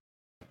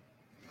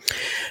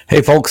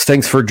Hey, folks,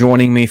 thanks for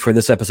joining me for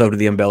this episode of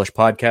the Embellish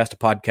Podcast, a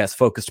podcast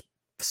focused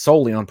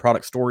solely on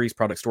product stories,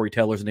 product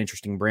storytellers, and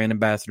interesting brand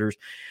ambassadors,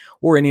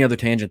 or any other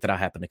tangent that I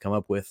happen to come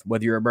up with.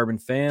 Whether you're a bourbon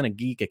fan, a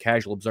geek, a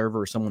casual observer,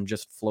 or someone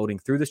just floating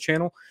through this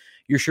channel,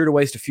 you're sure to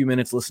waste a few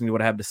minutes listening to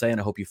what I have to say, and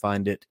I hope you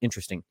find it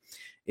interesting.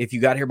 If you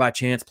got here by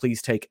chance,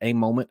 please take a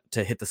moment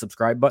to hit the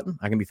subscribe button.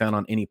 I can be found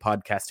on any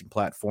podcasting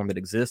platform that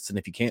exists, and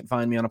if you can't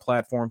find me on a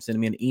platform,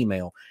 send me an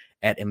email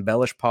at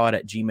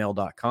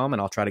embellishpod@gmail.com,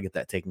 and I'll try to get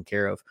that taken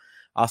care of.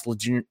 Also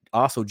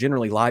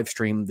generally live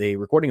stream the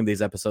recording of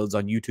these episodes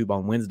on YouTube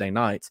on Wednesday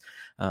nights,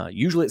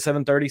 usually at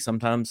 7:30,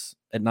 sometimes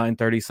at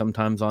 9:30,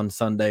 sometimes on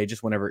Sunday,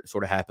 just whenever it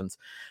sort of happens.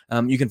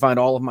 You can find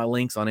all of my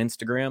links on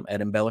Instagram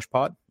at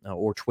embellishpod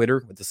or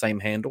Twitter with the same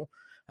handle.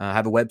 I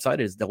have a website.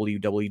 It is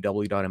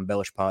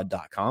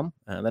www.embellishpod.com.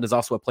 That is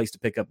also a place to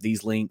pick up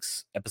these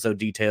links, episode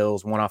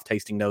details, one-off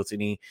tasting notes,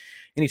 any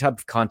type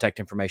of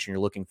contact information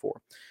you're looking for.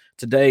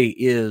 Today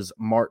is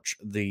March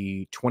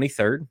the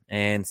 23rd,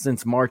 and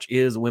since March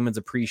is Women's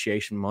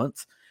Appreciation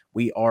Month,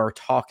 we are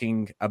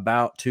talking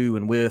about to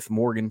and with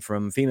Morgan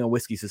from Female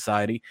Whiskey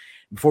Society.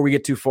 Before we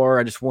get too far,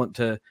 I just want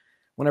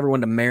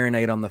everyone to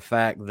marinate on the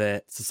fact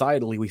that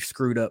societally we've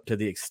screwed up to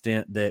the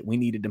extent that we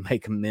needed to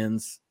make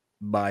amends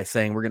by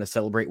saying we're going to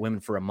celebrate women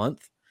for a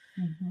month.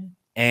 Mm-hmm.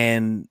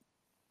 And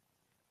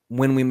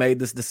when we made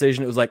this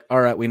decision, it was like,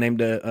 all right, we named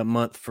a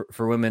month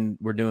for women.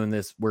 We're doing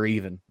this. We're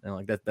even. And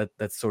like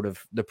that's sort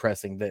of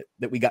depressing that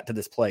we got to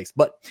this place.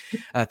 But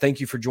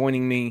thank you for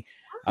joining me.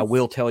 I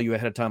will tell you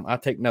ahead of time, I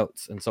take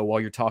notes. And so while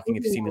you're talking,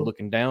 if you see me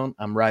looking down,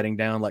 I'm writing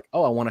down like,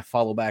 oh, I want to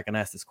follow back and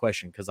ask this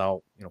question, because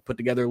I'll put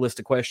together a list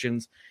of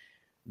questions.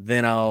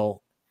 Then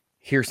I'll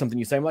hear something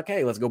you say. I'm like,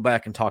 hey, let's go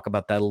back and talk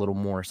about that a little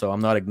more. So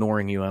I'm not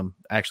ignoring you. I'm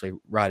actually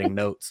writing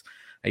notes.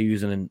 I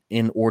use an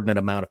inordinate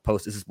amount of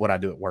posts. This is what I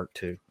do at work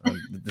too.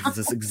 This is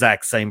this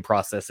exact same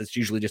process. It's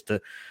usually just a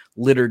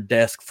littered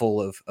desk full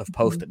of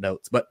Post-it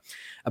notes. But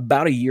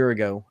about a year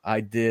ago,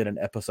 I did an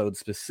episode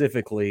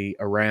specifically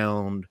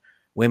around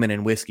women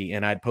in whiskey.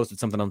 And I'd posted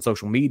something on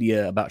social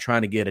media about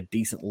trying to get a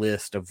decent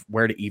list of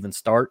where to even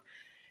start.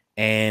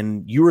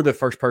 And you were the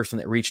first person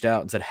that reached out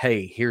and said,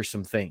 hey, here's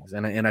some things.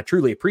 And I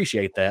truly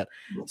appreciate that.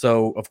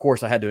 So, of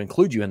course, I had to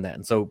include you in that.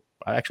 And so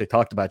I actually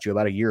talked about you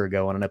about a year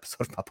ago on an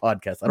episode of my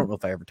podcast. I don't know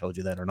if I ever told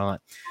you that or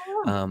not.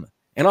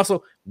 And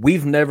also,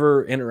 we've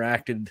never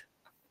interacted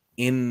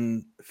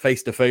in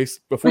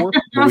face-to-face before.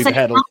 We've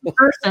had a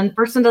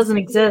person doesn't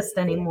exist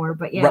anymore,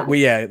 but yeah. Right, well,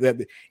 yeah,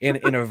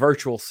 in a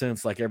virtual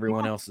sense, like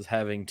everyone else is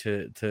having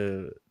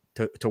to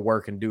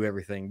work and do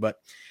everything. But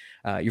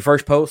your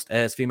first post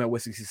as Female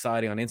Whiskey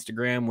Society on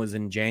Instagram was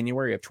in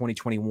January of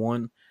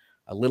 2021.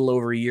 A little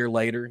over a year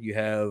later, you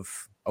have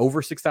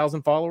over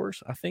 6,000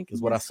 followers, I think, is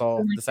what I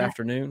saw this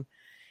afternoon.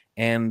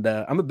 And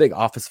I'm a big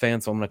Office fan,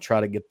 so I'm going to try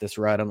to get this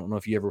right. I don't know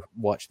if you ever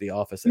watched The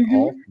Office at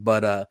all,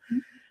 but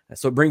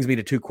so it brings me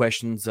to two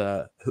questions.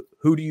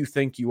 Who do you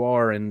think you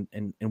are, and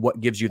what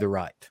gives you the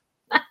right?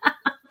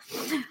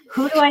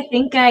 Who do I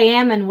think I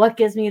am, and what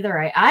gives me the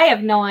right? I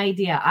have no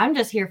idea. I'm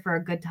just here for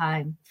a good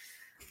time.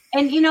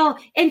 And,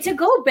 and to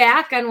go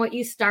back on what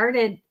you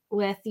started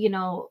with,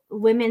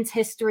 Women's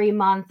History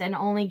Month and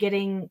only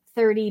getting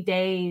 30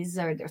 days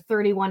or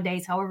 31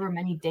 days, however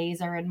many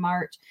days are in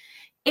March.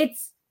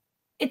 It's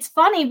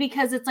funny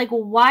because it's like,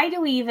 well, why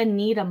do we even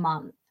need a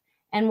month?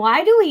 And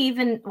why do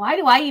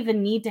I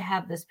even need to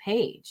have this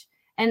page?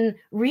 And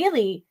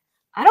really,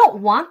 I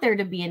don't want there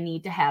to be a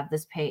need to have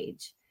this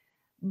page.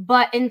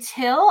 But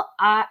until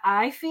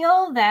I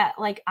feel that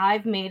like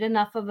I've made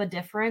enough of a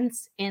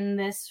difference in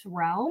this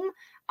realm,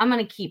 I'm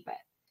going to keep it.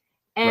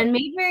 And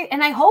maybe,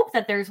 and I hope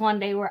that there's one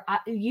day where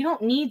you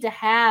don't need to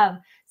have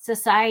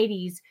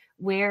societies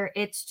where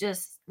it's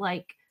just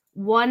like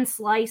one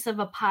slice of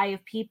a pie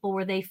of people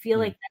where they feel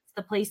like that's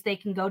the place they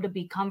can go to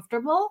be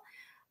comfortable.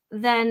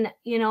 Then,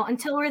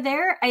 until we're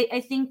there,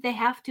 I think they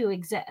have to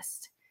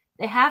exist.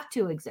 They have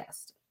to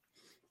exist.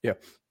 Yeah.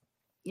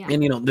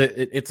 And,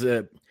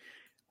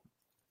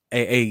 it's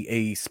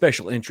a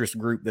special interest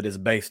group that is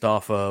based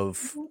off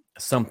of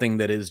something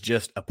that is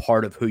just a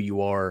part of who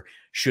you are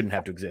shouldn't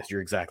have to exist.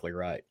 You're exactly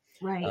right.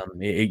 Right.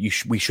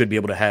 We should be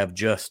able to have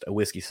just a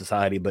whiskey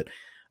society, but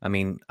I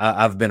mean,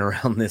 I've been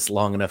around this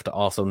long enough to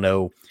also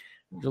know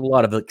there's a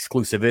lot of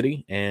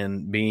exclusivity,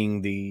 and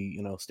being the,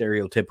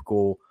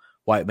 stereotypical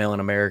white male in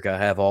America, I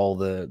have all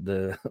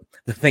the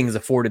things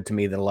afforded to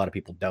me that a lot of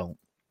people don't.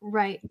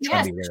 Right.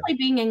 Yeah, especially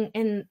being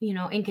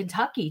in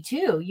Kentucky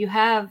too. You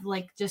have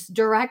like just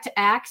direct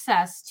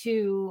access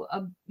to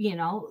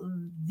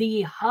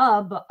the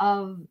hub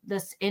of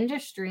this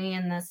industry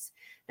and this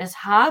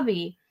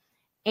hobby.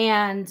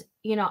 And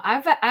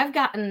I've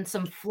gotten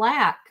some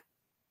flack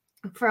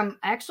from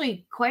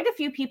actually quite a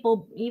few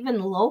people,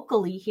 even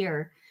locally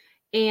here.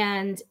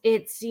 And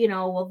it's,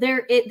 well,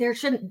 there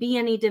shouldn't be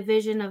any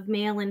division of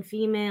male and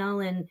female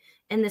and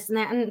this and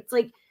that. And it's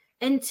like,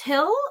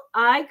 until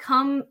I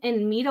come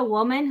and meet a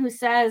woman who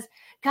says,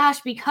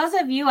 gosh, because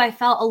of you, I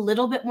felt a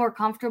little bit more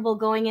comfortable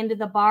going into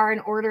the bar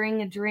and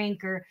ordering a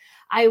drink, or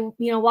I,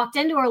 walked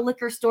into a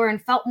liquor store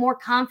and felt more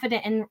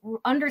confident and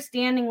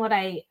understanding what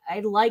I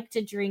like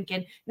to drink,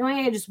 and knowing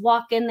I could just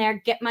walk in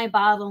there, get my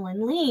bottle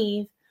and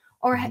leave.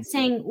 Or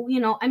saying,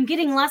 I'm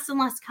getting less and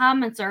less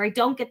comments, or I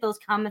don't get those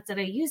comments that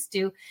I used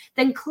to,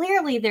 then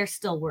clearly there's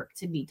still work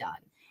to be done.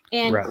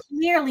 And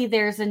clearly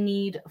there's a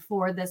need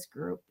for this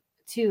group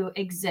to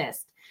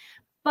exist.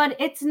 But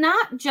it's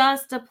not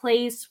just a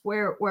place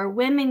where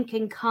women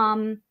can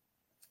come,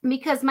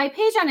 because my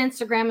page on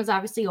Instagram is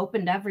obviously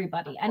open to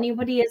everybody.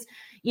 Anybody is,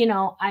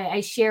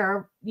 I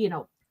share,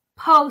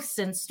 posts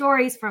and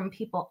stories from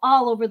people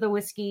all over the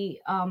whiskey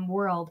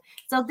world.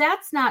 So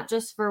that's not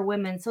just for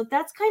women. So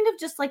that's kind of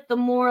just like the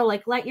more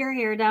like let your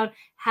hair down,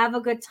 have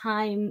a good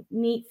time,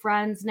 meet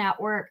friends,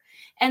 network.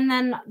 And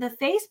then the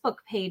Facebook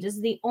page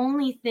is the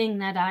only thing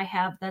that I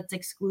have that's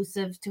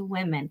exclusive to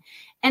women.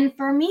 And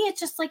for me, it's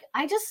just like,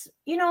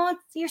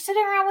 you're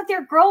sitting around with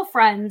your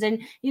girlfriends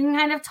and you can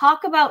kind of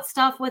talk about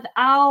stuff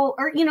without,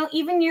 or,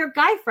 even your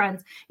guy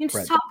friends, you can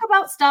just talk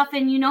about stuff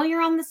and,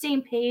 you're on the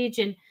same page.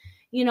 And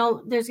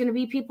there's going to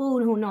be people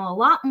who know a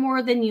lot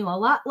more than you, a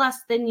lot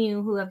less than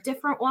you, who have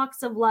different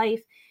walks of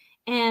life.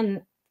 And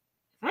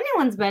if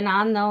anyone's been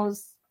on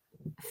those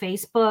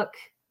Facebook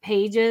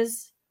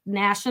pages,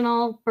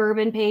 national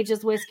bourbon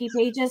pages, whiskey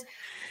pages,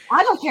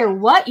 I don't care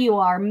what you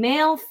are,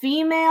 male,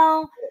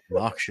 female,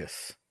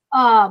 noxious,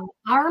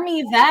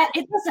 army vet,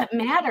 it doesn't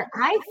matter.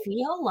 I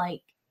feel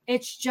like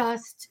it's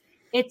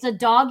a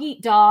dog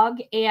eat dog,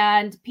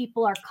 and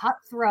people are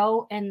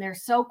cutthroat and they're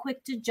so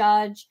quick to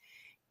judge.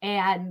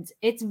 And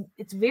it's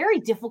very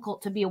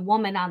difficult to be a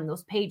woman on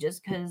those pages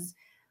because,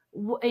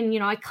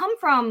 I come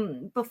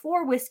from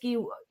before whiskey,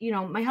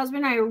 my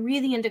husband and I are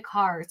really into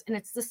cars, and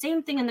it's the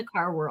same thing in the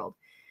car world.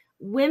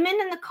 Women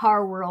in the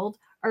car world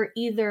are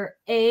either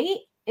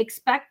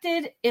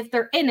expected, if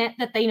they're in it,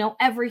 that they know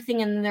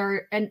everything and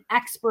they're an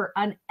expert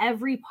on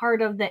every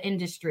part of the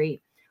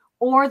industry,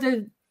 or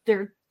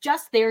they're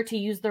just there to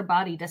use their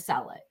body to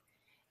sell it.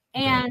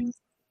 And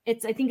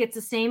I think it's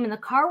the same in the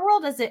car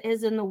world as it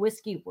is in the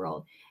whiskey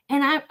world.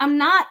 And I'm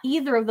not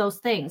either of those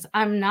things.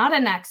 I'm not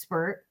an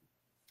expert.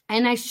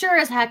 And I sure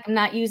as heck am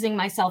not using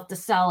myself to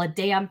sell a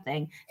damn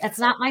thing. That's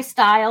not my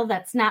style.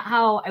 That's not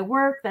how I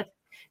work. That's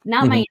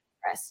not my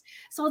interest.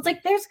 So it's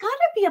like, there's got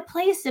to be a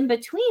place in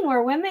between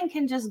where women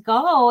can just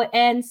go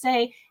and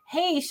say,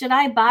 hey, should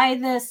I buy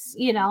this,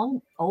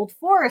 Old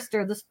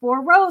Forester, this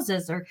Four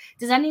Roses? Or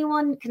can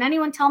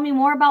anyone tell me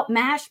more about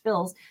mash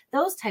bills?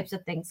 Those types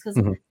of things. Because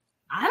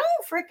I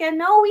don't freaking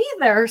know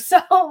either.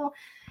 So,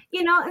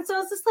 and so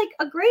it's just like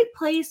a great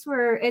place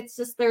where it's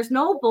just, there's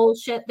no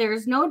bullshit.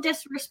 There's no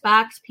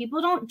disrespect.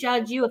 People don't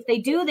judge you. If they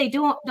do,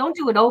 don't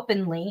do it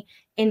openly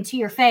into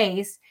your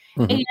face.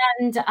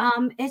 And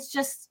it's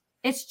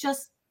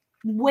just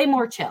way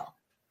more chill.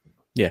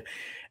 Yeah.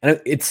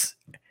 And it's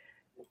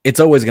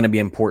always going to be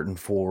important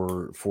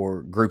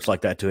for groups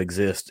like that to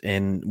exist.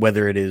 And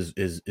whether it is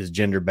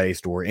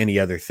gender-based or any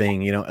other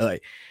thing,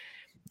 like,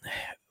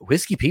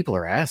 whiskey people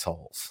are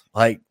assholes.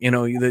 Like, you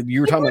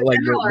were talking about, like,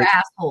 are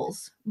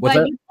assholes.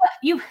 But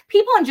you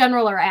people in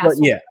general are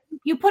assholes. Yeah.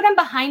 You put them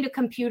behind a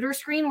computer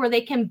screen where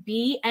they can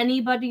be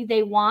anybody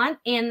they want,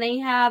 and they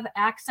have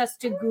access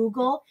to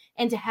Google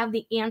and to have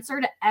the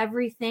answer to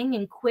everything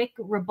and quick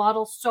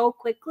rebuttal so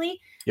quickly.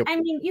 Yep. I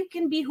mean, you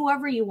can be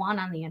whoever you want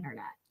on the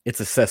internet.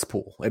 It's a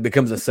cesspool. It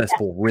becomes a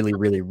cesspool really,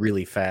 really,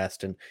 really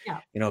fast. And,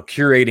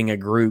 curating a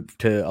group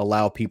to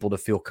allow people to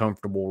feel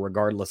comfortable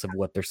regardless of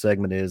what their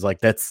segment is, like,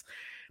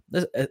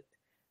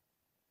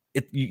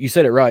 you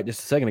said it right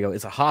just a second ago.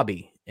 It's a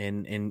hobby,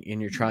 and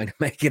you're trying to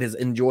make it as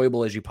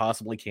enjoyable as you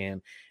possibly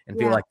can and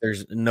feel like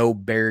there's no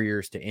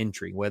barriers to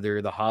entry,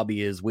 whether the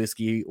hobby is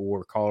whiskey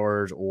or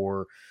cars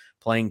or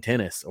playing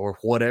tennis or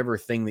whatever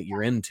thing that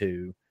you're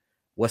into.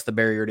 What's the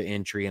barrier to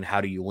entry, and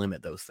how do you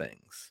limit those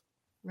things?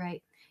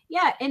 Right.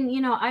 Yeah. And,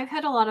 I've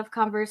had a lot of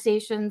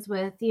conversations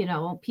with,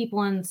 people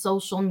on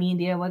social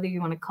media, whether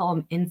you want to call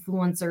them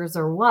influencers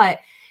or what.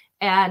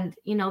 And,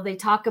 they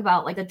talk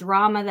about like the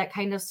drama that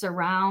kind of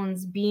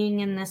surrounds being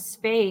in this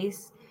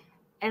space.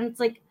 And it's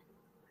like,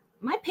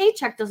 my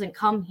paycheck doesn't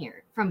come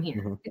from here.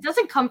 Mm-hmm. It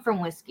doesn't come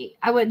from whiskey.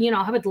 I would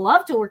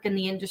love to work in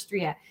the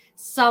industry at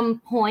some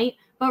point,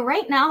 but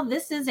right now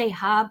this is a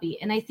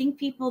hobby. And I think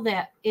people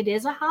that it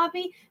is a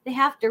hobby, they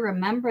have to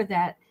remember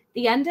that at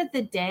the end of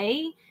the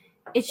day,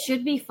 it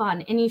should be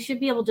fun, and you should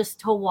be able just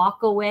to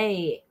walk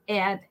away.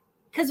 And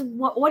because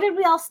what did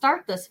we all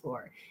start this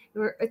for?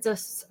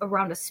 It's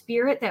around a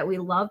spirit that we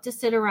love to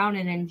sit around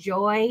and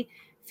enjoy,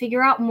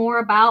 figure out more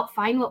about,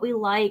 find what we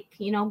like,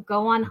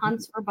 go on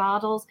hunts for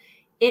bottles.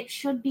 It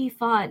should be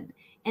fun.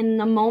 And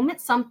the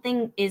moment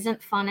something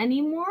isn't fun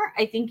anymore,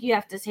 I think you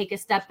have to take a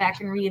step back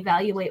and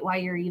reevaluate why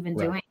you're even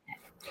doing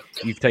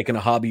it. You've taken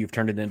a hobby, you've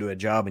turned it into a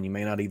job, and you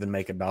may not even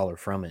make $1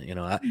 from it.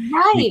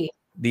 Right.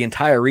 The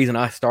entire reason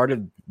I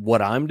started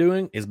what I'm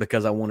doing is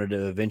because I wanted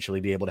to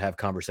eventually be able to have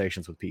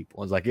conversations with people.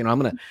 I was like,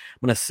 I'm going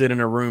to sit in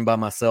a room by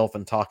myself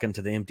and talk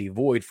into the empty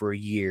void for a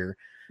year.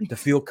 to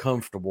feel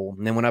comfortable.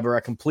 And then whenever I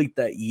complete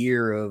that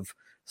year of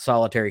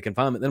solitary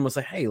confinement, then we'll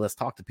say, hey, let's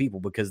talk to people,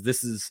 because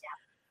this is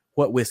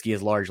what whiskey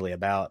is largely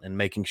about, and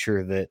making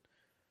sure that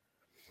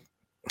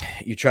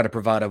you try to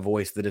provide a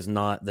voice that is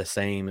not the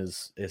same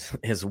as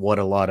what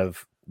a lot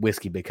of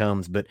whiskey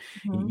becomes. But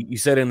you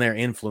said in there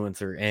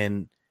influencer,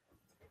 and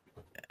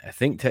I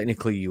think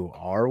technically you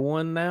are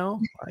one now.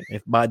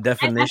 If by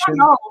definition,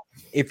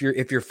 if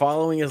your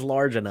following is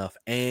large enough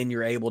and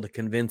you're able to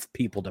convince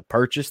people to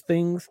purchase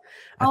things,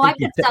 I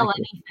could sell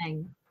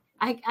anything.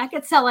 I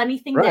could sell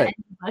anything to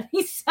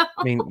anybody. So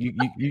I mean,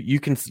 you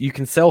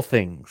can sell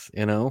things,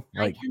 you know.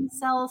 Like, I can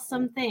sell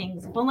some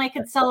things. If only I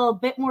could sell a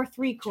bit more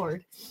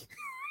 3-chord.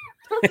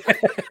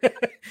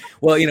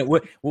 Well, you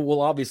know,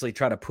 we'll obviously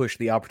try to push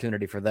the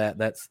opportunity for that.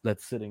 That's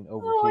sitting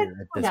over here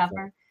at this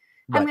point.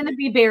 I'm going to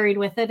be buried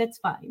with it. It's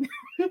fine.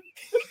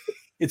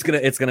 It's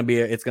gonna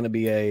be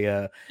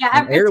an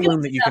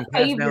heirloom that you can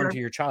pass down to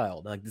your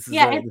child. Like, this is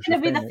it's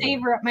gonna be the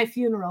favor at my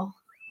funeral.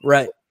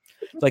 Right.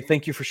 It's like,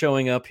 thank you for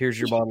showing up. Here's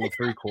your bottle of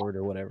 3-chord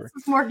or whatever.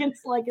 This is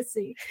Morgan's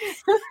legacy.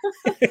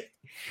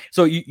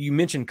 So you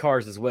mentioned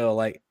cars as well.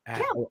 Like,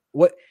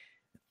 what?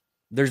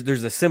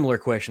 There's a similar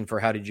question for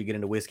how did you get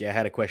into whiskey? I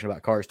had a question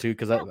about cars too,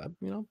 because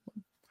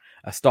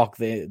I stalk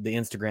the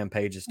Instagram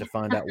pages to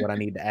find out what I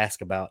need to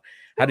ask about.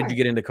 How did you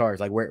get into cars?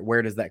 Like,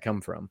 where does that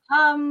come from?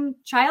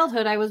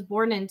 Childhood. I was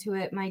born into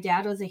it. My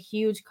dad was a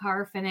huge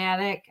car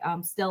fanatic,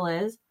 still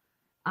is.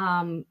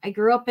 I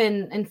grew up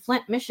in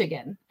Flint,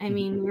 Michigan. I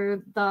mean,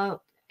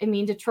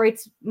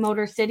 Detroit's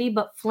Motor City,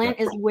 but Flint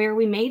is where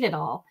we made it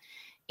all.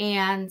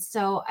 And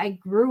so I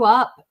grew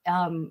up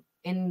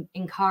in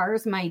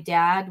cars. My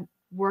dad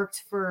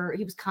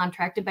he was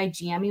contracted by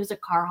GM. He was a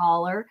car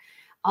hauler.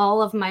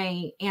 All of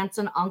my aunts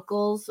and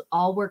uncles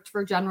all worked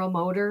for General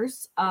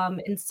Motors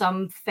in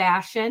some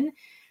fashion.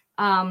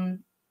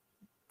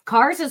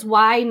 Cars is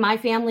why my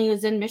family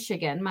was in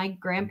Michigan. My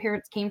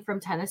grandparents came from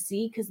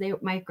Tennessee because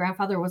my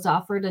grandfather was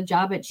offered a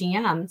job at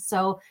GM.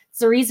 So it's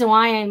the reason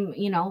why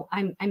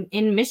I'm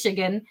in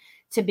Michigan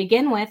to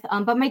begin with.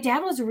 But my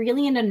dad was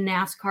really into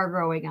NASCAR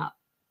growing up.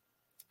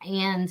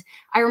 And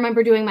I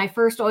remember doing my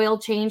first oil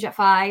change at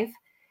 5.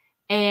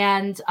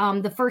 And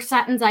the first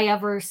sentence I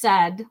ever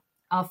said,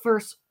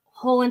 first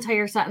whole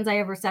entire sentence I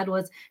ever said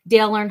was,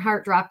 Dale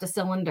Earnhardt dropped a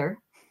cylinder,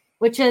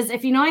 which is,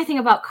 if you know anything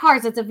about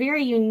cars, it's a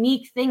very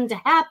unique thing to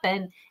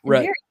happen. And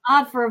very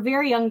odd for a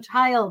very young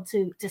child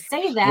to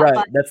say that. Right.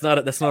 But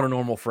that's not a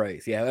normal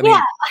phrase. Yeah. I mean,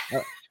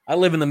 I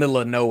live in the middle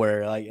of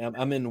nowhere. Like,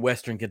 I'm in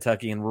Western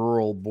Kentucky in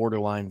rural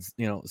borderlines,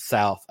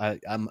 South.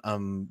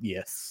 I'm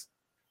yes.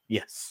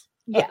 Yeah.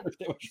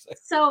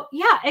 So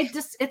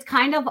it's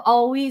kind of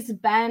always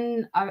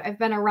been, I've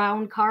been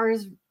around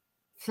cars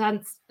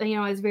since, I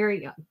was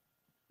very young.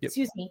 Yep.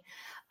 Excuse me.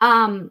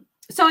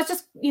 So it's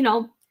just,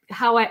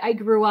 how I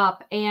grew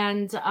up.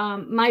 And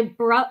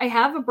I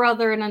have a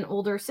brother and an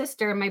older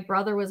sister, and my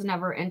brother was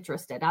never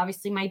interested.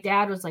 Obviously, my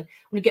dad was like,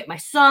 I'm going to get my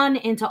son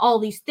into all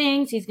these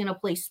things. He's going to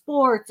play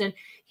sports and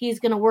he's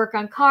going to work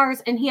on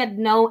cars. And he had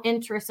no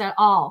interest at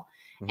all.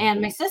 Mm-hmm.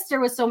 And my sister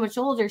was so much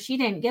older, she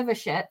didn't give a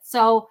shit.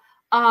 So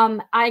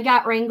I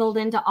got wrangled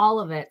into all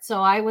of it.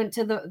 So I went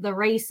to the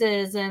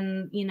races,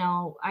 and,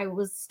 I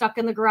was stuck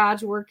in the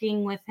garage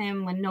working with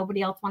him when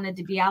nobody else wanted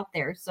to be out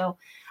there. So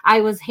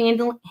I was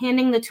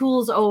handing the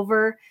tools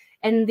over,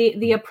 and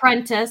the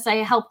apprentice,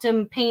 I helped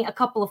him paint a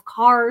couple of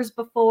cars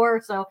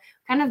before. So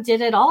kind of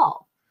did it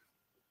all.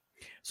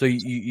 So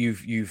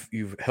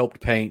you've helped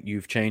paint,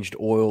 you've changed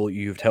oil,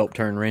 you've helped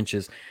turn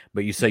wrenches,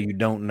 but you say you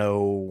don't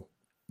know.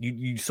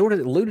 You sort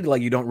of alluded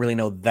like you don't really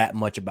know that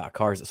much about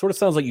cars. It sort of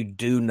sounds like you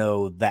do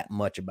know that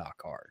much about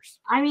cars.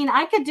 I mean,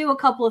 I could do a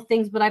couple of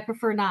things, but I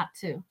prefer not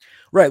to.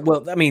 Right.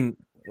 Well, I mean,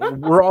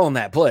 we're all in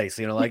that place,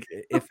 like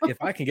if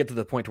I can get to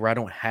the point where I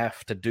don't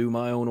have to do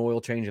my own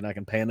oil change and I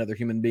can pay another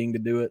human being to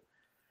do it,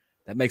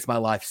 that makes my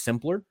life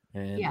simpler,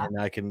 and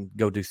I can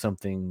go do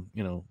something,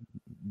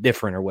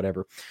 different or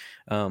whatever.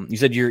 You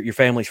said your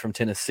family's from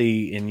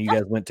Tennessee and you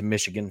guys went to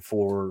Michigan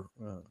for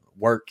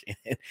work.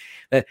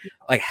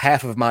 Like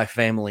half of my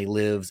family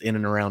lives in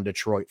and around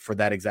Detroit for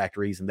that exact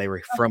reason. They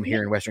were from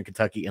here in Western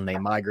Kentucky and they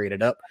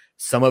migrated up.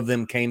 Some of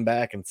them came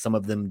back and some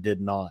of them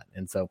did not.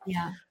 And so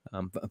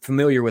I'm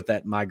familiar with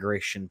that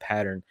migration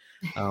pattern.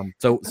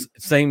 So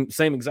same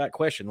exact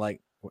question. Like,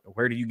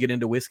 where do you get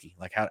into whiskey?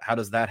 Like, how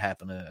does that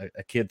happen?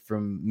 A kid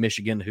from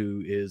Michigan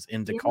who is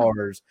into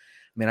cars.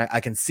 I mean,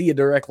 I can see a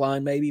direct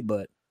line maybe,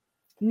 but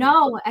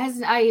no,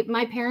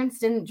 my parents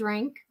didn't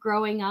drink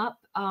growing up.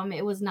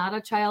 It was not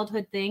a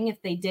childhood thing.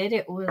 If they did,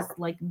 it was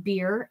like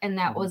beer, and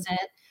that was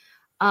it.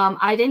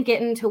 I didn't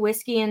get into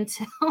whiskey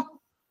until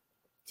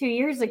 2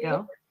 years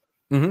ago.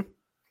 Mm-hmm.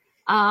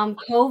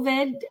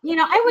 COVID,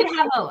 I would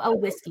have a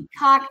whiskey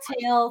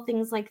cocktail,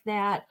 things like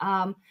that.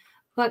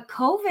 But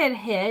COVID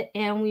hit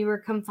and we were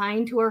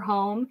confined to our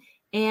home,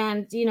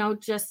 and,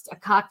 just a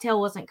cocktail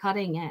wasn't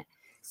cutting it.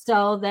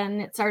 So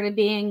then it started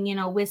being,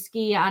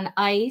 whiskey on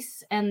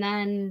ice, and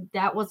then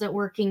that wasn't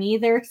working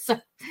either. So,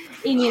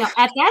 and,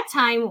 at that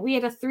time we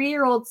had a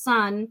 3-year-old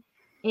son,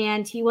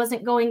 and he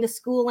wasn't going to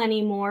school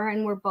anymore.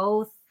 And we're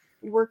both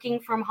working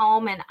from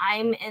home, and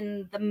I'm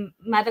in the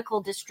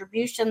medical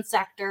distribution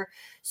sector.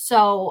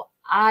 So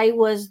I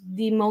was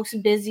the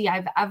most busy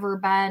I've ever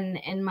been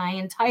in my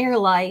entire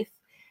life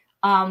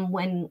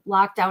when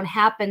lockdown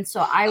happened.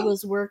 So I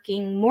was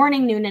working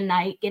morning, noon, and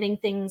night, getting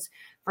things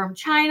from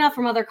China,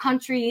 from other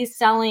countries,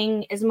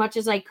 selling as much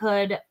as I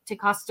could to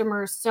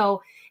customers.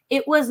 So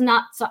it was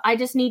not, so I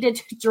just needed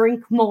to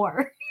drink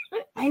more.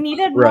 I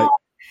needed more.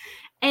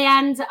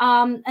 And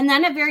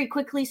then it very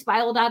quickly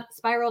spiraled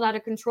out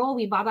of control.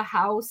 We bought a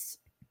house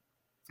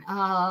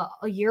a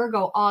year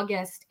ago,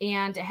 August,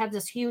 and it had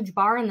this huge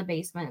bar in the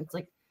basement. It's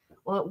like,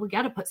 well, we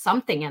got to put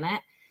something in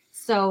it.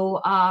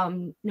 So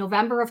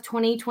November of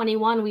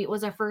 2021, it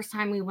was our first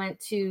time we went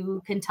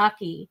to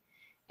Kentucky.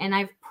 And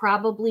I've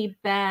probably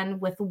been,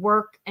 with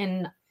work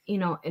and,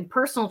 in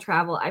personal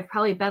travel, I've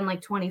probably been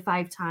like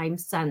 25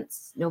 times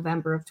since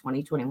November of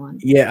 2021.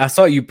 Yeah, I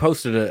saw you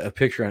posted a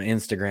picture on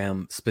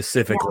Instagram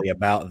specifically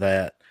about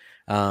that.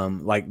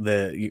 Like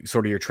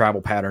sort of your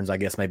travel patterns, I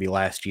guess, maybe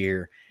last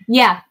year.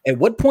 Yeah. At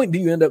what point do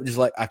you end up just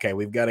like, okay,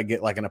 we've got to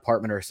get like an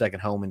apartment or a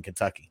second home in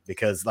Kentucky?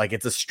 Because like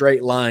it's a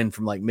straight line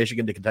from like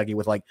Michigan to Kentucky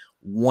with like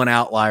one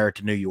outlier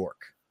to New York.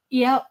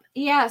 Yep.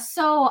 Yeah.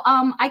 So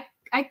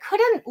I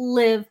couldn't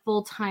live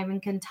full time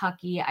in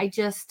Kentucky. I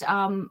just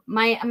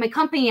my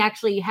company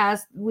actually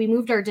we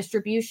moved our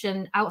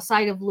distribution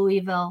outside of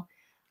Louisville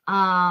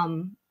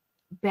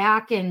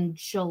back in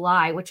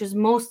July, which is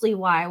mostly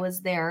why I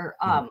was there.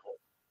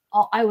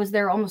 I was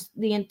there almost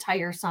the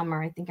entire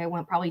summer. I think I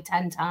went probably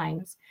 10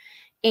 times.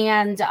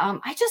 And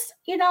I just,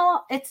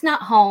 it's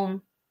not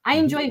home. I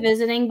enjoy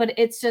visiting, but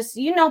it's just,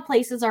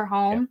 places are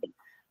home.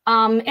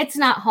 It's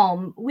not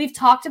home. We've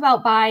talked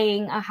about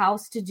buying a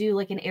house to do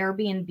like an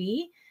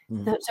Airbnb.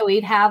 So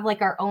we'd have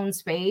like our own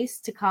space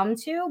to come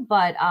to,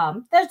 but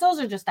those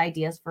are just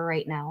ideas for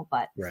right now.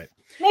 But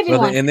maybe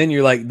and then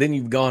you're like, then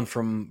you've gone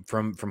from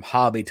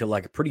hobby to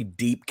like a pretty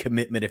deep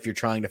commitment if you're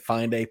trying to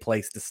find a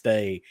place to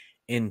stay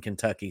in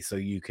Kentucky so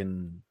you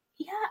can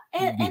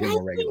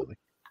and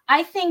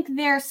I think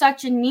there's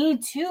such a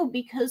need too,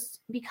 because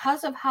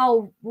of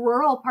how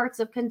rural parts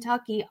of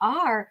Kentucky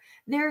are.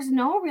 There's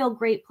no real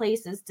great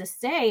places to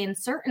stay, and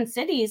certain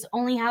cities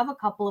only have a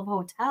couple of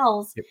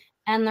hotels.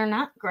 And they're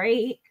not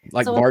great.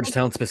 Like so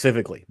Bardstown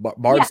specifically.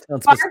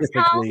 Bardstown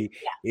specifically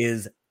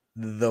is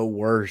the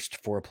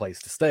worst for a place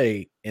to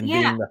stay. And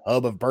being the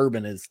hub of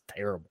bourbon is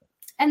terrible.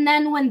 And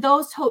then when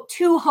those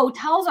two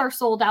hotels are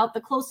sold out,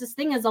 the closest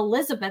thing is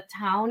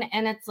Elizabethtown.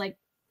 And it's like,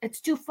 it's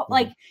too far.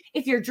 Like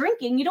if you're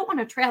drinking, you don't want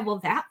to travel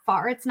that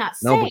far. It's not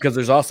safe. No, because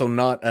there's also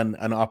not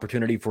an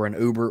opportunity for an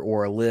Uber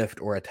or a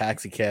Lyft or a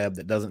taxi cab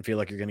that doesn't feel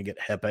like you're going to get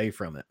hepe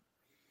from it.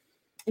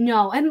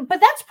 No,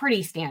 but that's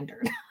pretty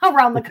standard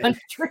around the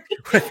country.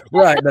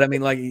 Right. But I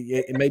mean, like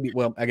maybe,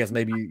 well, I guess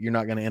maybe you're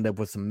not going to end up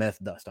with some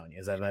meth dust on you.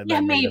 Is that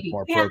maybe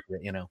more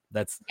appropriate?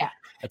 That's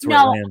where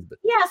it lands. But.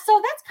 Yeah. So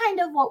that's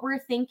kind of what we're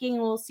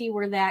thinking. We'll see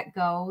where that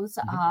goes.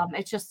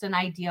 It's just an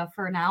idea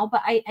for now,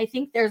 but I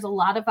think there's a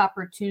lot of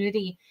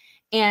opportunity,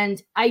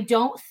 and I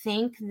don't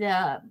think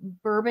the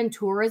bourbon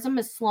tourism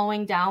is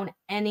slowing down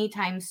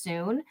anytime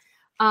soon.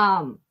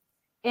 And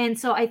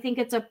so I think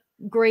it's a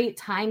great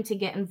time to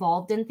get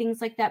involved in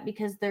things like that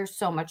because there's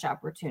so much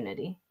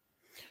opportunity.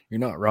 You're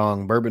not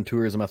wrong. Bourbon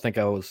tourism, I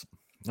don't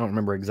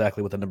remember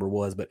exactly what the number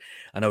was, but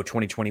I know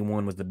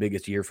 2021 was the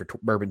biggest year for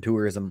bourbon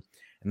tourism,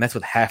 and that's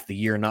with half the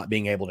year not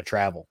being able to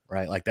travel,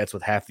 right? Like that's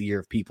with half the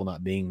year of people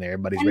not being there.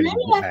 Everybody's ready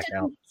to get back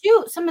out.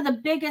 Some of the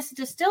biggest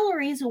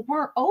distilleries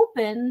weren't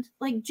opened.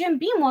 Like Jim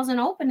Beam wasn't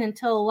open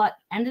until what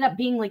ended up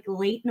being like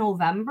late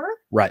November.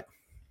 Right.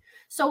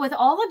 So with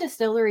all the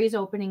distilleries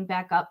opening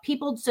back up,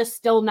 people just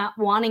still not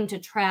wanting to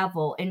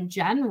travel in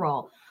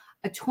general.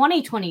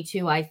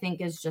 2022, I think,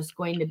 is just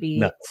going to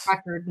be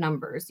record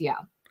numbers. Yeah.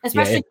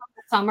 Especially in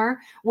the summer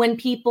when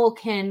people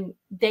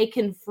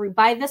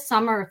by the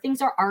summer,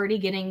 things are already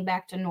getting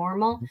back to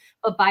normal.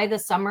 But by the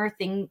summer,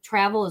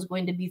 travel is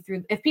going to be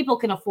if people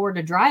can afford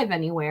to drive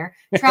anywhere,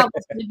 travel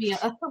is going to be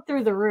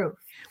through the roof.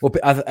 Well,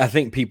 I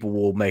think people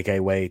will make a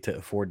way to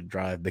afford to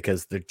drive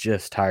because they're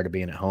just tired of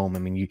being at home. I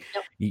mean,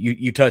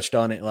 you touched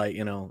on it, like,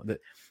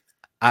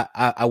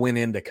 I went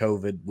into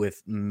COVID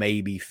with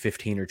maybe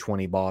 15 or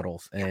 20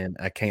 bottles, and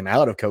I came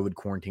out of COVID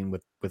quarantine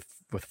with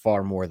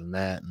far more than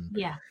that. And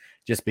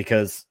just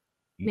because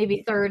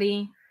maybe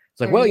 30. It's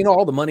like, well,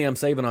 all the money I'm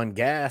saving on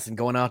gas and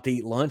going out to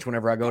eat lunch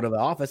whenever I go to the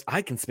office,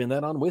 I can spend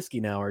that on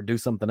whiskey now or do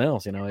something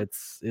else.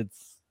 It's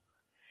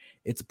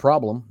a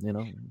problem,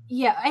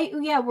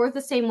 Yeah, we're the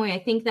same way. I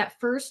think that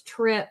first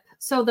trip.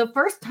 So the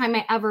first time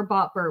I ever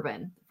bought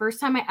bourbon,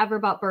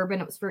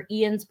 it was for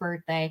Ian's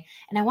birthday,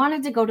 and I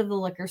wanted to go to the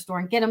liquor store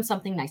and get him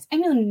something nice. I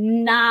knew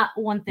not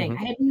one thing.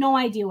 I had no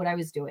idea what I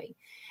was doing.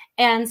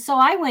 And so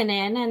I went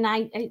in, and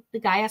the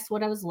guy asked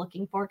what I was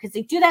looking for, because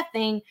they do that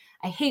thing.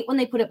 I hate when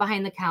they put it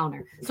behind the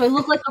counter. So I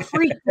look like a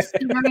freak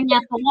staring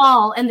at the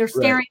wall, and they're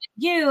staring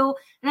at you.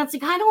 And it's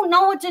like, I don't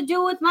know what to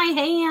do with my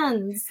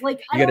hands.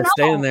 Like, you got to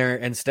stand there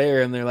and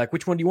stare, and they're like,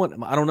 which one do you want?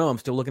 I don't know. I'm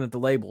still looking at the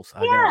labels.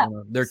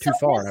 They're too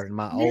far.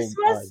 My old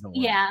eyes don't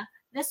work.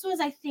 this was,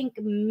 I think,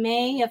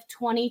 May of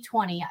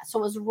 2020. So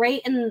it was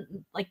right in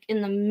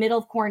the middle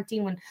of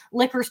quarantine when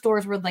liquor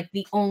stores were like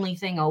the only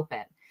thing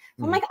open.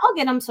 So I'm like, I'll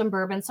get him some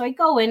bourbon. So I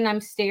go in and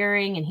I'm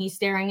staring and he's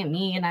staring at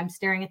me and I'm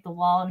staring at the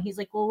wall. And he's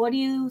like, well, what are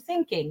you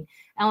thinking?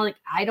 And I'm like,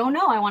 I don't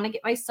know. I want to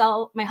get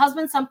my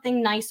husband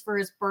something nice for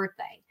his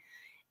birthday.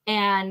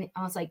 And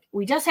I was like,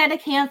 we just had to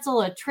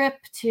cancel a trip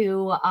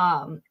to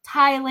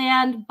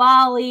Thailand,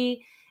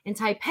 Bali, and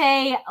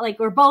Taipei. Like,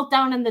 we're both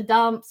down in the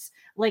dumps.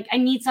 Like, I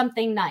need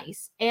something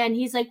nice. And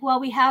he's like, well,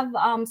 we have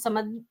some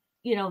of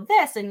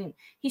this, and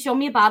he showed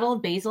me a bottle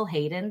of Basil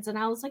Hayden's, and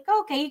I was like,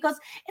 okay. He goes,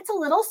 it's a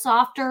little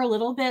softer, a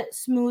little bit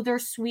smoother,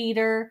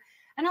 sweeter.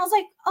 And I was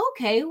like,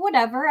 okay,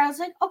 whatever. I was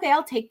like, okay,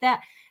 I'll take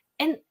that.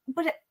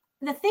 But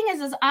the thing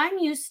is I'm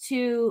used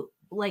to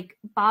like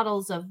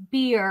bottles of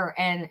beer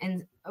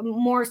and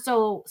more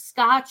so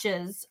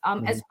scotches,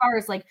 as far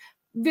as like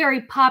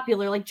very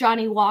popular, like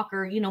Johnny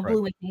Walker,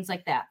 Blue and things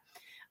like that.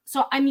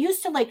 So I'm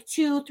used to like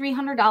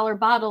 $200-$300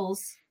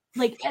 bottles.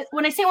 Like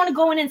when I say I want to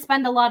go in and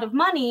spend a lot of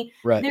money,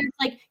 there's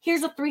like,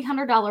 here's a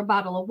 $300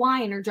 bottle of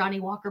wine or Johnny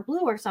Walker Blue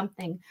or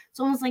something.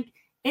 So I was like,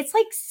 it's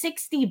like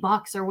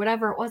 $60 or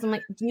whatever it was. I'm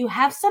like, do you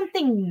have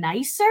something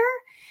nicer?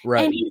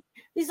 Right. And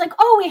he's like,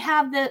 oh, we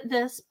have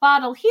this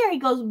bottle here. He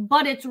goes,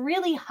 but it's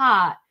really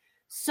hot.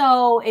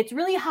 So it's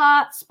really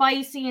hot,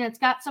 spicy, and it's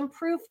got some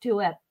proof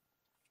to it.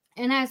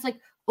 And I was like,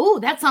 oh,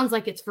 that sounds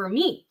like it's for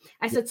me.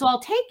 I said, so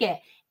I'll take it.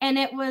 And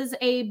it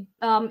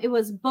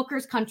was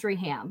Booker's Country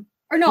Ham.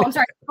 Or no, I'm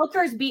sorry,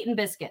 Booker's Beaten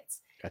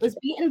Biscuits. Gotcha. It was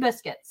Beaten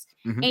Biscuits.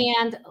 Mm-hmm.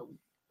 And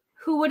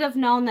who would have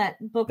known that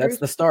Booker's... That's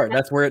the start.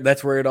 That's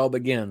where it all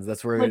begins.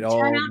 That's where it all...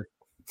 turn out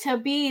to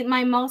be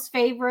my most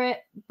favorite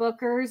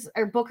Booker's,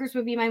 or Booker's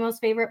would be my most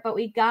favorite, but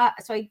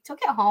so I took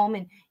it home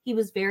and he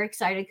was very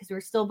excited because we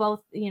were still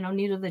both,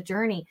 new to the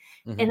journey.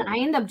 Mm-hmm. And I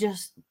end up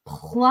just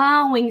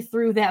plowing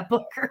through that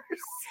Booker's.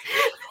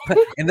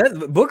 And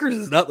that Booker's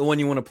is not the one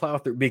you want to plow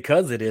through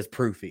because it is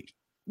proofy.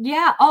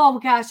 Yeah. Oh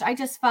gosh, I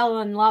just fell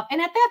in love.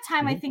 And at that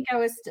time, I think I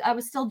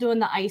was still doing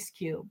the ice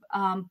cube.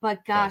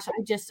 But gosh,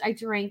 I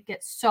drank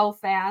it so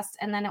fast,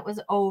 and then it was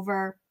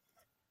over.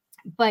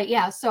 But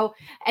yeah. So,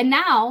 and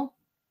now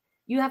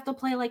you have to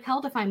play like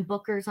hell to find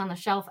Booker's on the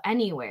shelf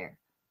anywhere.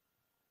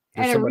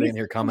 There's somebody in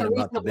here commenting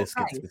about the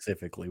biscuits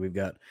specifically. We've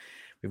got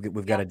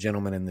a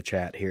gentleman in the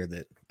chat here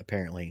that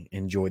apparently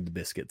enjoyed the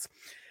biscuits.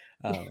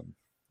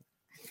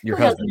 Your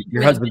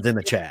husband's in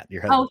the chat.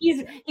 Oh,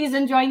 he's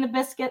enjoying the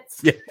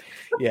biscuits.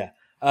 Yeah.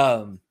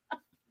 And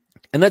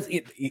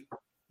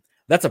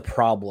that's a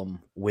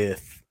problem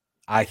with,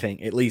 I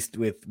think, at least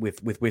with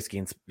whiskey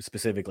and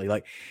specifically.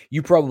 Like,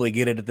 you probably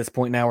get it at this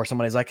point now where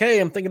somebody's like, hey,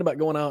 I'm thinking about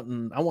going out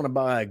and I want to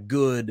buy a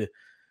good,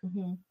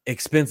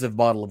 expensive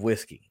bottle of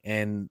whiskey,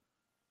 and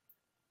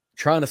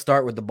trying to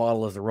start with the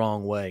bottle is the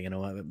wrong way.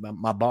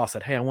 My boss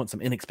said, hey, I want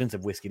some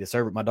inexpensive whiskey to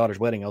serve at my daughter's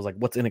wedding. I was like,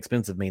 what's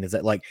inexpensive mean? Is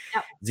that like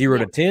 0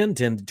 to 10,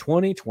 10 to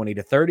 20, 20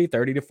 to 30,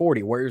 30 to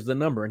 40? Where's the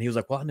number? And he was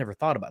like, well, I never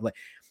thought about it. Like,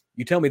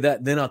 you tell me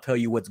that, then I'll tell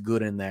you what's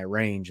good in that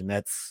range. And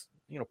that's,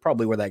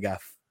 probably where that guy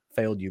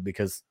failed you,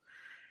 because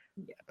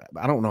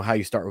I don't know how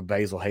you start with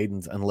Basil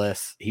Hayden's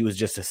unless he was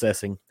just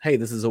assessing, hey,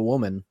 this is a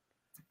woman.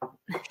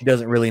 She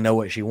doesn't really know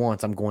what she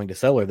wants. I'm going to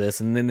sell her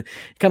this. And then it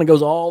kind of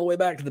goes all the way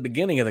back to the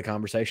beginning of the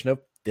conversation of,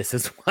 this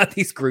is why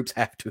these groups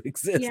have to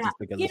exist. Yeah.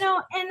 And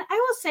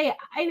I will say,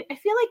 I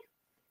feel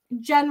like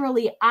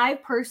generally I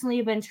personally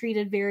have been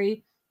treated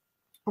very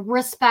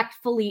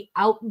respectfully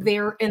out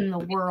there in the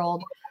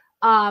world,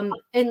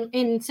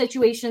 in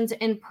situations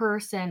in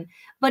person.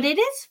 But it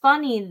is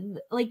funny,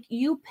 like,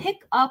 you pick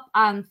up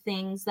on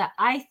things that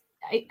I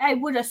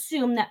would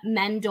assume that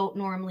men don't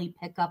normally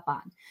pick up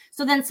on.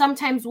 So then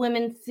sometimes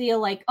women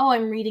feel like, oh,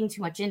 I'm reading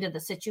too much into the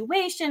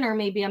situation, or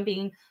maybe I'm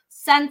being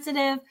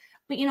sensitive.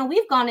 But,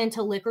 we've gone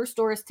into liquor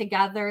stores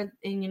together,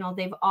 and,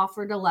 they've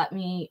offered to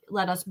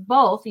let us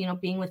both,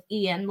 being with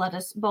Ian, let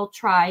us both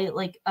try,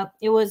 like,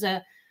 it was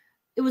a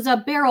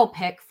barrel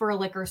pick for a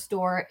liquor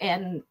store,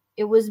 and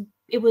it was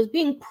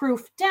being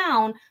proofed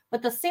down,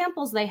 but the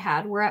samples they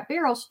had were at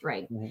barrel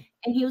strength. Mm-hmm.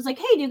 And he was like,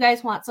 hey, do you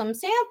guys want some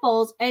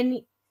samples? And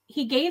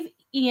he gave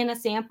Ian a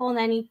sample, and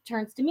then he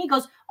turns to me,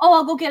 goes, oh,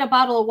 I'll go get a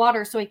bottle of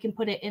water so I can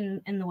put it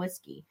in the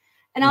whiskey.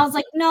 And I was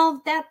like,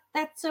 no,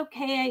 that's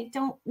okay. I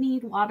don't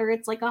need water.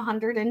 It's like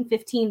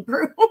 115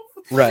 proof.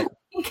 Right.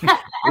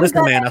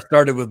 Listen, man, I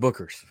started with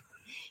Booker's.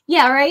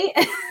 Yeah, right.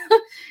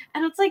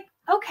 And it's like,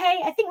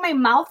 okay, I think my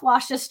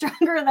mouthwash is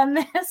stronger than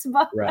this,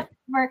 but right.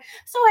 Whatever.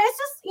 So it's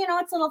just,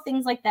 it's little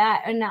things like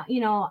that. And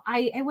now,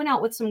 I went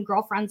out with some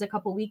girlfriends a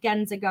couple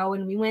weekends ago,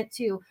 and we went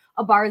to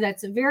a bar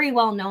that's very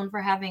well known for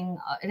having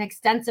an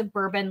extensive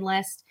bourbon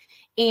list.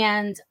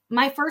 And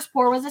my first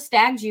pour was a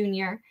Stag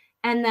Junior.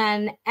 And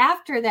then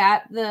after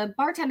that, the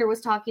bartender was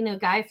talking to a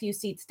guy a few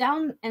seats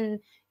down, and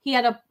he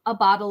had a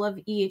bottle of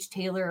E.H.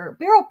 Taylor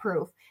barrel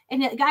proof.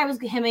 And the guy was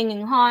hemming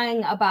and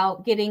hawing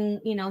about getting,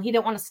 he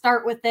didn't want to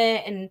start with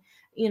it. And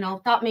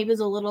thought maybe it was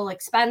a little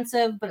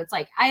expensive, but it's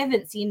like, I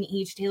haven't seen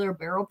E.H. Taylor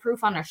barrel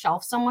proof on a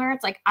shelf somewhere.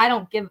 It's like, I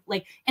don't give,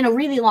 like, in a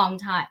really long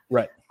time.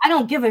 Right. I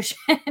don't give a shit.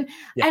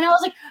 Yeah. And I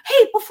was like,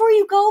 hey, before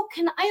you go,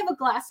 can I have a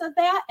glass of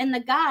that? And the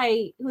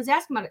guy who was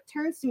asking about it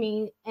turns to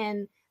me,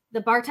 and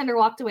the bartender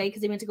walked away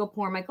because he went to go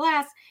pour my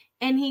glass.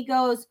 And he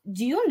goes,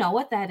 do you know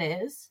what that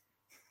is?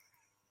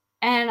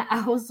 And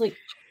I was like,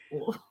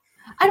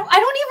 I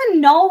don't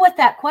even know what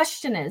that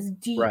question is.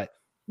 Do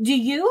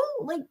you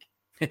like?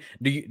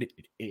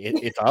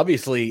 It's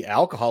obviously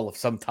alcohol of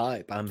some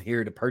type. I'm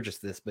here to purchase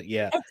this, but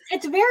yeah,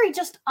 it's very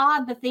just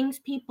odd, the things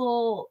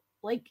people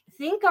like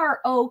think are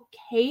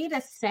okay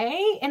to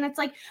say, and it's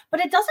like, but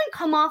it doesn't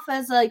come off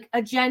as like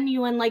a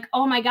genuine, like,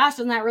 oh my gosh,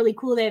 isn't that really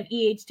cool? They have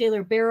E.H.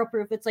 Taylor barrel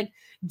proof. It's like,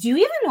 do you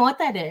even know what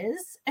that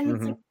is? And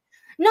it's like,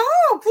 no,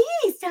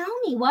 please tell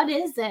me, what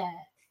is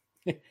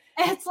it?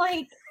 It's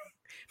like,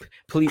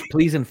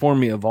 please inform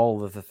me of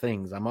all of the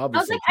things. I'm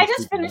obviously. I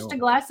just finished a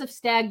glass of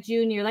Stag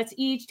Junior. That's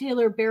E.H.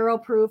 Taylor barrel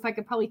proof. I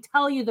could probably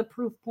tell you the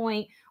proof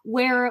point,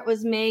 where it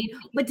was made.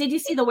 But did you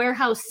see the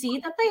warehouse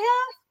seat that they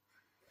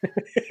have?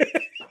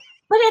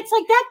 But it's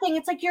like that thing.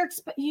 It's like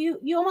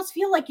you almost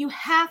feel like you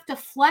have to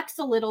flex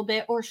a little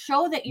bit or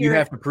show that you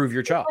have to prove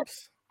your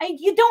chops.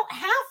 You don't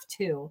have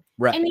to.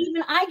 Right. And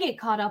even I get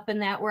caught up in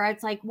that, where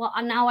it's like, well,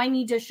 now I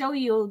need to show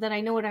you that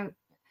I know what I'm.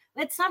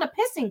 It's not a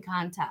pissing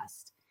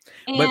contest.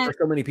 But for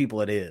so many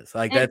people, it is.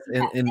 Like that's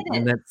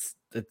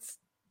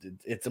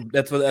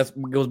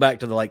what goes back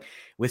to the, like,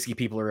 whiskey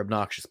people are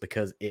obnoxious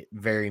because it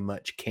very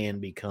much can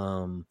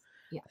become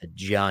a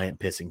giant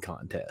pissing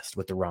contest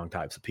with the wrong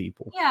types of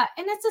people. Yeah,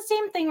 and it's the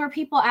same thing where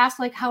people ask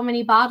like how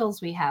many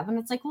bottles we have, and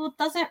it's like, well, it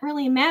doesn't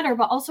really matter.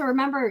 But also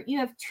remember, you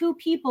have two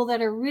people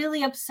that are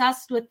really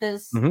obsessed with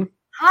this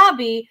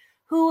hobby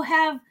who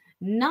have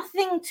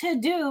nothing to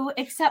do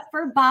except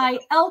for buy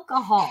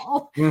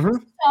alcohol.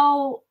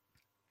 So,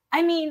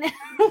 I mean,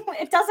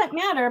 it doesn't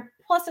matter.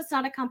 Plus, it's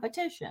not a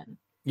competition.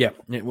 Yeah.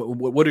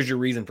 What is your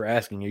reason for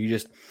asking? Are you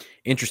just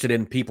interested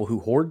in people who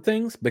hoard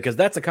things? Because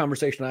that's a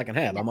conversation I can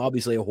have. I'm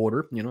obviously a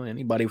hoarder.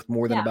 Anybody with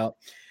more than about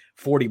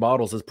 40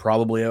 bottles is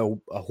probably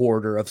a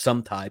hoarder of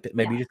some type. It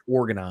may be just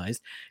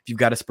organized. If you've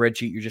got a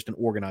spreadsheet, you're just an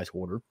organized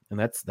hoarder, and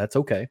that's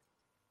okay.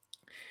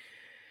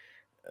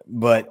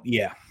 But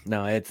yeah,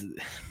 no, it's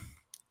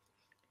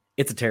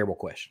a terrible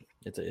question.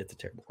 It's a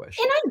terrible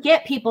question. And I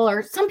get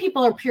some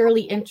people are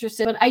purely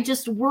interested, but I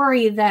just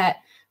worry that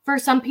for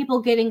some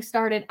people getting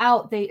started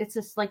out, it's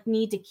just like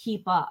need to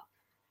keep up.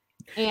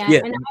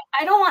 And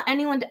I don't want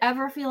anyone to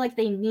ever feel like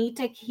they need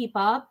to keep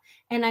up.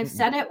 And I've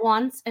said it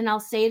once, and I'll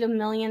say it a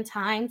million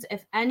times.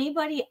 If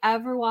anybody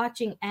ever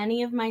watching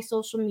any of my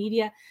social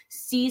media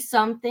sees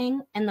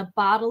something and the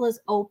bottle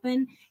is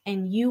open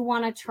and you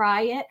want to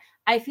try it,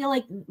 I feel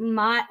like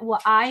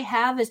what I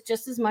have is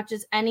just as much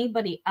as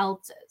anybody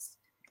else's.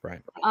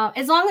 Right.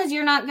 As long as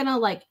you're not gonna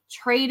like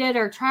trade it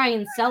or try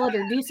and sell it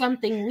or do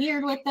something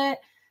weird with it.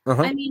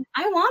 I mean,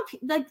 I want,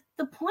 like,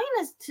 the point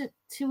is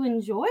to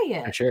enjoy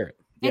it. I share it.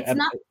 Yeah, it's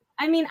not.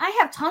 I mean, I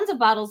have tons of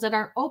bottles that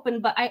aren't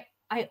open, but I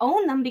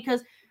own them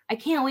because I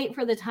can't wait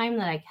for the time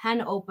that I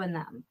can open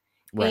them.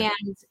 Right.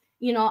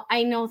 And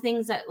I know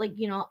things that, like,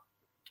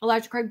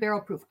 Elijah Craig barrel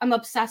proof. I'm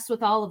obsessed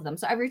with all of them.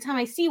 So every time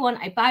I see one,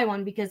 I buy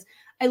one because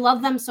I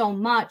love them so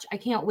much. I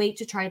can't wait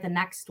to try the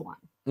next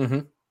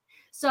one.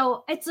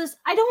 So it's just,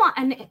 I don't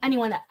want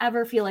anyone to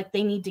ever feel like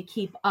they need to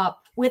keep up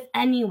with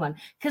anyone,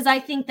 because I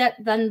think that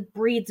then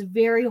breeds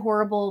very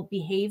horrible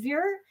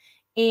behavior,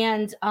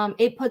 and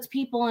it puts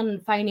people in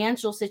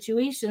financial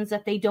situations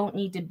that they don't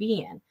need to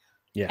be in.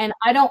 Yeah. And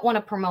I don't want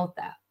to promote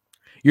that.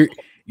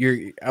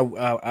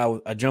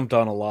 I jumped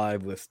on a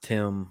live with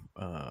Tim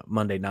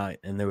Monday night,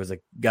 and there was a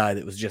guy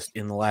that was just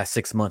in the last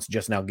 6 months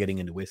just now getting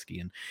into whiskey,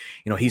 and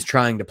he's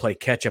trying to play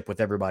catch up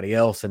with everybody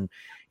else, and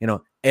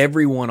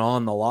everyone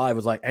on the live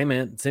was like, hey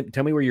man,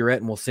 tell me where you're at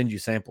and we'll send you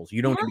samples.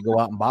 You don't need to go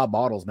out and buy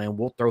bottles, man.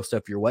 We'll throw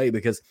stuff your way.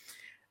 Because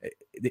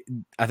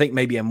I think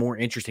maybe a more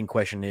interesting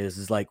question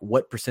is like,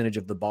 what percentage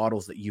of the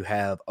bottles that you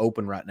have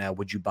open right now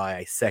would you buy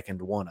a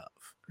second one of?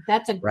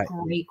 That's a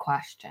great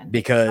question.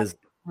 Because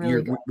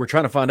we're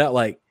trying to find out,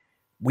 like,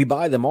 we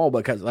buy them all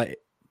because, like,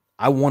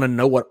 I want to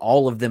know what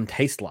all of them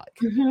taste like.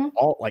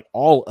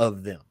 All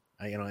of them.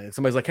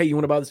 Somebody's like, hey, you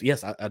want to buy this?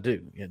 Yes, I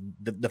do.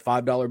 The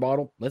 $5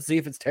 bottle, let's see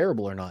if it's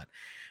terrible or not.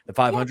 The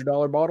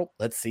 $500 bottle,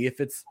 let's see if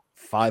it's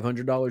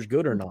 $500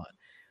 good or not.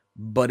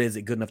 But is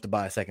it good enough to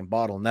buy a second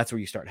bottle? And that's where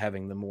you start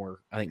having the more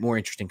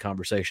interesting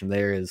conversation.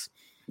 There is,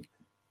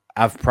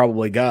 I've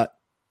probably got,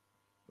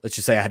 let's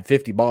just say I had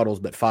 50 bottles,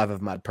 but 5 of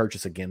them I'd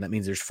purchase again. That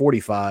means there's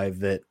 45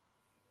 that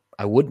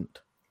I wouldn't.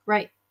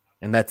 Right.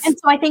 And so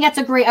I think that's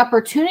a great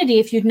opportunity.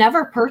 If you'd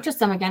never purchase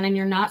them again and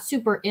you're not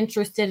super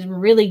interested in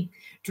really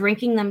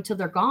drinking them till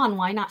they're gone,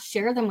 why not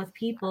share them with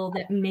people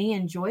that may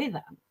enjoy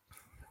them?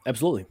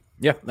 Absolutely.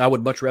 Yeah. I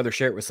would much rather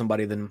share it with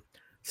somebody than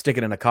stick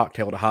it in a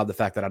cocktail to hide the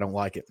fact that I don't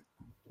like it.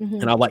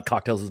 And I like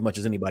cocktails as much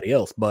as anybody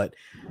else. But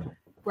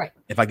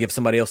if I give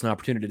somebody else an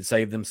opportunity to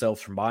save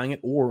themselves from buying it,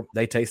 or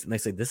they taste it and they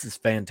say, this is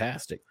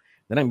fantastic,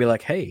 then I can be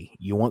like, hey,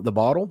 you want the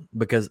bottle?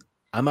 Because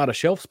I'm out of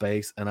shelf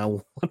space and I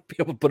want to be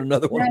able to put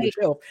another one on the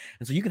shelf.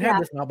 And so you can have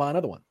this and I'll buy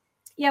another one.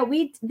 Yeah,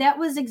 that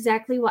was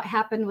exactly what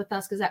happened with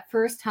us, because that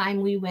first time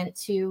we went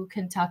to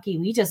Kentucky,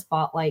 we just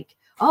bought like,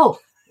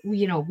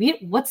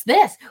 what's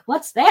this?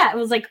 What's that? It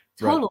was like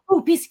total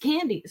piece of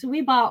candy. So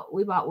we bought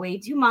way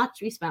too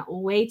much. We spent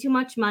way too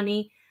much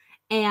money.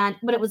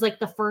 But it was like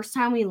the first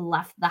time we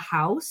left the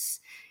house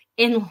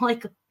in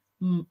like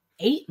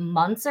 8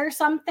 months or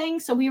something.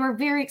 So we were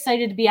very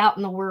excited to be out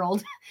in the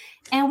world,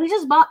 and we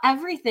just bought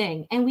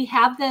everything. And we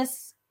have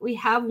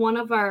one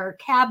of our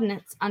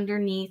cabinets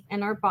underneath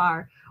in our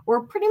bar where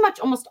pretty much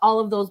almost all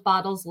of those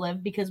bottles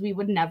live, because we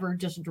would never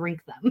just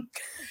drink them.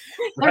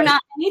 They're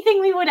not anything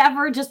we would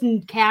ever just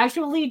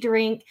casually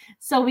drink.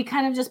 So we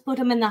kind of just put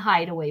them in the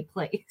hideaway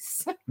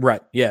place.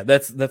 Right. Yeah.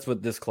 That's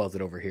what this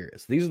closet over here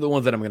is. These are the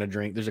ones that I'm going to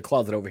drink. There's a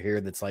closet over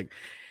here that's like,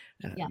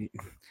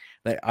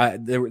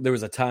 there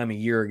was a time a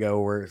year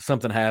ago where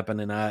something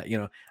happened, and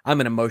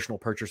I'm an emotional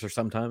purchaser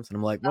sometimes, and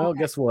I'm like, well,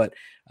 guess what?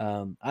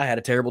 I had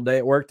a terrible day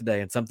at work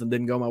today, and something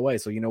didn't go my way.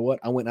 So you know what?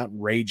 I went out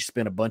and rage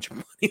spent a bunch of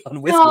money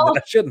on whiskey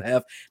that I shouldn't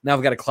have. Now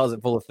I've got a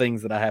closet full of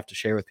things that I have to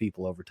share with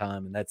people over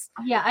time, and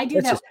I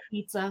do that with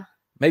pizza.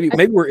 Maybe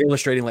we're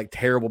illustrating like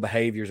terrible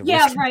behaviors of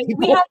right.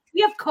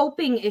 We have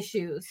coping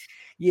issues.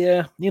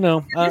 Yeah,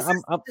 we're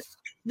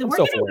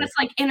getting this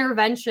like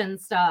intervention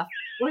stuff.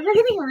 We're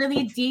getting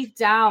really deep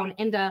down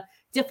into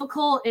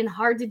difficult and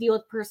hard to deal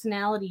with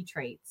personality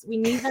traits.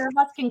 Neither of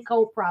us can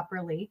cope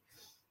properly.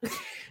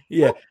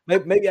 Yeah,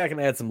 maybe I can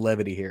add some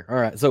levity here. All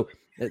right, so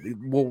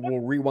we'll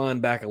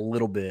rewind back a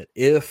little bit.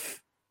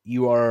 If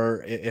you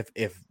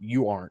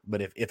aren't,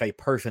 but if a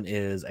person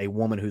is a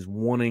woman who's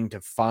wanting to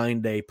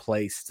find a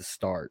place to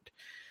start,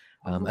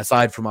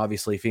 aside from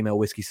obviously Female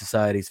Whiskey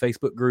Society's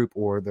Facebook group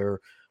or their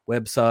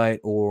website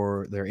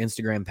or their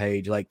Instagram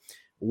page, like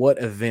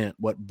what event,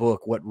 what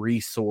book, what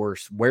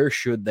resource, where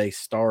should they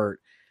start?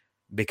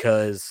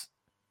 Because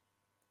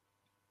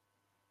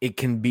it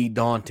can be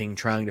daunting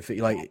trying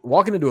to like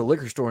walking into a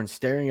liquor store and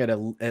staring at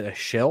a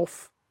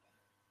shelf.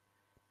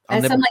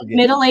 And some like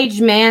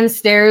middle-aged man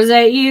stares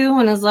at you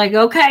and is like,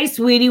 "Okay,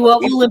 sweetie, what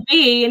will it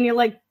be?" And you're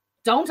like,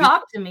 "Don't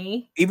talk to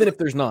me." Even if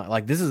there's not,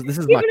 like, this is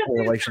my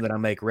correlation that I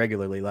make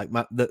regularly. Like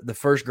the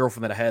first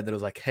girlfriend that I had that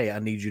was like, "Hey, I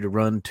need you to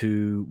run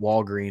to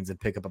Walgreens and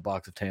pick up a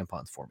box of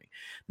tampons for me."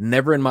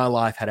 Never in my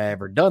life had I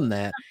ever done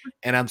that,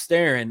 and I'm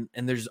staring,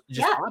 and there's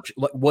just options.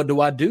 Like, what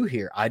do I do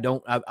here? I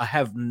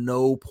have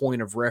no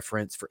point of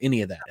reference for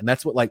any of that, and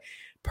that's what, like,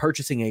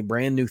 purchasing a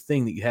brand new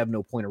thing that you have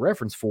no point of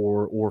reference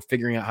for, or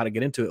figuring out how to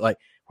get into it. Like,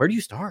 where do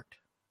you start?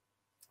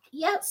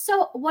 Yeah,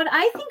 so what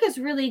I think is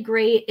really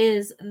great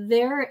is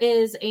there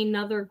is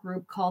another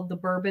group called the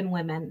Bourbon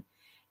Women.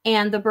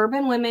 And the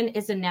Bourbon Women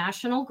is a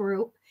national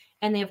group,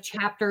 and they have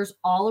chapters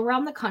all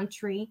around the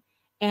country,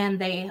 and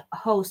they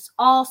host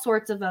all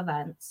sorts of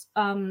events.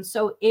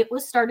 So it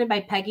was started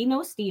by Peggy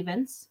Noe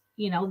Stevens,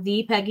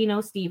 the Peggy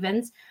Noe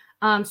Stevens.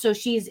 So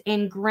she's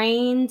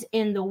ingrained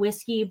in the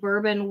whiskey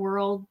bourbon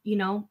world,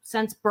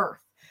 since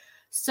birth.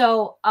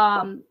 So,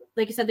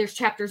 like I said, there's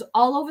chapters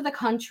all over the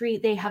country.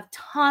 They have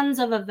tons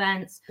of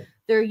events.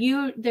 They're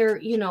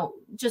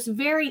just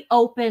very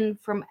open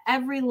from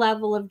every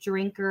level of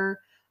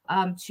drinker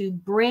to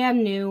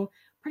brand new.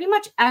 Pretty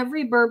much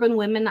every bourbon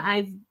women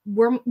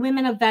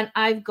event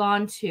I've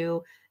gone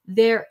to,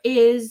 there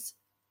is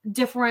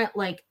different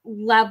like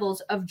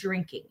levels of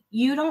drinking.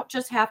 You don't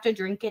just have to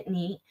drink it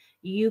neat.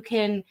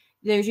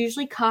 There's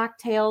usually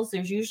cocktails,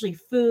 there's usually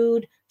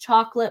food,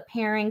 chocolate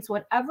pairings,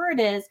 whatever it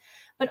is.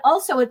 But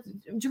also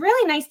it's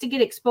really nice to get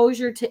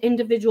exposure to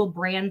individual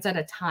brands at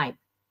a time,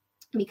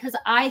 because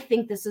I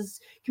think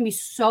can be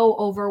so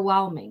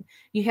overwhelming.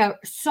 You have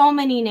so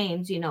many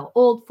names,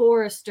 Old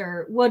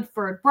Forester,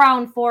 Woodford,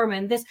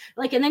 Brown-Forman,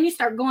 and then you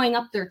start going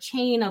up their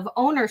chain of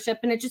ownership,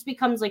 and it just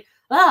becomes like,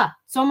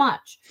 so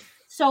much.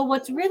 So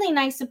what's really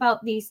nice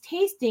about these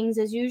tastings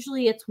is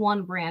usually it's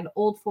one brand,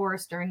 Old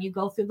Forester, and you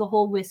go through the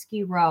whole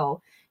whiskey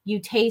row. You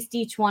taste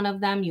each one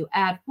of them, you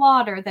add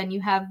water, then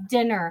you have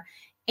dinner.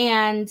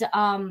 And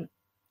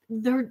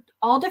they're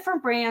all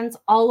different brands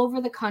all over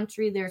the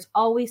country. There's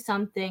always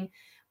something.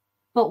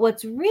 But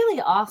what's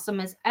really awesome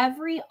is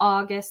every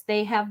August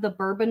they have the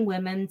Bourbon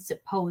Women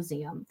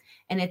Symposium,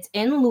 and it's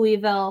in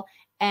Louisville.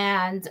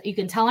 And you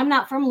can tell I'm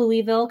not from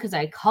Louisville because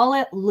I call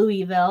it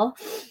Louisville.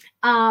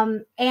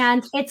 And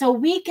it's a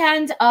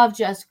weekend of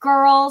just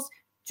girls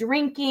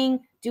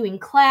drinking, doing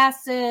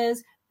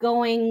classes,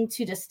 going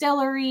to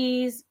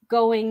distilleries,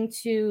 going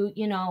to,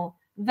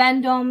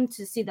 Vendome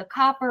to see the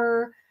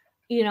copper,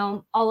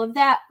 all of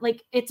that.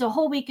 Like, it's a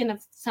whole weekend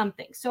of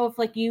something. So if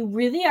like you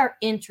really are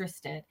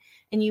interested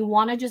and you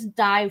want to just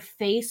dive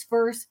face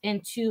first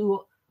into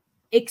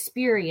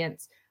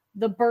experience,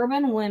 the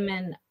Bourbon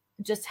Women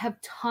just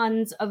have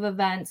tons of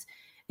events.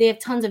 They have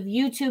tons of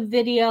YouTube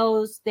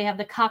videos. They have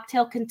the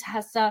Cocktail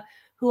Contessa,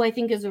 who I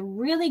think is a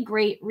really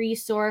great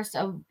resource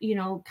of,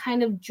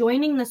 kind of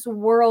joining this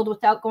world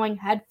without going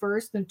head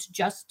first into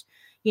just,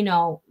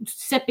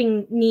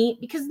 sipping neat,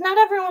 because not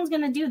everyone's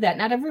going to do that.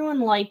 Not everyone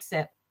likes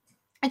it.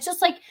 It's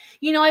just like,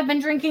 I've been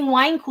drinking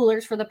wine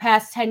coolers for the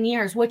past 10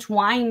 years. Which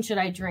wine should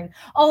I drink?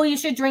 Oh, you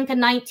should drink a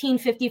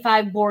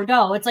 1955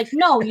 Bordeaux. It's like,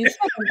 no, you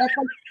shouldn't. That's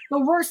like the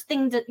worst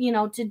thing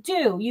to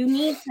do. You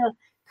need to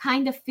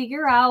kind of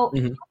figure out, Mhm.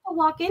 you have to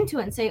walk into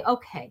it and say,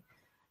 okay,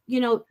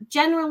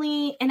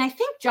 generally, and I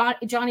think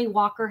Johnny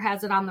Walker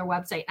has it on their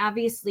website.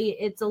 Obviously,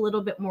 it's a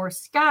little bit more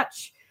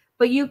Scotch,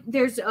 but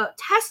there's a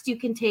test you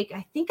can take.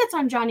 I think it's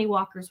on Johnny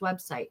Walker's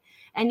website,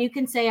 and you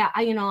can say,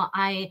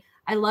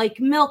 I like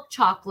milk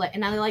chocolate,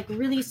 and I like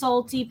really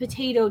salty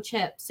potato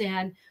chips,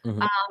 and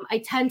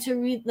I tend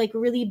to like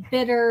really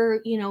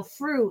bitter,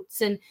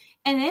 fruits, and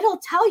it'll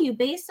tell you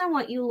based on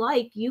what you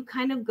like. You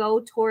kind of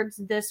go towards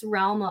this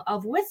realm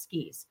of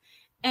whiskeys,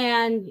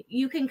 and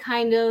you can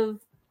kind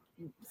of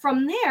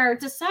from there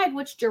decide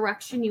which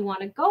direction you want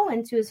to go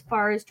into as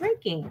far as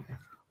drinking.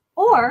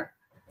 Or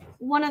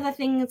one of the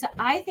things that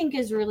I think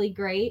is really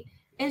great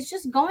is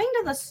just going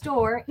to the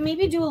store,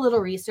 maybe do a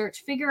little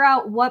research, figure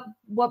out what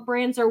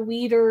brands are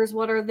weeders,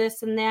 what are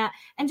this and that,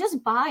 and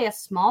just buy a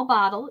small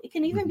bottle. It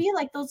can even be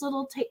like those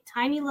little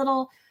tiny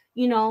little,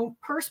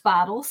 purse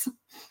bottles,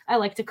 I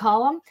like to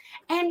call them.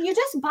 And you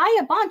just buy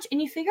a bunch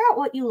and you figure out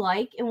what you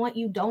like and what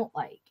you don't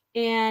like.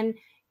 And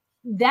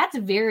that's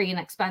very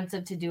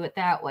inexpensive to do it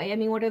that way. I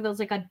mean, what are those,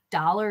 like $1,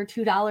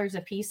 $2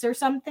 a piece or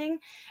something?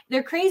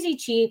 They're crazy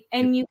cheap,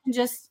 and you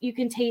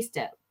can taste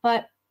it.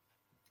 But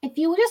if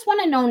you just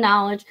want to know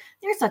knowledge,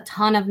 there's a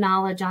ton of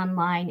knowledge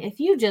online. If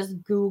you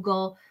just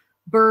Google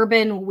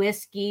bourbon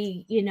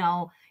whiskey,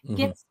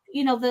 get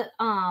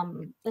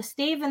the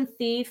Stave and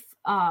Thief,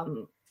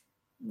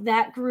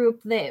 that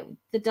group that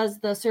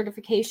does the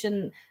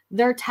certification,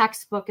 their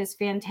textbook is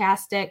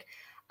fantastic.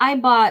 I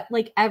bought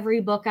like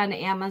every book on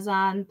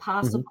Amazon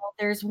possible.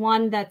 There's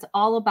one that's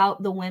all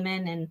about the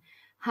women and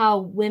how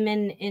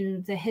women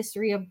in the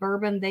history of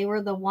bourbon, they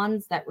were the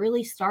ones that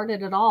really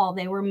started it all.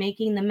 They were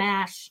making the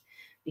mash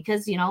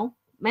because,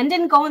 men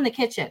didn't go in the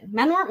kitchen.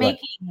 Men weren't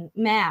making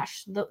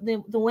mash.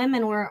 The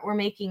women were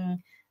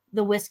making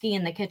the whiskey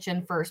in the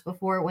kitchen first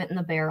before it went in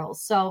the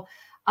barrels. So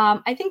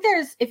I think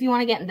if you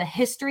want to get into the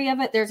history of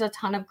it, there's a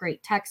ton of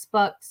great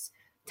books.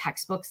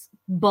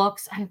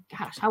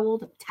 Gosh, how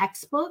old?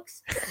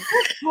 Textbooks?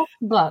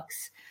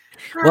 Books.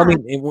 Well, I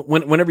mean,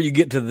 whenever you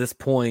get to this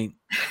point,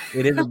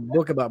 it is a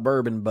book about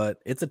bourbon, but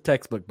it's a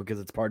textbook because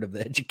it's part of the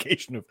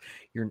education of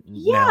your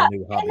now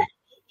new hobby. And,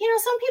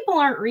 some people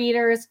aren't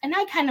readers, and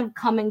I kind of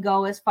come and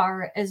go as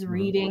far as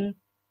reading.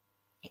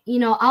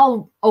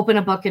 I'll open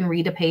a book and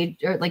read a page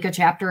or like a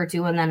chapter or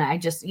two, and then I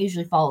just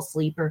usually fall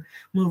asleep or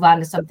move on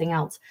to something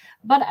else.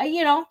 But,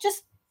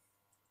 just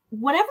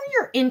whatever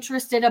you're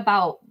interested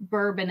about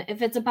bourbon,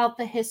 if it's about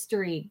the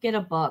history, get a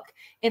book.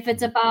 If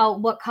it's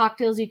about what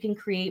cocktails you can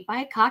create,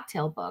 buy a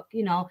cocktail book.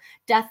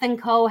 Death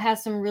 & Co.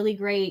 has some really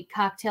great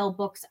cocktail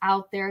books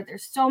out there.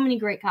 There's so many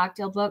great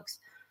cocktail books.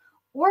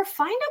 Or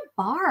find a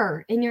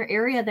bar in your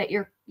area that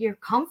you're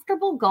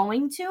comfortable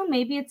going to.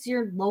 Maybe it's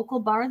your local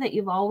bar that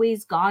you've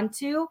always gone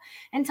to,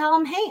 and tell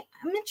them, hey,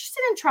 I'm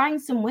interested in trying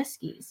some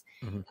whiskeys.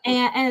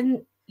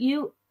 And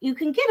you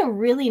can get a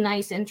really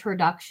nice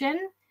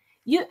introduction.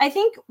 I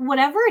think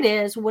whatever it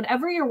is,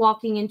 whatever you're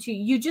walking into,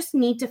 you just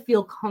need to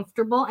feel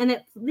comfortable. And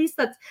at least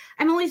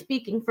I'm only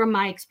speaking from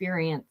my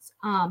experience.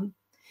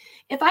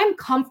 If I'm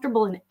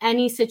comfortable in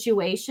any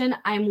situation,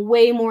 I'm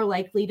way more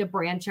likely to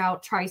branch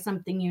out, try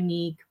something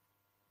unique,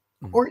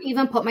 or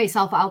even put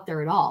myself out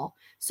there at all.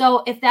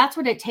 So if that's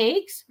what it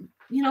takes,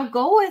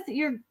 go with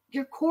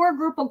your core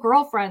group of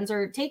girlfriends,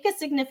 or take a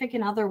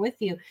significant other with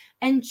you,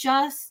 and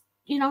just,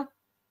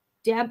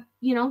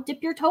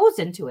 dip your toes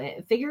into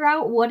it. Figure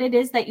out what it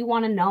is that you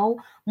want to know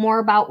more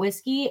about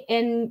whiskey,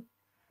 and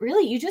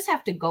really you just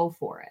have to go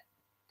for it.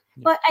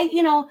 But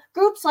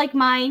groups like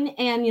mine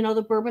and,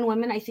 the Bourbon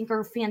Women, I think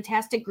are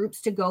fantastic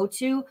groups to go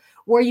to,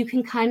 where you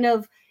can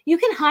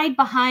hide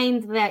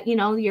behind that,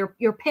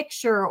 your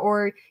picture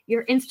or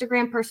your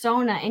Instagram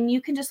persona, and you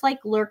can just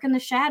like lurk in the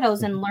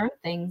shadows and learn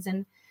things.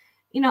 And,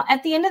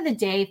 at the end of the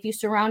day, if you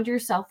surround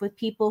yourself with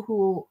people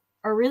who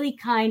are really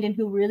kind and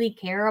who really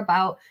care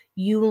about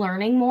you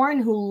learning more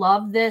and who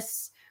love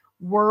this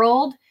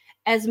world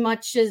as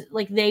much as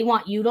like they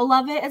want you to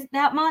love it as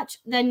that much,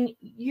 then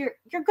you're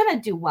going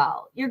to do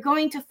well. You're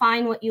going to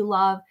find what you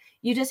love.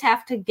 You just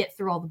have to get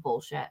through all the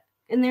bullshit.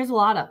 And there's a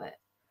lot of it.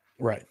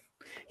 Right.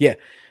 Yeah,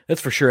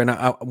 that's for sure. And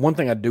one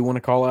thing I do want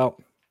to call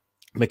out,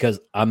 because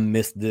I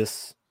missed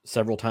this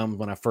several times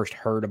when I first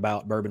heard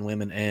about Bourbon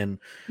Women and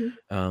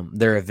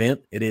their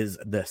event. It is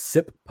the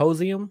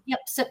Symposium. Yep,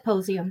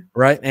 Symposium.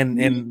 Right.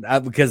 And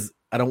because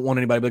I don't want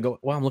anybody to go,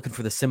 well, I'm looking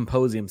for the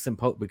Symposium,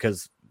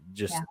 because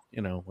just,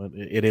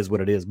 it is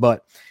what it is.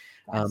 But,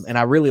 and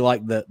I really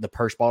like the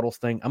purse bottles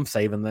thing. I'm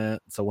saving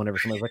that. So whenever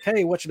somebody's like,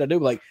 hey, what should I do?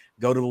 Like,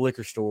 go to the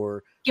liquor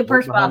store, get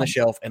purse behind the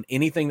shelf, and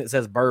anything that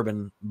says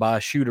bourbon, buy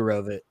a shooter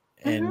of it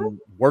and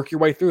work your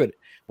way through it.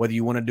 Whether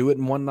you want to do it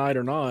in one night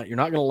or not, you're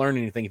not going to learn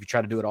anything if you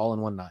try to do it all in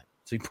one night.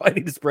 So you probably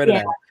need to spread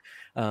it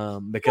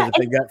Because if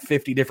they've got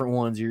 50 different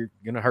ones, you're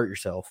going to hurt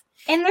yourself.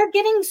 And they're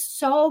getting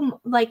so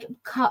like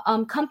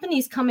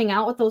companies coming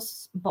out with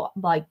those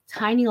like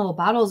tiny little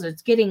bottles.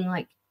 It's getting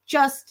like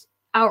just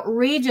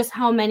outrageous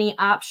how many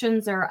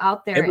options are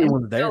out there.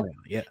 Everyone's there now.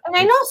 Yeah. And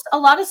I know a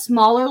lot of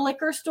smaller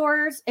liquor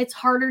stores, it's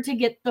harder to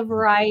get the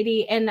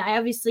variety. And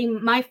obviously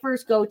my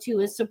first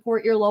go-to is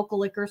support your local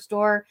liquor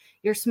store,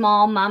 your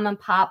small mom and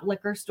pop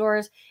liquor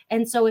stores.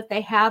 And so if they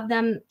have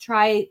them,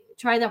 try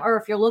them, or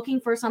if you're looking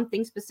for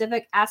something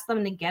specific, ask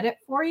them to get it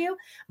for you.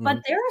 But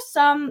there are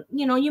some,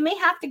 you may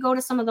have to go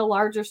to some of the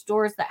larger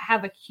stores that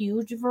have a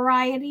huge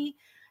variety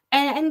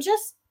and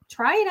just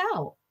try it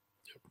out.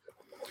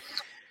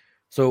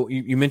 So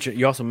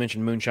you also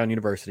mentioned Moonshine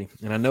University,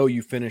 and I know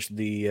you finished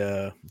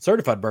the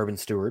certified bourbon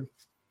steward.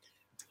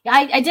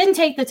 I didn't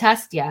take the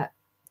test yet.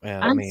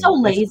 I'm so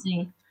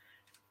lazy.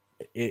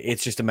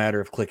 It's just a matter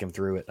of clicking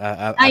through it.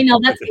 I know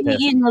that's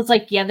Ian was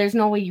like, yeah, there's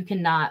no way you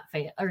cannot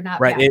fail or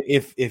not. Right.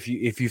 Pass. If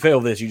you fail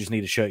this, you just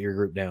need to shut your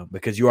group down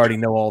because you already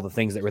know all the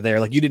things that were there.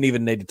 Like you didn't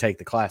even need to take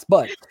the class.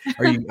 But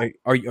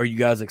are you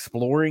guys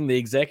exploring the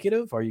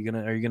executive? Are you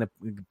gonna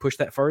push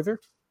that further?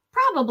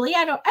 Probably.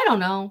 I don't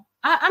know.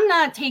 I'm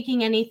not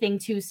taking anything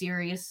too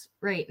serious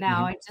right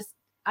now. Mm-hmm.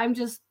 I'm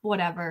just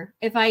whatever.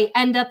 If I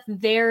end up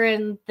there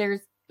and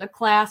there's a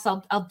class,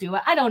 I'll do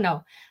it. I don't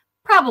know.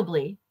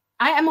 Probably.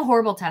 I am a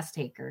horrible test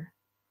taker,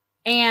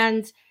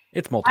 and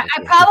it's multiple.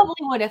 I probably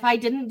would. If I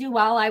didn't do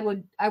well, I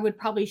would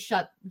probably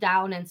shut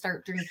down and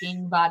start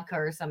drinking vodka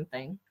or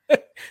something.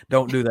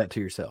 Don't do that to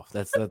yourself.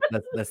 That's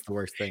the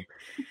worst thing.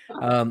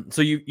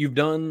 So you've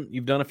done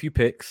a few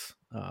picks.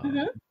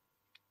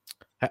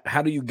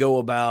 How do you go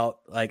about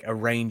like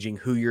arranging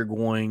who you're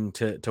going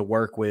to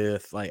work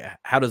with? Like,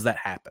 how does that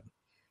happen?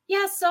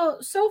 Yeah.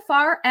 So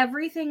far,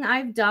 everything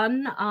I've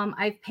done,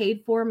 I've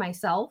paid for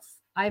myself.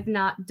 I've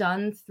not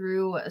done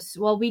through,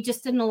 well, we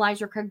just did an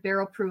Elijah Craig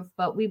barrel proof,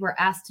 but we were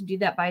asked to do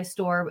that by a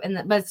store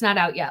but it's not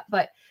out yet.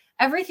 But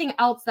everything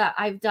else that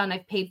I've done,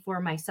 I've paid for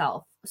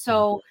myself.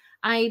 So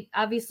I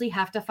obviously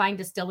have to find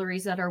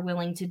distilleries that are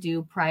willing to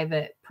do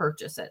private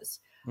purchases.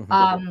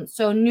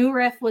 So New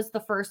Riff was the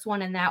first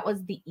one, and that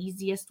was the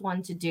easiest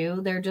one to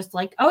do. They're just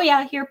like, oh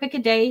yeah, here, pick a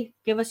day,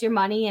 give us your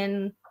money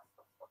and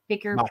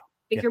pick your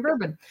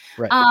bourbon.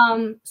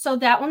 Right. So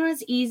that one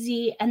was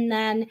easy. And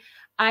then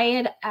I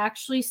had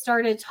actually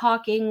started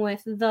talking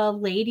with the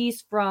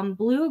ladies from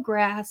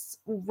Bluegrass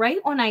right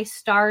when I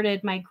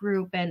started my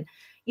group. And,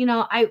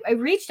 I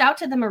reached out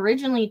to them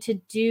originally to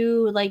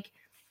do like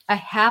a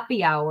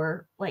happy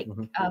hour, like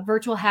a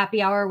virtual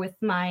happy hour with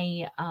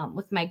my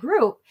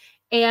group.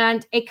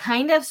 And it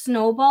kind of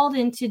snowballed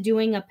into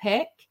doing a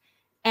pick.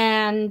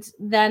 And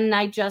then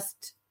I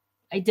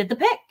did the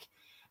pick.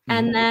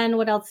 And then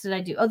what else did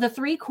I do? Oh, the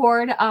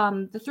 3-chord.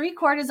 The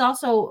 3-chord is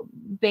also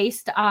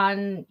based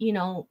on,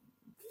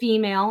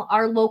 female,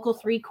 our local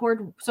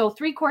 3-chord. So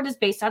 3-chord is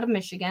based out of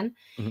Michigan.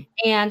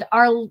 And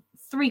our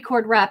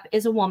 3-chord rep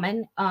is a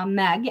woman,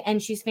 Meg,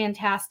 and she's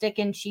fantastic.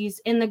 And she's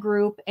in the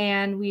group.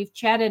 And we've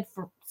chatted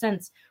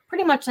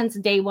pretty much since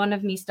day one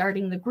of me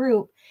starting the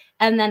group.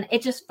 And then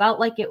it just felt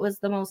like it was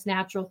the most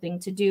natural thing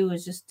to do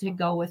is just to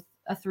go with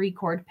a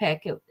 3-chord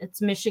pick.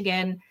 It's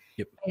Michigan.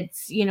 Yep.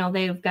 It's,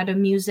 they've got a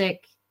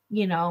music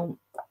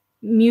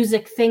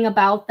thing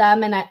about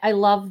them. And I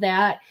love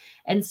that.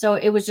 And so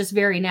it was just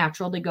very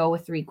natural to go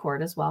with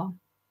 3-chord as well.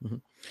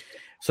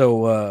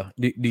 So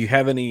do you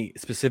have any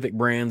specific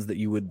brands that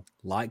you would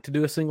like to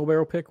do a single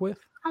barrel pick with?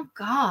 Oh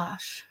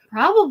gosh,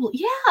 probably.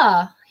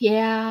 Yeah.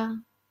 Yeah.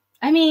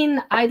 I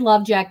mean, I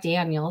love Jack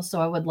Daniels,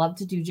 so I would love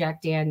to do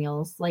Jack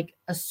Daniels, like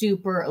a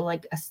super,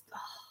 like a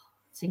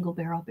single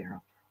barrel.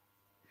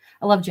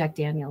 I love Jack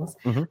Daniels.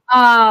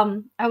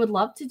 I would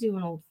love to do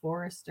an Old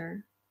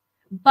Forester,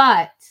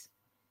 but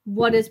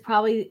what is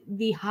probably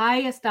the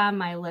highest on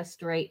my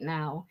list right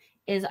now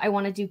is I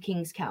want to do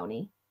Kings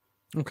County.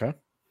 Okay.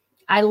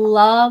 I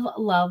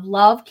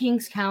love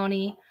Kings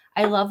County.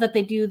 I love that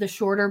they do the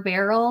shorter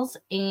barrels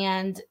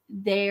and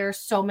there's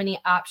so many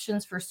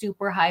options for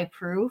super high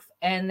proof.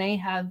 And they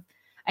have,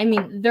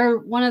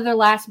 one of their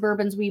last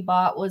bourbons we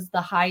bought was the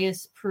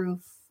highest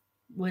proof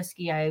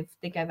whiskey I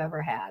think I've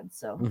ever had.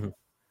 So,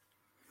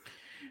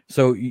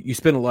 So you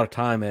spend a lot of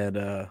time at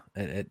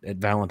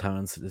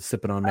Valentine's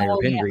sipping on Mayor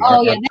Pingree. Yeah.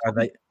 Oh, yeah.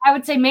 I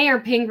would say Mayor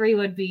Pingree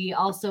would be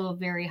also a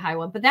very high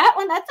one, but that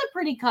one, that's a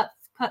pretty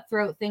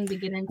cutthroat thing to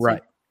get into.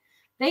 Right.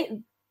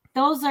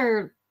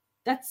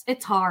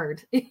 It's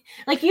hard.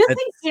 Like you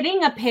think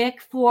getting a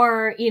pick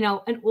for,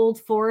 an Old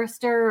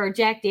Forester or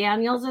Jack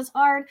Daniels is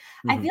hard.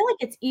 I feel like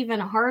it's even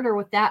harder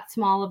with that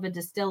small of a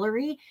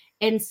distillery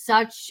in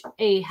such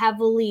a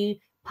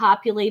heavily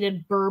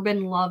populated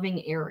bourbon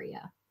loving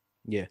area.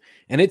 Yeah.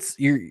 And it's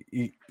you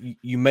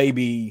may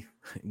be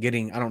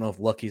getting, I don't know if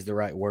lucky is the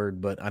right word,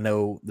 but I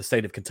know the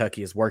state of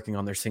Kentucky is working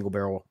on their single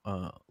barrel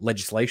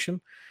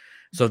legislation.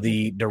 So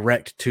the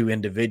direct to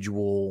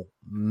individual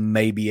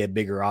may be a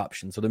bigger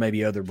option. So there may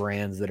be other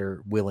brands that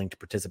are willing to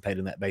participate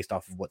in that based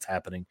off of what's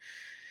happening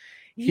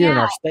here in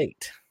our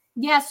state.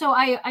 Yeah. So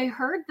I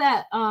heard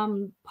that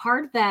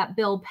part of that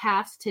bill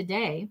passed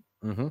today.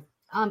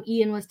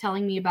 Ian was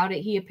telling me about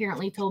it. He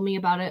apparently told me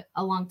about it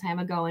a long time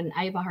ago, and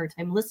I have a hard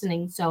time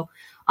listening. So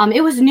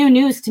it was new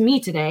news to me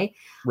today.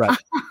 Right.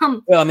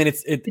 Well, I mean,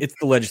 it's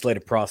the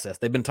legislative process.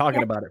 They've been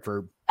talking about it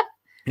for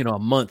a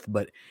month,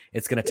 but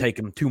it's going to take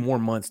them 2 more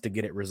months to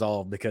get it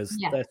resolved because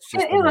that's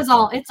just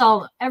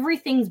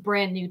everything's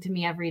brand new to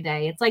me every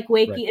day. It's like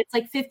it's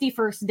like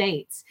 51st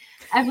dates.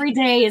 Every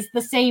day is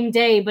the same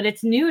day, but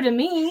it's new to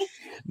me.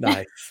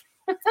 Nice.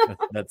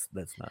 That's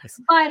nice.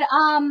 But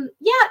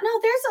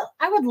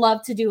I would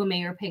love to do a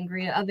Mayor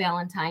Pingree, a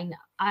Valentine.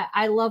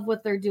 I love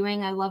what they're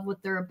doing. I love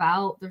what they're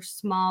about. They're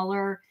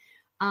smaller.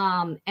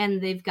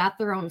 And they've got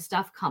their own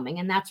stuff coming,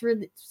 and that's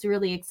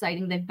really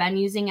exciting. They've been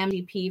using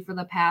MDP for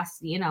the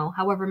past,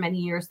 however many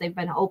years they've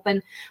been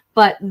open,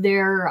 but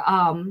their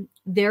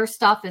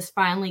stuff is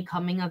finally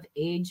coming of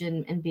age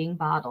and being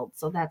bottled.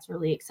 So that's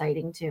really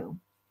exciting too.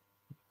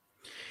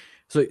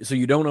 So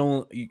you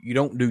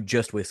don't do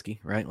just whiskey,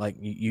 right? Like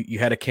you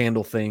had a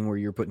candle thing where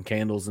you're putting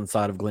candles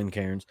inside of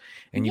Glencairns,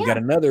 and you got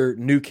another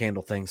new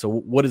candle thing. So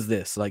what is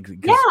this? Like, we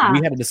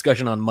had a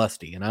discussion on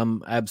Musty, and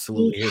I'm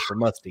absolutely here for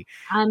Musty.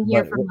 I'm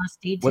here for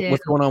Musty too.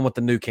 What's going on with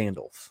the new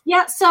candles?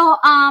 Yeah, so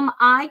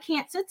I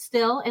can't sit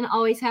still and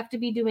always have to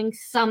be doing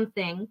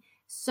something.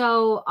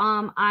 So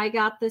I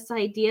got this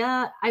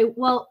idea.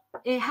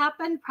 It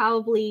happened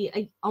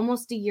probably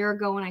almost a year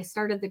ago when I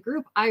started the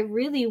group. I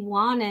really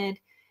wanted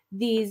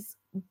these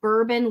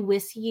bourbon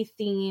whiskey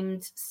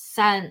themed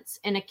scents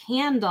in a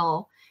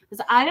candle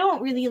because I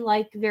don't really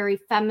like very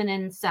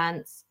feminine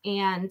scents,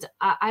 and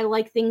I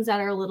like things that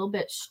are a little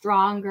bit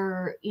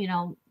stronger,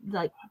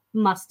 like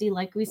musty,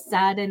 like we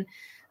said, and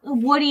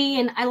woody,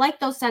 and I like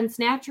those scents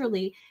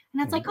naturally.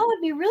 And it's like, oh,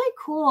 it'd be really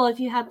cool if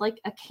you had like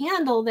a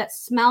candle that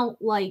smelled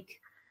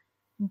like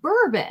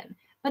bourbon.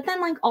 But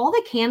then, like, all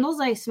the candles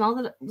I smell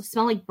that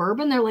smell like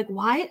bourbon, they're like,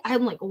 why?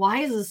 I'm like, why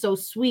is this so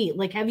sweet?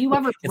 Like, have you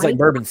ever? It's like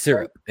bourbon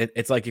syrup.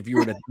 It's like if you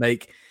were to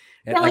make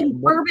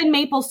bourbon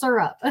maple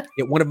syrup.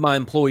 One of my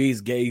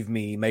employees gave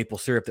me maple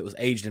syrup that was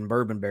aged in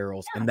bourbon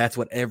barrels, and that's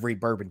what every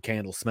bourbon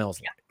candle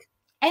smells like.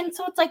 And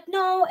so it's like,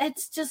 no,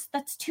 it's just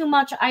that's too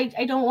much.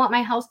 I don't want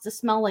my house to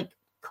smell like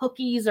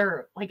cookies,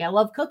 or like, I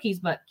love cookies,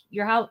 but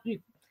your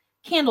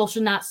candle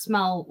should not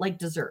smell like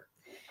dessert.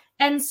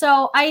 And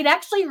so I had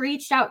actually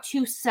reached out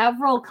to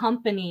several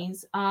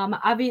companies,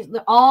 obviously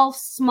all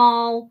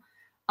small,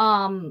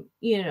 very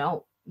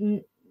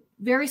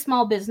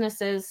small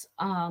businesses,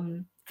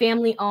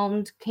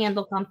 family-owned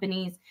candle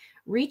companies,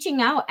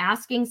 reaching out,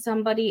 asking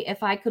somebody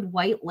if I could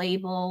white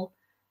label.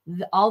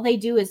 All they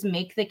do is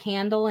make the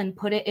candle and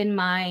put it in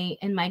my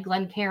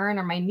Glencairn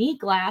or my meat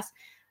glass.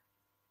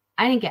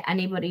 I didn't get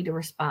anybody to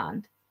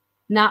respond,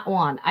 not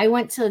one. I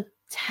went to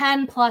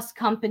 10 plus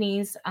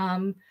companies.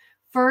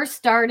 First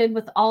started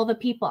with all the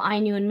people I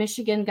knew in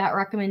Michigan, got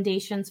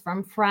recommendations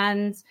from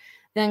friends,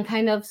 then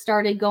kind of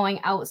started going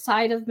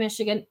outside of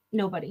Michigan.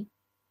 Nobody.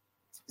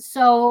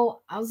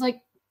 So I was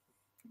like,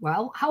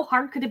 well, how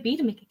hard could it be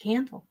to make a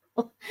candle?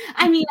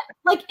 I mean,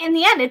 like, in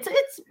the end, it's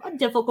a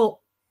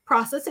difficult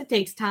process. It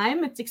takes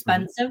time. It's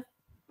expensive.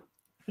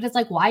 But it's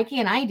like, why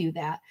can't I do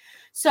that?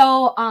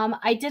 So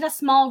I did a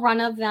small run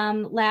of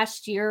them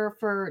last year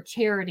for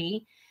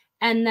charity.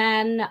 And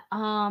then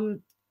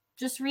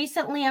just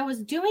recently I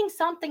was doing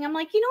something. I'm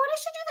like, you know what? I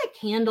should do that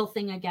candle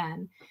thing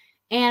again.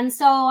 And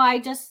so I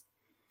just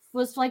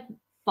was like,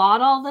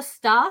 bought all the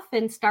stuff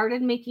and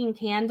started making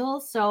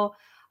candles. So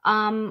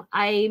I'm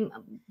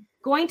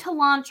going to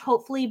launch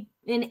hopefully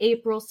in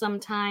April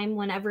sometime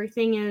when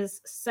everything is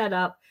set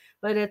up,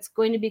 but it's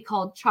going to be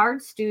called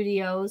Charred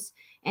Studios,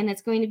 and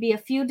it's going to be a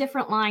few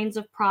different lines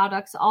of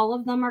products. All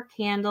of them are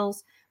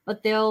candles,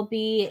 but there'll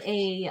be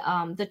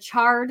the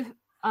charred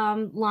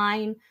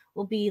line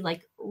will be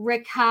like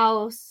Rick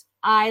House,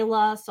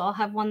 Isla. So I'll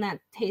have one that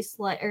tastes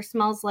like or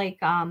smells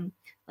like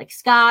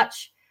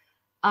scotch.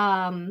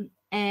 And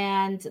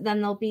then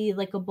there'll be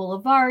like a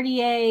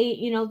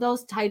Boulevardier,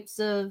 those types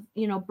of,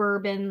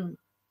 bourbon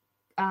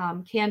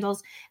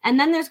candles. And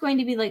then there's going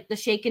to be like the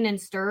shaken and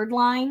stirred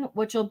line,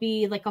 which will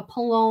be like a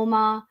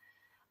Paloma,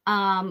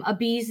 a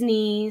bee's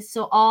knees.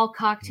 So all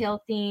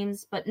cocktail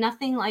themes, but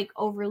nothing like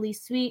overly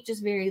sweet,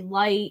 just very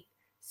light,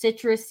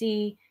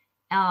 citrusy.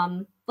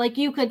 Like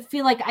you could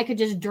feel like I could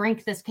just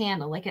drink this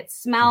candle. Like it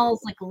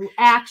smells like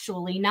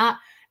actually not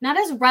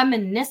as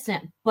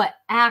reminiscent, but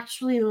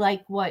actually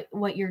like what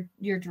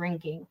you're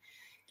drinking.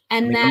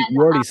 And then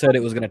you already said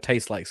it was going to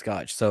taste like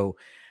scotch. So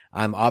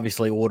I'm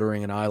obviously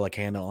ordering an Isla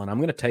candle, and I'm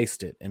going to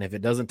taste it. And if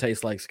it doesn't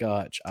taste like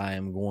scotch, I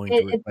am going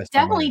to request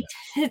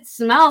it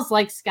smells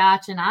like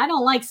scotch, and I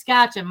don't like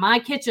scotch, and my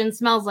kitchen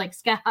smells like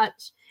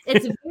scotch.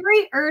 It's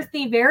very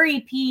earthy,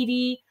 very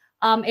peaty.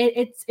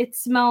 It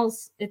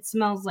smells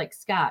like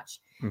scotch.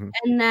 Mm-hmm.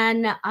 And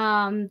then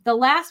the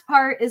last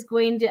part is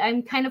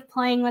I'm kind of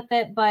playing with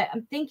it, but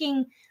I'm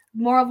thinking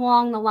more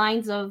along the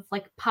lines of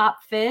like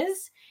Pop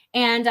Fizz.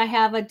 And I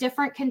have a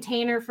different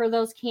container for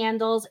those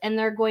candles, and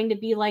they're going to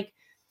be like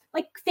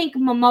think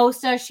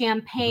mimosa,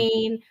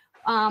 champagne,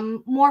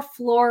 more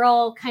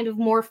floral, kind of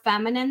more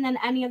feminine than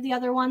any of the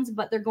other ones,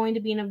 but they're going to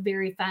be in a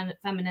very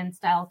feminine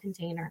style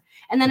container.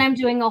 And then I'm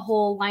doing a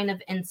whole line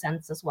of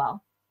incense as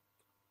well.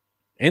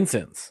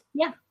 Incense?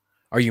 Yeah.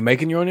 Are you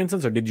making your own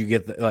incense, or did you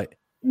get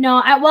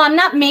No, I'm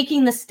not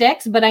making the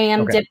sticks, but I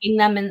am dipping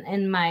them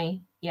in my,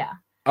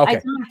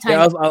 Okay.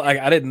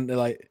 I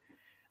didn't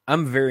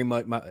I'm very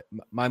much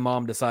my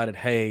mom decided,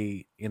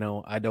 hey,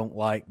 I don't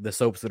like the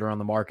soaps that are on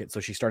the market, so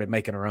she started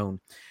making her own.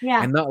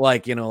 Yeah. And not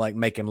like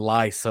making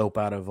lye soap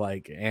out of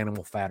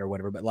animal fat or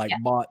whatever, but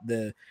bought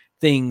the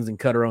things and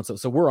cut her own soap.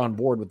 So we're on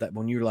board with that.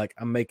 When you're like,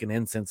 I'm making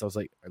incense, I was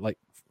like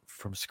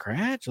from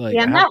scratch.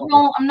 I'm not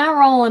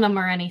rolling them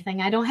or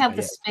anything. I don't have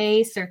the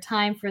space or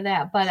time for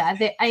that, but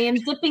I am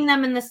dipping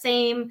them in the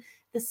same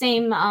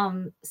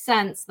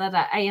sense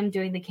that I am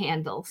doing the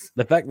candles.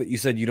 The fact that you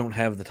said you don't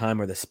have the time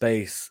or the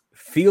space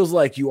feels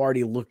like you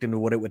already looked into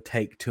what it would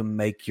take to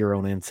make your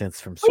own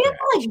incense from scratch.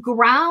 We have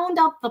ground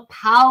up the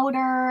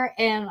powder,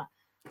 and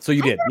so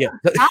you did, yeah.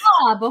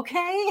 Job,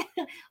 okay.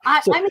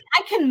 I mean,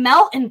 I can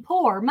melt and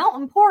pour. Melt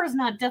and pour is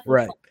not difficult,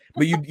 right?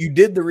 But you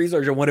did the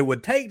research on what it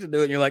would take to do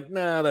it, and you're like,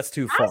 nah, that's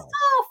too far. I saw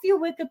a few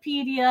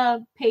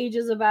Wikipedia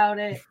pages about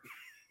it.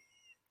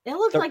 It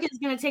looks like it's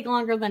going to take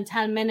longer than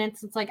 10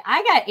 minutes. It's like,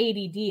 I got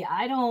ADD.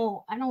 I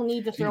don't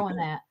need to throw in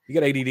that. You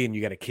got ADD and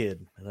you got a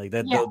kid. Like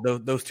that. Yeah.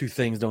 Those two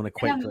things don't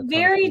equate. To a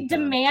very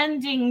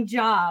demanding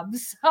job.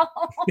 So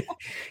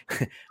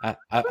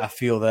I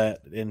feel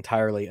that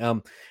entirely.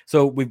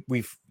 So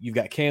you've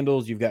got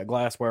candles, you've got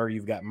glassware,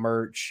 you've got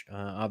merch.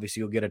 Obviously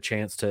you'll get a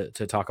chance to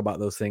talk about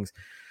those things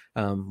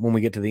when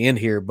we get to the end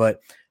here. But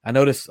I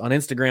notice on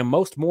Instagram,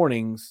 most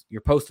mornings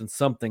you're posting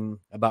something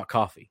about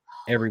coffee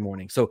every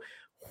morning. So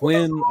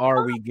when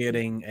are we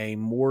getting a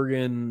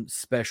Morgan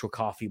special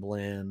coffee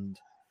blend?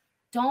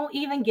 Don't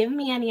even give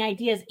me any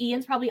ideas.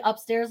 Ian's probably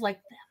upstairs like,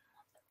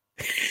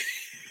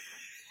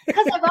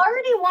 because I've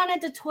already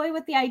wanted to toy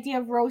with the idea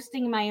of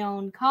roasting my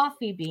own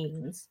coffee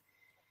beans.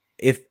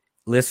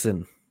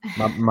 Listen,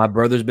 my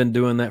brother's been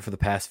doing that for the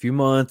past few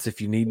months. If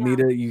you need me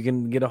to, you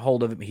can get a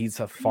hold of him. He's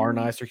a far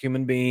nicer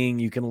human being.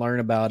 You can learn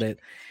about it.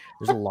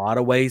 There's a lot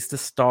of ways to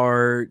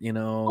start,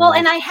 Well,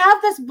 and I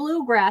have this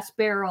bluegrass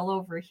barrel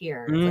over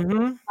here.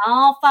 It's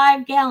all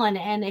 5 gallon.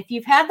 And if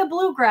you've had the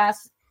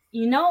bluegrass,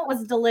 it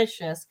was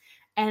delicious.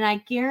 And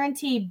I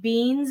guarantee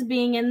beans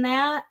being in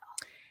that.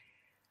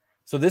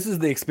 So this is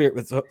the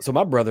experience. So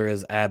my brother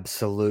is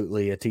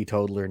absolutely a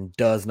teetotaler and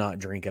does not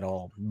drink at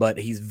all, but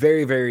he's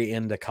very, very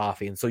into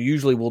coffee. And so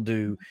usually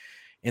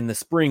in the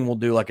spring, we'll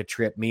do like a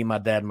trip, me, my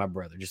dad, and my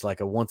brother, just like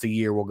a once a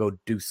year, we'll go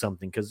do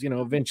something. Because,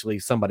 eventually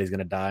somebody's going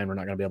to die and we're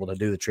not going to be able to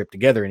do the trip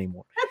together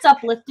anymore. That's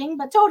uplifting,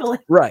 but totally.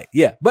 Right.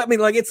 Yeah. But I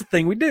mean, it's a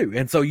thing we do.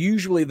 And so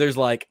usually there's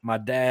my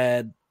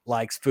dad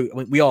likes food. I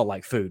mean, we all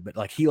like food,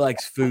 but he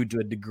likes food to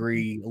a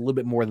degree, a little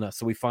bit more than us.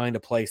 So we find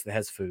a place that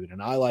has food,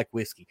 and I like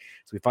whiskey.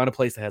 So we find a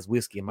place that has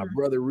whiskey, and my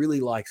brother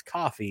really likes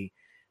coffee.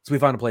 So we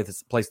find a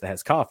place that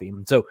has coffee.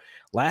 And so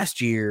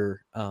last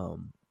year, I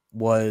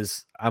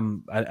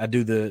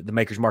do the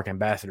Maker's Mark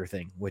ambassador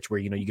thing, which where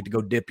you get to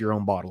go dip your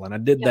own bottle, and I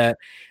did that,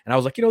 and I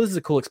was like, this is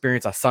a cool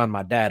experience. I signed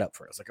my dad up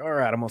for it. I was like, all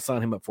right, I'm gonna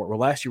sign him up for it. Well,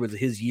 last year was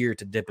his year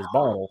to dip his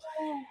bottle,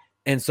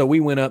 and so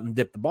we went up and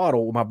dipped the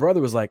bottle. Well, my brother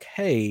was like,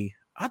 hey,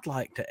 I'd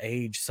like to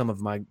age some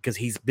of because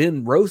he's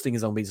been roasting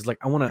his own beans. He's like,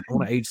 I want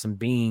to age some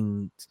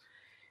beans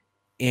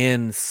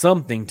in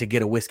something to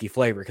get a whiskey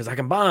flavor because I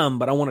can buy them,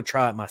 but I want to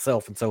try it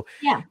myself. And so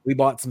we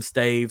bought some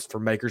staves for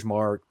Maker's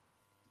Mark.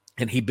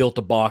 And he built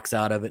a box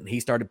out of it, and he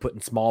started putting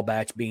small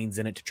batch beans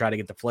in it to try to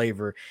get the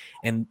flavor.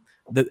 And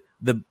the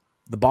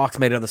box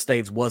made out of the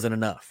staves wasn't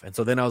enough. And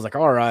so then I was like,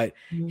 all right,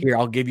 here,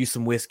 I'll give you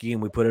some whiskey.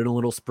 And we put it in a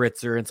little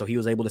spritzer. And so he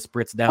was able to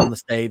spritz down the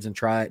staves and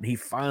try it.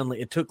 And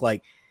it took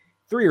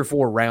 3 or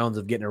 4 rounds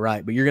of getting it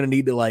right. But you're going to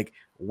need to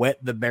wet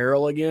the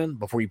barrel again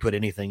before you put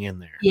anything in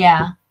there.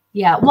 Yeah.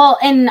 Yeah. Well,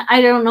 and I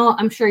don't know.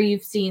 I'm sure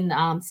you've seen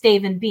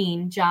Stave and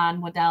Bean,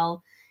 John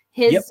Waddell.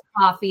 His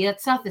coffee,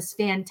 that stuff is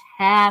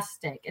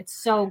fantastic. It's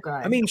so good.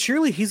 I mean,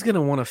 surely he's going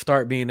to want to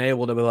start being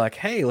able to be like,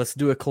 hey, let's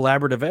do a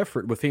collaborative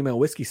effort with Female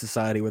Whiskey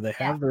Society where they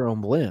have their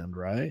own blend,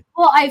 right?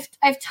 Well, I've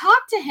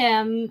talked to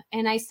him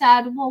and I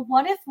said, well,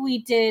 what if we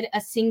did a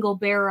single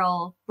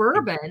barrel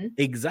bourbon?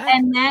 Exactly.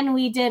 And then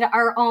we did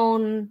our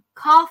own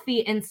coffee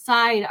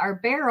inside our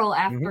barrel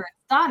after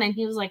it's done. And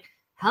he was like,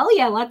 hell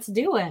yeah, let's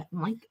do it.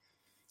 I'm like,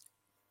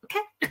 okay,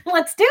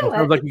 let's do it.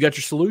 Sounds like you got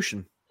your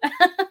solution.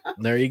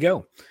 There you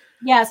go.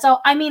 Yeah, so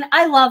I mean,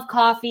 I love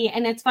coffee,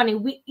 and it's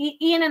funny.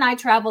 Ian and I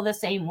travel the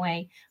same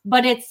way,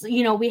 but it's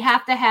we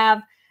have to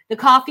have the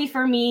coffee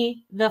for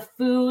me, the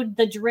food,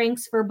 the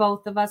drinks for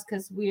both of us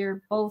because we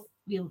are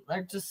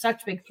just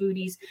such big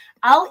foodies.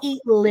 I'll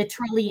eat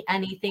literally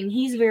anything.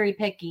 He's very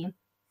picky,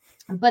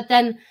 but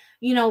then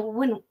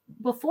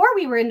before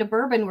we were into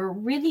bourbon, we're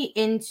really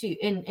into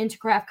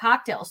craft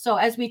cocktails. So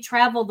as we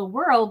travel the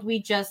world,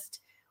 we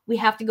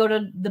have to go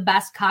to the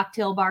best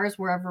cocktail bars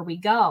wherever we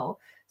go.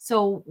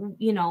 So,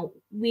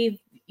 we've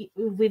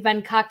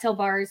been cocktail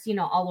bars,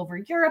 all over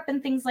Europe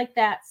and things like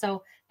that.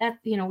 So that,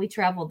 we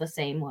travel the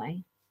same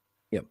way.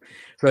 Yep.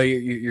 So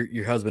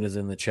your husband is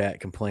in the chat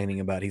complaining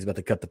about he's about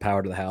to cut the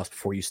power to the house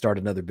before you start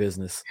another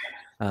business.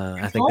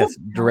 I think that's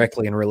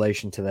directly in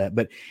relation to that.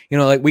 But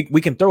like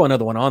we can throw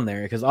another one on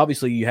there because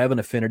obviously you have an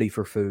affinity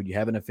for food, you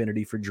have an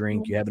affinity for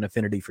drink, you have an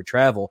affinity for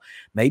travel.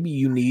 Maybe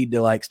you need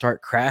to like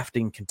start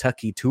crafting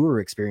Kentucky tour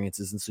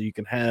experiences, and so you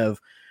can have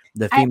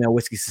the Female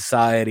Whiskey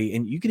Society,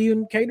 and you can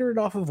even cater it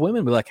off of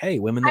women. Be like, hey,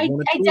 women that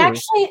want to tour. I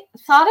actually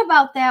thought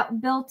about that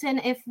built in.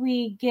 If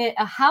we get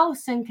a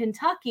house in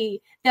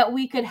Kentucky, that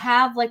we could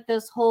have like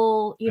this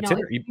whole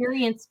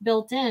experience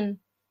built in.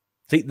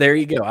 See, there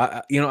you go.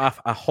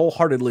 I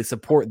wholeheartedly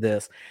support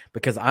this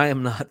because I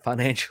am not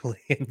financially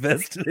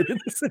invested in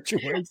the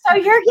situation. So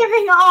you're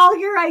giving all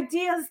your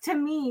ideas to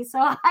me, so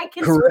I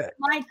can take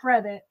my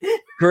credit.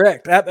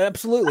 Correct.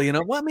 Absolutely.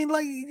 Well, I mean,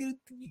 like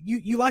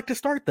you like to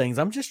start things.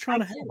 I'm just trying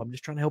to help. I'm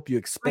just trying to help you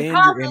expand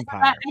your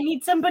empire. I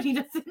need somebody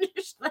to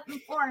finish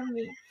them for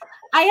me.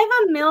 I have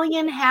a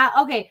million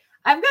Okay.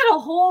 I've got a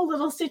whole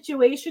little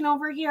situation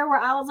over here where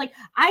I was like,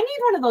 I need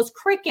one of those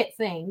Cricut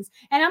things,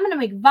 and I'm going to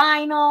make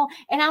vinyl,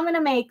 and I'm going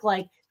to make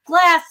like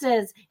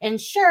glasses and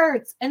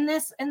shirts and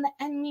this and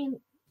I mean,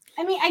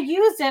 I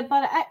use it,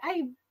 but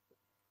I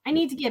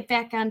need to get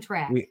back on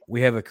track.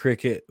 We have a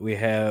Cricut, we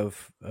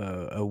have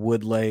a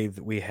wood lathe,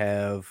 we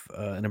have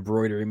an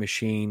embroidery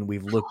machine.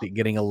 We've looked at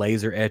getting a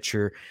laser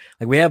etcher.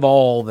 Like we have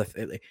all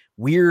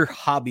we're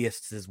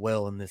hobbyists as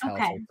well in this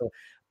household. So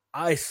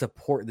I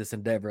support this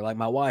endeavor. Like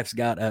my wife's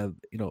got a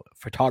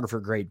photographer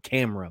grade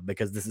camera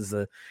because this is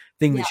a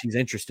thing that she's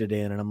interested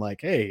in, and I'm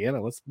like, hey,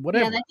 let's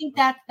whatever. Yeah, I think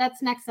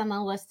that's next on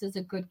the list is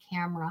a good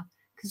camera,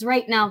 because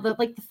right now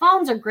the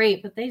phones are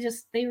great, but they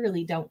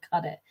really don't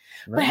cut it.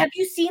 Right. But have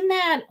you seen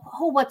that?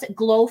 Oh, what's it?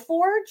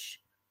 Glowforge.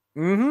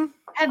 Mm-hmm.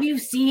 Have you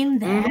seen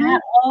that? Mm-hmm.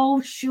 Oh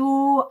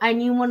shoot! I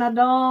need one of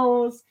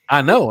those.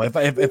 I know.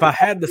 If I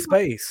had the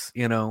space,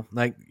 we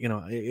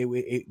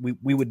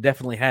would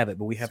definitely have it,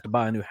 but we have to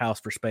buy a new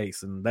house for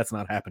space, and that's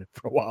not happening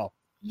for a while.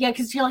 Yeah,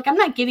 because you're like, I'm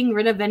not getting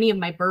rid of any of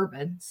my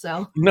bourbon,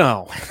 so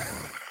no.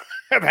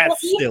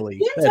 That's silly.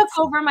 Ian took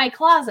over my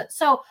closet,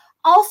 so.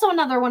 Also,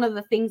 another one of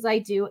the things I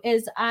do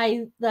is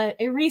I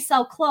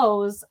resell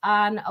clothes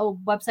on a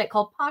website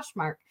called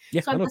Poshmark. Yeah,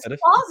 so I have this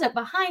closet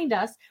behind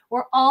us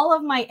where all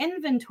of my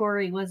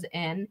inventory was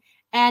in,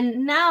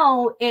 and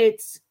now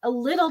it's a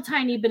little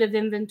tiny bit of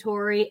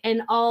inventory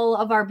in all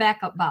of our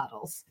backup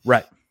bottles.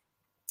 Right.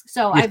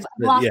 So I've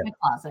lost my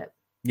closet.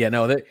 Yeah,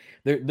 no,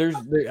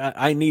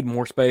 I need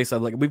more space.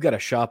 We've got a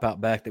shop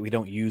out back that we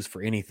don't use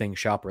for anything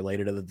shop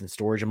related other than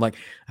storage. I'm like,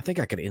 I think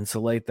I could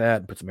insulate that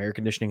and put some air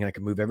conditioning, and I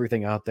could move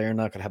everything out there,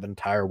 and I could have an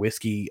entire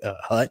whiskey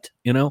hut,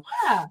 Yeah.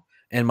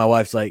 And my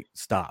wife's like,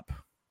 stop.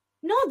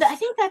 No, I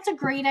think that's a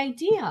great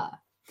idea.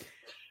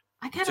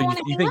 I kind of want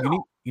to. You think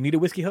you need a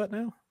whiskey hut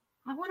now?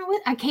 I want to.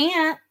 I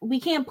can't.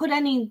 We can't put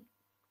any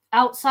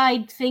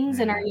outside things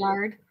in our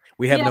yard.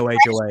 We have no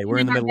HOA. We're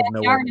in the middle of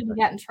nowhere. And we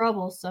got in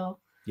trouble, so.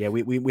 Yeah,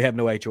 we have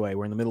no HOA.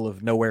 We're in the middle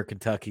of nowhere,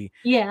 Kentucky.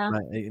 Yeah.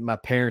 My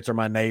parents are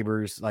my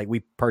neighbors. Like we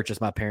purchased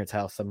my parents'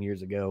 house some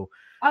years ago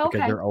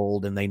because they're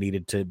old and they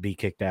needed to be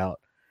kicked out.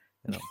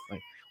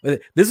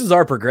 This is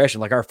our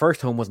progression. Like our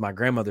first home was my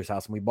grandmother's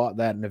house, and we bought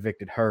that and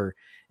evicted her.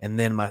 And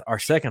then our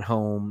second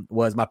home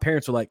was my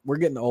parents were like, we're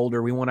getting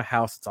older. We want a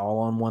house that's all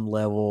on one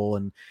level.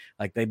 And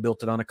like they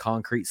built it on a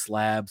concrete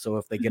slab. So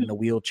if they get in a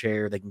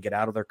wheelchair, they can get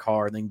out of their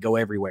car and then go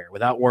everywhere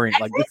without worrying.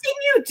 Everything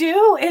you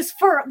do is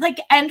for like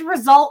end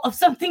result of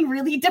something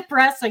really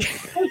depressing.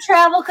 We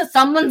travel because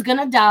someone's going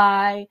to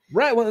die.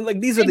 Right. Well,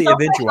 like these are the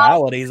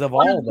eventualities of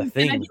all the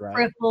things, right?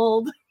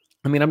 Crippled.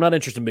 I mean, I'm not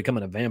interested in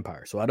becoming a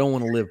vampire, so I don't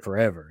want to live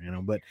forever,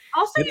 But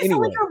also, you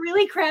sound like a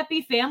really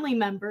crappy family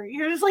member.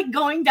 You're just like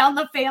going down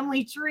the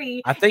family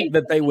tree. I think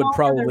that they would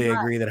probably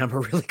agree that I'm a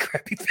really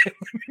crappy family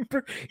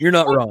member. You're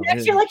not wrong.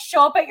 You like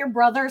show up at your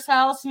brother's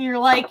house and you're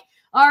like,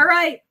 "All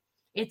right,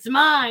 it's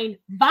mine.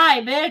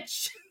 Bye,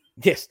 bitch."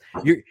 Yes,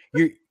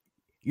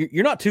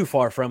 you're not too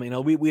far from it.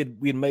 We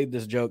had made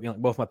this joke.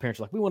 Both my parents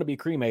were like, we want to be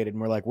cremated,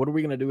 and we're like, what are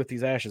we going to do with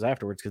these ashes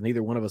afterwards? Because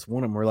neither one of us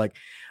want them. We're like,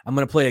 I'm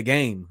going to play a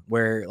game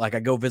where like I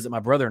go visit my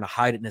brother and I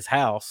hide it in his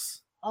house.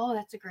 Oh,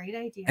 that's a great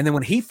idea. And then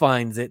when he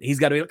finds it, he's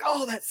got to be like,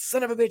 oh, that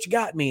son of a bitch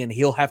got me, and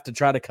he'll have to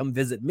try to come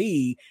visit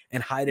me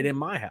and hide it in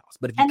my house.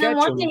 But if you then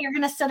one day you're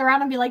going to sit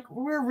around and be like,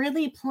 we're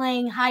really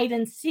playing hide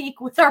and seek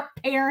with our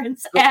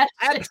parents' ashes.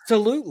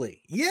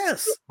 Absolutely,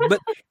 yes. But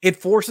it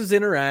forces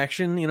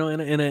interaction.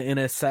 In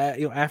a sad,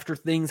 after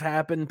things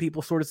happen,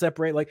 people sort of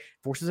separate. Like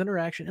forces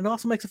interaction, and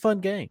also makes a fun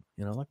game.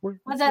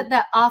 Was that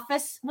the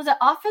Office? Was it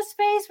Office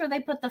Space where they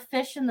put the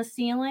fish in the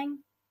ceiling,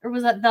 or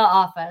was it The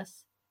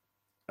Office?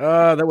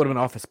 That would have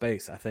been Office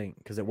Space, I think,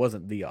 because it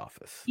wasn't The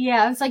Office.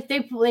 Yeah, it's like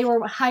they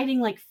were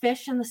hiding like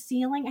fish in the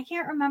ceiling. I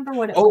can't remember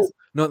what it was. Oh,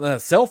 no, the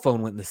cell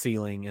phone went in the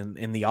ceiling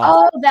in The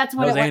Office. Oh, that's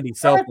what that was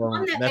Andy's cell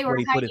phone. That's where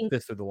he put his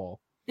fist through the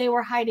wall. They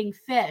were hiding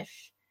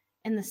fish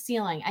in the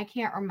ceiling. I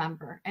can't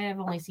remember. And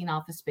I've only seen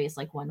Office Space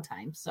like one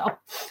time, so.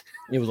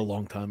 It was a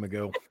long time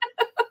ago.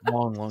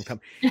 long time.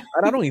 And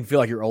I don't even feel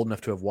like you're old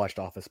enough to have watched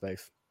Office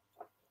Space.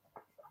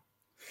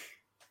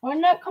 When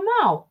did that come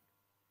out?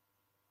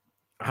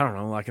 I don't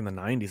know, like in the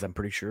 90s, I'm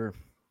pretty sure.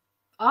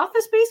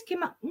 Office Space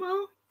came out.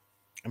 Well,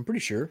 I'm pretty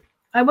sure.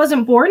 I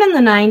wasn't born in the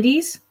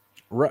 90s.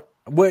 Right.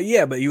 Well,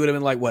 yeah, but you would have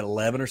been like, what,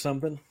 11 or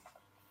something?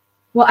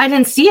 Well, I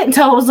didn't see it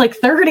until I was like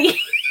 30.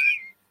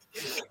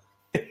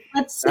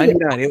 Let's see.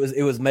 99.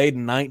 It was made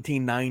in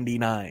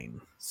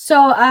 1999. So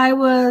I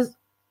was.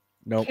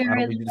 Nope, I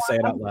don't need you to say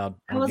it out loud.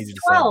 I was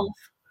 12.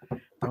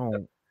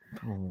 Don't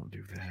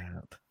do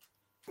that.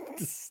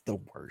 This is the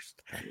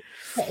worst.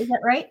 Is that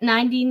right?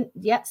 90,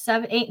 yeah,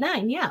 7, 8,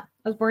 9. Yeah.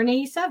 I was born in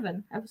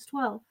 87. I was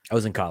 12. I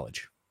was in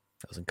college.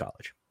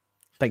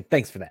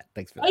 Thanks for that.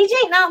 Thanks for that. Age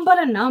ain't nothing but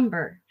a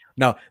number.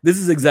 No, this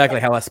is exactly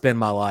how I spend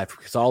my life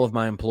because all of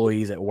my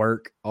employees at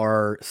work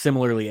are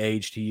similarly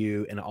aged to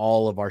you, and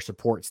all of our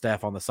support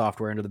staff on the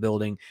software end of the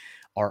building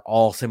are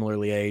all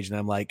similarly aged. And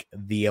I'm like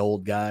the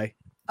old guy.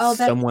 Oh,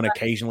 someone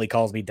occasionally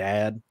calls me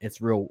dad.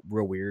 It's real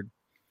weird.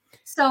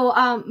 So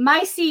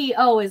my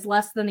CEO is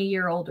less than a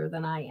year older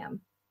than I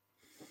am.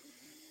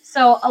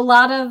 So a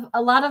lot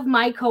of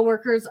my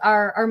coworkers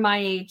are my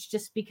age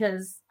just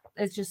because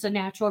it's just a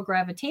natural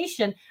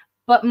gravitation.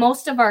 But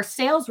most of our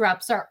sales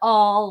reps are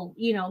all,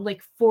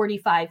 like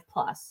 45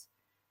 plus.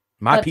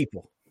 My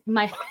people.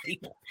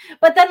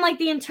 But then like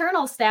the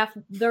internal staff,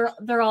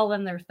 they're all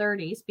in their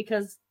 30s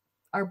because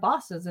our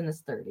boss is in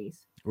his 30s.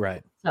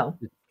 Right. So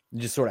it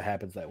just sort of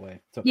happens that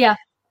way. So yeah,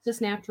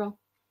 just natural.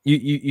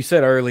 You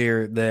said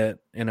earlier that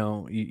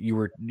you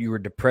were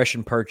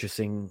depression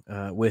purchasing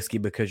whiskey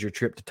because your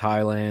trip to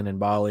Thailand and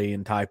Bali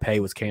and Taipei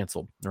was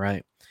canceled,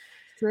 right?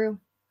 True.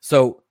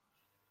 So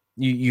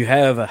you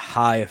have a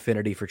high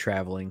affinity for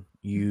traveling.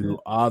 You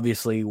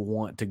obviously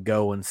want to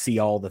go and see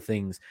all the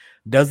things.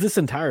 Does this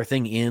entire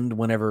thing end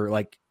whenever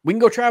like we can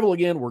go travel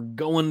again? We're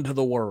going to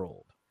the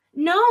world.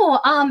 No,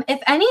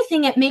 if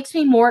anything, it makes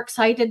me more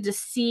excited to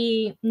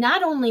see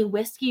not only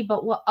whiskey,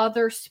 but what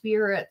other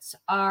spirits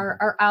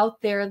are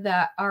out there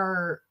that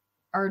are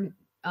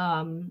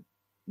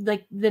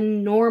like the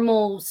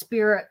normal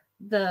spirit,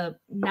 the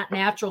not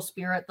natural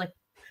spirit, like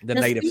the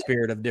native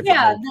spirit of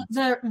different.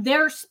 Yeah,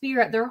 their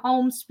spirit, their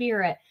home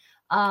spirit,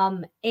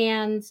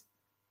 and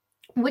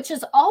which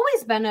has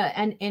always been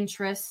an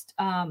interest.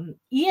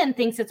 Ian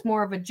thinks it's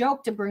more of a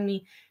joke to bring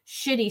me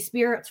shitty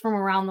spirits from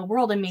around the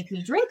world and make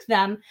me drink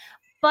them.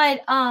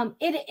 But I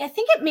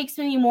think it makes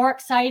me more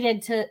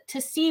excited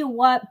to see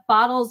what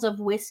bottles of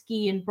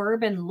whiskey and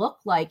bourbon look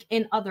like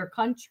in other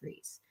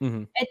countries.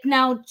 Mm-hmm. It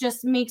now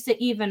just makes it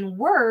even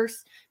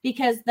worse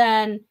because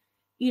then,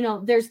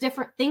 there's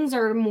different things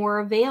are more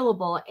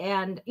available.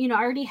 And, we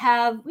already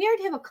have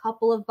a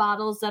couple of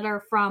bottles that are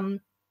from,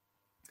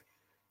 I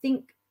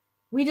think,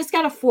 we just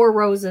got a Four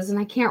Roses, and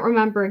I can't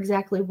remember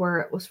exactly where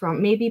it was from.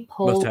 Maybe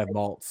Poland. Must have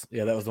malts.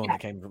 Yeah, that was the one that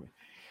came from me.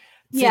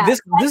 See, yeah, this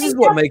is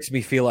what makes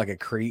me feel like a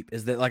creep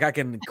is that like I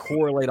can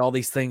correlate all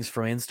these things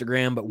from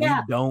Instagram, but we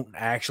don't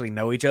actually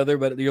know each other.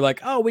 But you're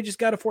like, oh, we just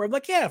got a Four. I'm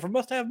like, yeah, from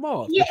Must Have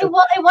Malts. Yeah, it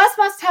was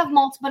Must Have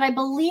Malts, but I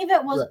believe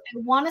it was. Right. I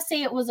want to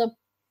say it was a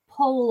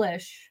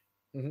Polish.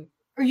 Mm-hmm.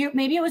 Or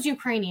maybe it was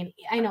Ukrainian.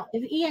 I know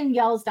if Ian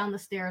yells down the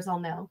stairs, I'll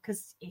know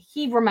because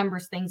he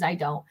remembers things I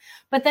don't.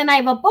 But then I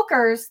have a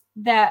Booker's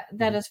that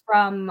is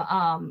from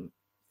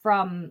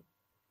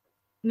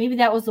maybe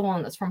that was the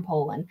one that's from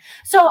Poland.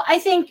 So I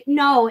think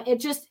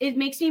it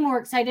makes me more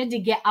excited to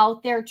get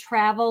out there,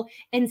 travel,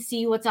 and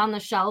see what's on the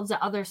shelves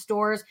at other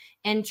stores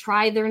and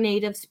try their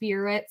native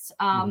spirits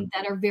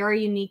that are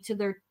very unique to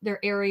their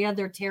area,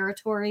 their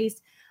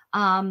territories.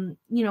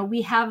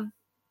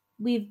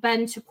 We've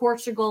been to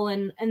Portugal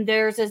and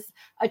there's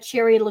a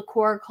cherry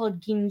liqueur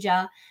called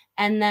Ginja.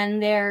 And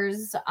then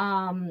there's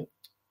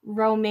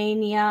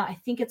Romania. I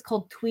think it's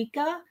called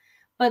Tuica,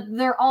 but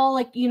they're all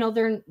like,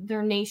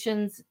 their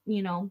nation's,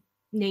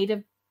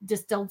 native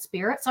distilled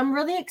spirits. So I'm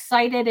really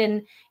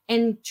excited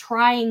in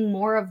trying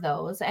more of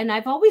those. And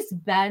I've always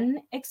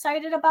been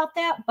excited about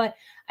that, but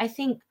I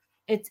think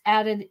it's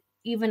added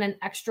even an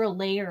extra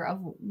layer of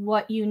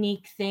what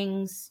unique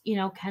things,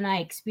 can I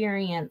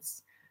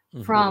experience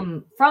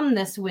from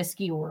this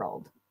whiskey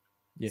world.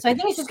 Yeah. So I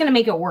think it's just going to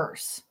make it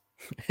worse.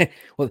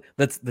 Well,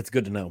 that's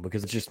good to know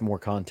because it's just more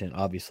content,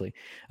 obviously.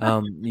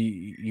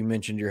 You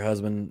mentioned your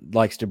husband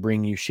likes to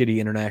bring you shitty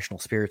international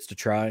spirits to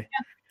try. Yeah,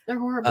 they're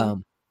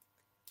horrible.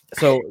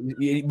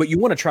 But you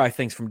want to try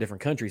things from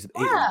different countries.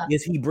 Yeah.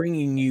 Is he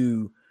bringing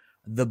you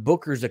the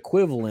Booker's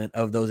equivalent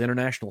of those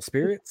international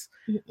spirits,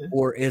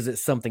 or is it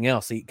something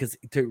else? Because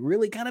to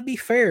really kind of be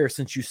fair,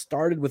 since you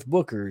started with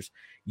Booker's,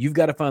 you've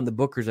got to find the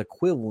Booker's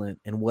equivalent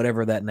in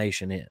whatever that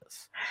nation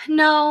is.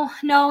 No,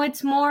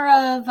 it's more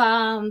of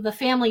the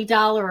Family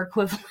Dollar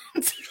equivalent.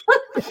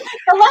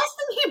 The last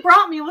thing he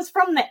brought me was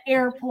from the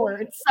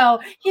airport. So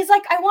he's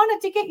like, I wanted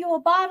to get you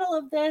a bottle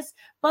of this,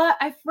 but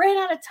I ran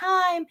out of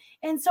time.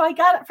 And so I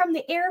got it from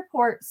the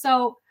airport.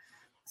 So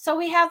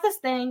we have this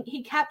thing.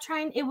 He kept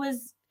trying. It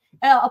was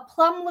a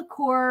plum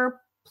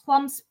liqueur,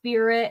 plum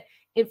spirit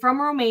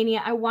from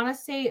Romania. I want to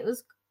say it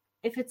was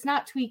if it's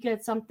not Tweeka,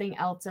 it's something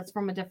else that's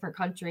from a different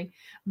country.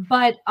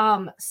 But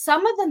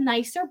some of the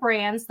nicer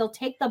brands, they'll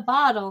take the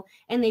bottle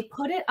and they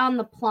put it on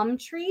the plum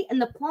tree,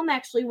 and the plum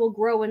actually will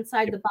grow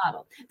inside the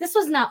bottle. This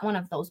was not one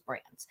of those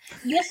brands.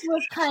 This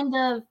was kind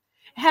of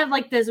had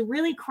like this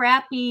really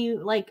crappy,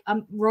 like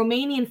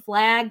Romanian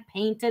flag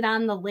painted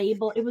on the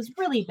label. It was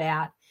really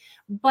bad.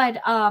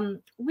 But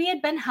we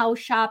had been house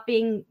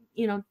shopping,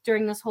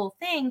 during this whole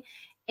thing.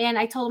 And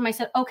I told him, I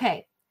said,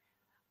 okay,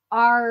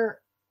 our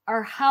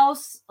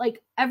house,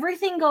 like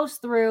everything goes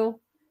through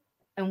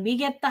and we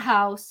get the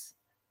house,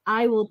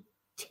 I will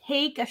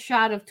take a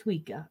shot of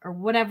Tweeka or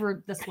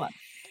whatever this was.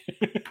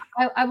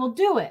 I will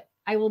do it.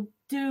 I will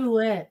do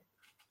it.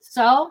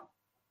 So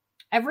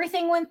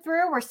everything went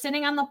through. We're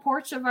sitting on the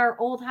porch of our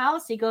old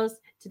house. He goes,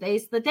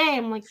 today's the day.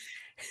 I'm like,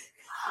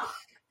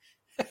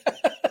 okay,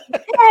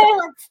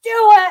 let's do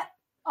it.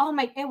 Oh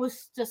my, it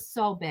was just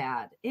so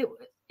bad.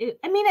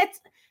 I mean, it's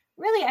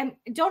really, I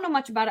don't know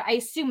much about it. I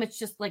assume it's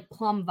just like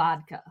plum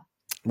vodka.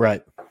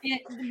 Right.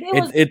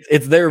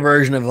 It's their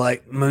version of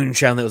like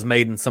moonshine that was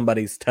made in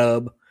somebody's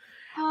tub.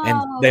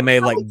 And they may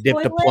have like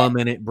dipped a plum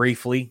in it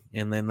briefly.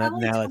 And then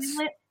now it's.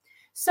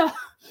 So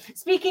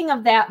speaking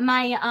of that,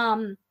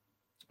 my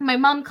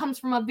mom comes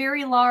from a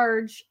very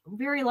large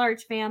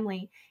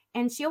family.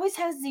 And she always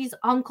has these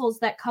uncles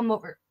that come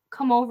over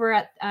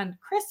on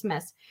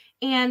Christmas,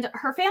 and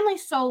her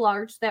family's so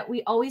large that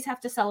we always have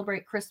to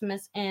celebrate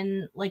Christmas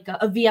in like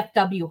a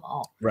VFW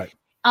hall. Right.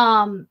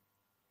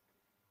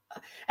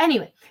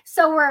 Anyway,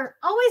 so we're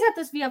always at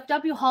this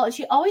VFW hall, and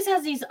she always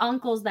has these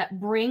uncles that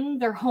bring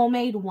their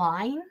homemade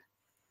wine.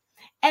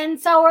 And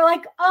so we're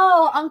like,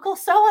 oh, Uncle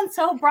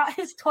so-and-so brought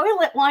his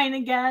toilet wine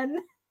again.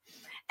 And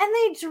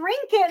they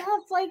drink it. And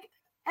it's like,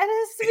 it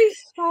is to be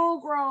so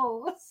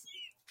gross.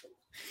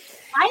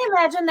 I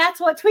imagine that's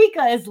what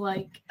Tweeka is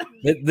like.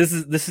 This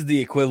is the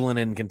equivalent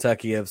in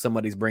Kentucky of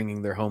somebody's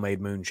bringing their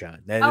homemade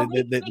moonshine.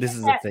 This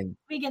is a thing.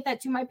 We get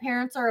that too. My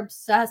parents are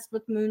obsessed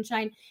with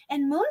moonshine,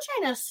 and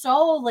moonshine is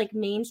so like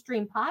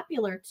mainstream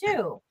popular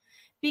too,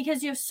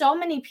 because you have so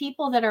many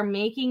people that are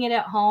making it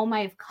at home.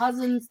 I have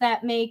cousins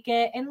that make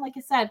it, and like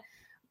I said,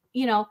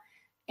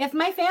 if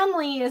my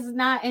family is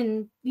not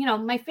in,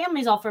 my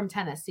family's all from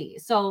Tennessee,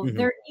 so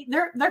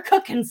they're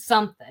cooking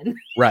something,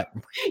 right?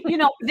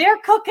 They're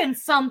cooking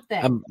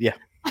something. Yeah.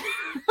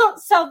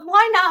 So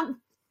why not?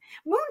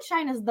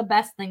 Moonshine is the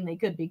best thing they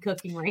could be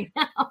cooking right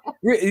now.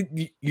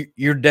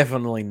 You're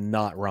definitely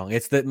not wrong.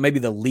 It's maybe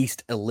the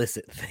least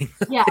illicit thing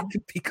that they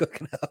could be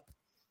cooking up.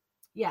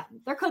 Yeah,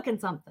 they're cooking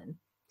something.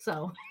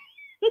 So.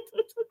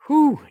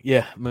 Whew,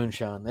 yeah,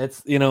 moonshine.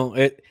 It's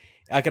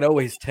I could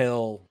always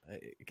tell.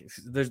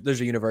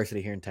 There's a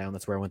university here in town.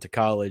 That's where I went to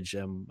college.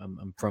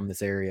 I'm from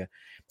this area.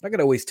 But I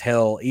could always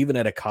tell, even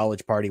at a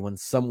college party, when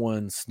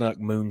someone snuck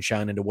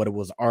moonshine into what it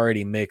was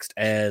already mixed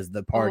as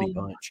the party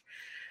punch.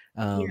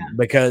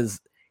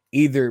 Because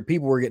either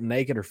people were getting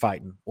naked or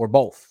fighting, or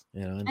both.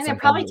 And it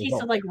probably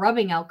tasted like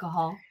rubbing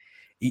alcohol.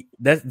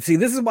 This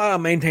is why I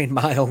maintained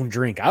my own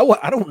drink.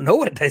 I don't know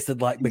what it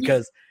tasted like,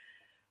 because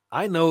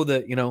I know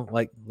that,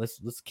 like let's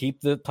keep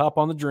the top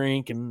on the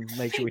drink and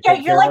make sure we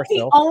take care of ourselves.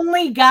 You're like the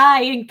only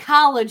guy in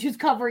college who's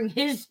covering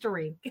his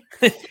drink.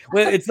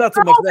 Well, it's not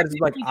so much that. It's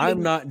like,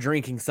 I'm not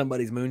drinking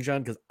somebody's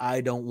moonshine because I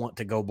don't want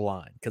to go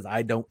blind, because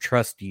I don't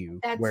trust you.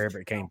 That's wherever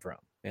it came from.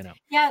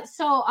 Yeah.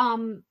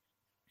 So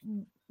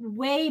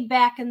way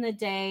back in the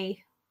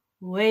day,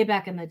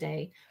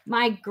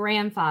 my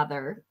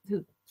grandfather,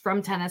 who's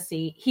from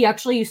Tennessee, he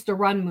actually used to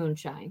run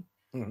moonshine.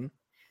 Mm-hmm.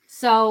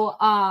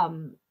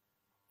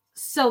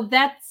 So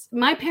that's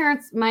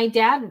my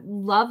dad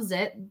loves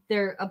it.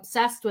 They're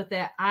obsessed with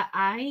it.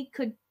 I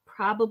could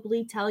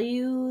probably tell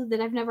you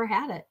that I've never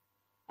had it.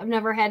 I've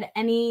never had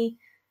any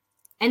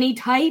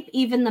type,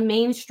 even the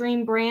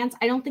mainstream brands.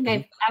 I don't think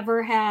I've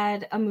ever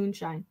had a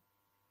moonshine.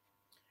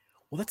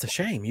 Well, that's a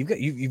shame.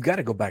 You've got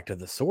to go back to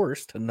the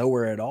source to know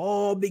where it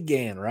all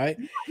began, right?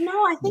 No,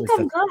 I think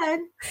I'm good.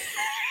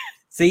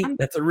 See,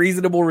 that's a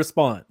reasonable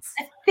response.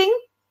 I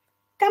think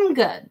I'm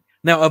good.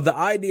 Now, of the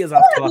ideas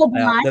I've tossed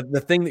out,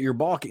 the thing that you're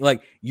balking,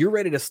 like you're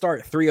ready to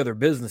start 3 other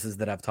businesses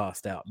that I've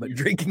tossed out, but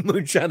drinking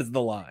moonshine is the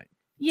line.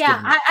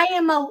 Yeah,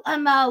 I'm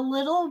a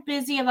little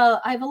busy. I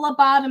have a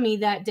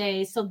lobotomy that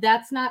day, so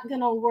that's not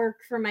going to work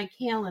for my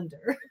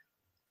calendar.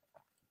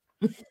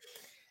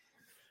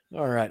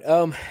 All right.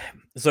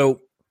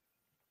 So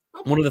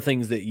one of the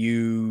things that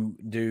you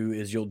do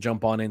is you'll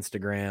jump on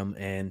Instagram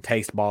and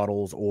taste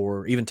bottles,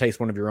 or even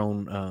taste one of your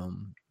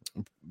own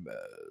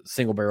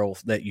single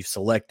barrels that you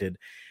selected.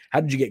 How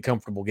did you get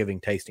comfortable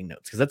giving tasting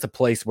notes? Because that's a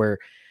place where,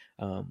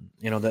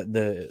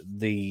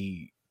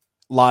 the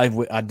live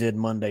I did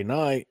Monday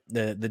night,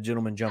 the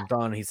gentleman jumped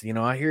on and he said,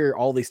 I hear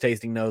all these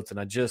tasting notes and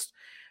I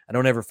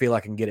don't ever feel I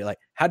can get it. Like,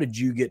 how did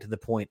you get to the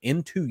point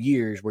in 2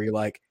 years where you're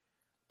like,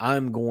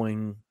 I'm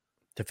going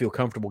to feel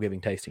comfortable giving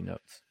tasting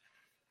notes?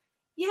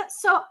 Yeah,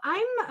 so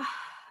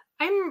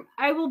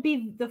I will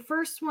be the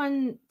first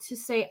one to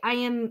say I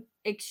am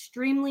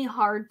extremely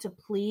hard to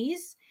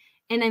please.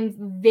 And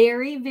I'm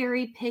very,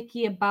 very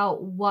picky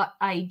about what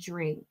I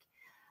drink.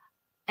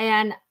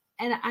 And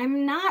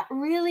I'm not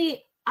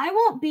really, I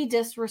won't be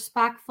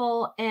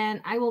disrespectful,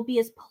 and I will be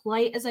as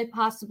polite as I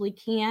possibly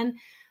can,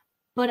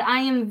 but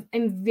am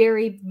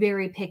very,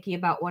 very picky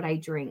about what I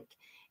drink.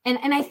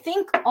 And I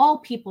think all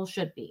people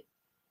should be.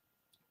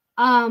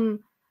 And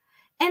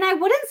I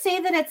wouldn't say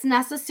that it's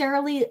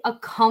necessarily a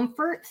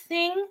comfort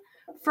thing.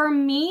 For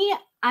me,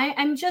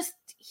 I'm just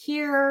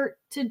here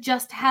to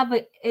just have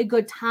a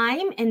good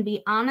time and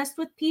be honest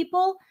with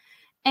people.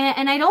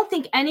 And I don't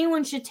think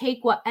anyone should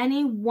take what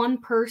any one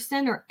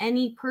person or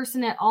any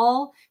person at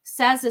all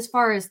says as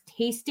far as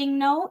tasting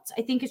notes.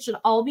 I think it should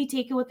all be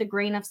taken with a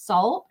grain of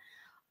salt.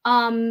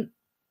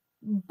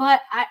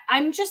 But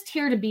I'm just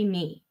here to be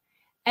me.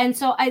 And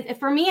so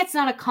for me, it's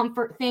not a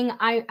comfort thing.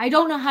 I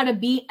don't know how to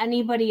be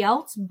anybody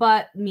else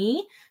but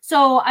me.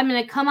 So I'm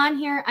going to come on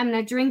here. I'm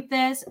going to drink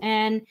this.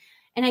 And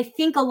I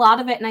think a lot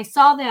of it, and I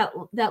saw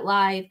that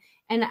live,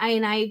 and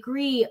I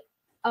agree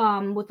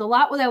with a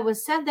lot that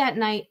was said that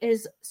night,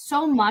 is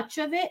so much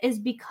of it is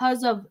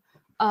because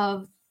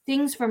of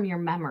things from your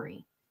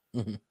memory.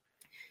 Mm-hmm.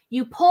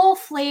 You pull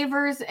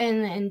flavors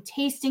and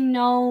tasting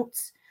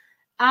notes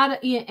out of,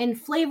 and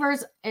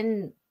flavors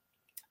and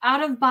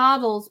out of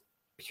bottles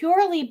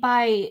purely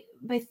by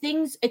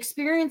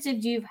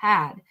experiences you've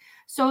had.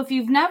 So if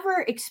you've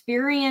never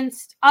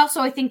experienced,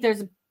 also I think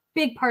there's a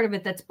big part of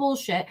it that's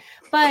bullshit.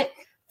 But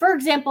for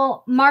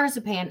example,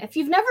 marzipan. If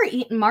you've never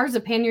eaten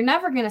marzipan, you're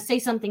never going to say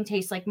something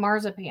tastes like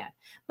marzipan.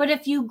 But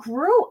if you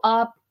grew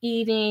up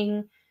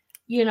eating,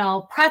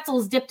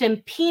 pretzels dipped in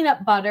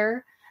peanut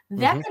butter,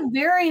 that could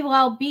very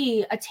well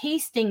be a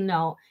tasting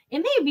note. It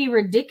may be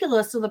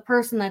ridiculous to the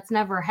person that's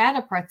never had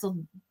a pretzel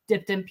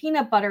dipped in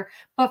peanut butter,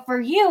 but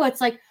for you, it's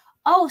like,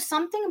 oh,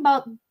 something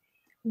about,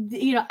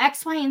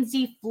 X, Y, and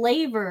Z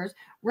flavors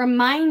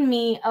remind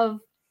me of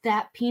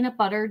that peanut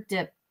butter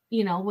dip,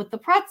 with the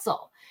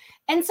pretzel.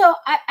 And so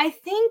I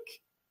think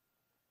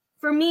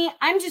for me,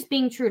 I'm just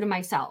being true to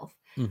myself.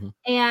 Mm-hmm.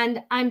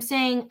 And I'm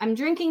saying, I'm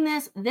drinking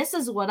this. This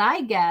is what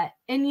I get.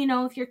 And,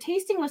 if you're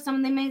tasting with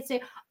someone, they may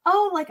say,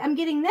 oh, like I'm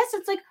getting this.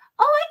 It's like,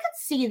 oh, I could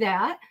see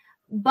that.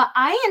 But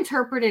I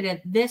interpreted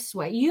it this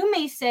way. You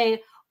may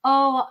say,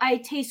 oh, I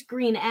taste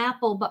green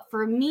apple. But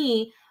for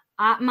me,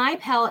 my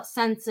palate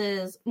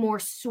senses more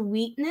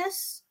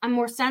sweetness. I'm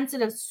more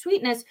sensitive to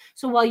sweetness.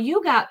 So while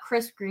you got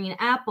crisp green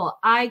apple,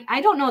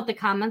 I don't know what the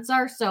comments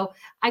are. So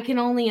I can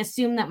only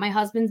assume that my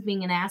husband's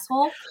being an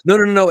asshole.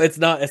 No. It's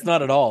not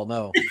at all.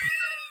 No.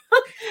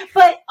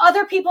 But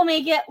other people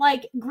may get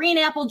like green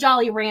apple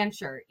Jolly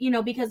Rancher,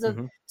 because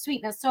of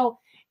sweetness. So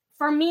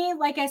for me,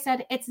 like I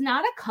said, it's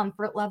not a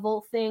comfort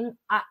level thing.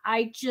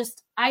 I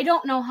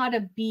don't know how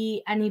to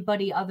be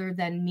anybody other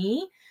than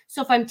me.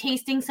 So if I'm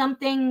tasting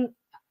something,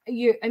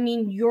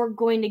 you're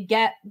going to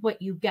get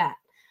what you get.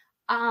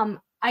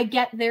 I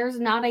get there's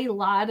not a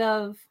lot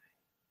of,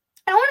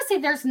 I don't want to say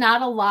there's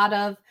not a lot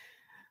of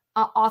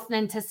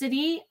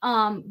authenticity,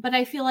 but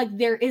I feel like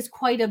there is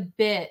quite a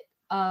bit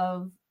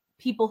of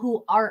people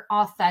who are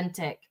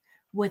authentic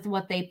with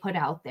what they put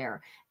out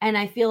there. And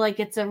I feel like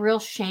it's a real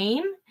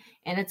shame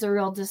and it's a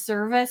real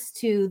disservice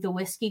to the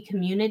whiskey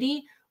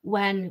community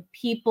when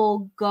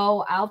people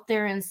go out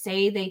there and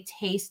say they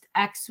taste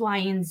X, Y,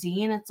 and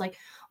Z. And it's like,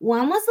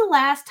 when was the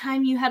last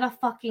time you had a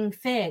fucking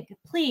fig?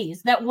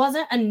 Please, that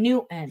wasn't a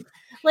Newton.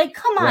 Like,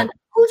 come on,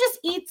 who just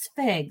eats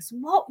figs?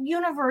 What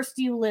universe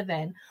do you live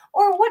in?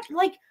 Or what,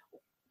 like,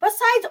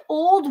 besides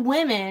old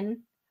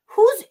women,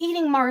 who's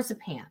eating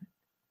marzipan?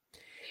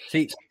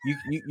 See,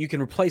 you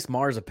can replace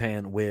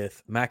marzipan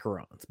with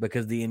macarons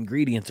because the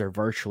ingredients are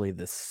virtually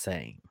the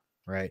same,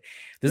 right?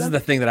 This is the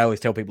thing that I always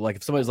tell people. Like,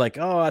 if somebody's like,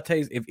 "Oh, I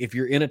taste," if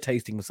you're in a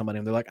tasting with somebody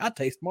and they're like, "I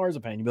taste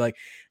marzipan," you'd be like,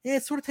 "Yeah,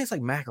 it sort of tastes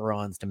like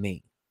macarons to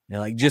me."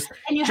 Like and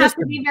you have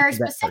to be very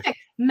specific.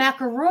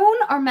 Macaroon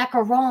or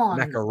macaron?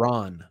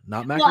 Macaron,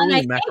 not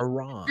macaroon.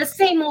 Macaron. The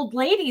same old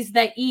ladies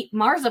that eat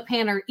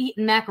marzipan are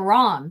eating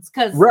macarons,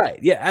 because right,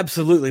 yeah,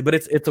 absolutely. But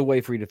it's a way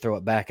for you to throw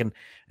it back, and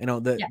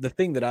the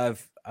thing that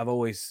I've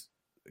always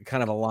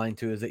kind of aligned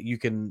to is that you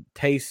can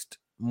taste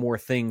more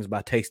things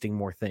by tasting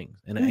more things,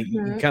 and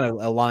you kind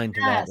of align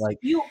to that. Like,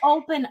 you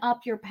open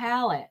up your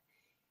palate,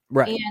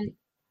 right?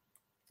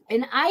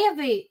 And I have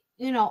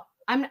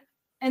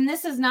and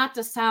this is not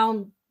to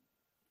sound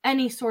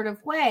any sort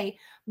of way,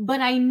 but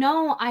I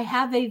know I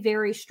have a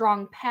very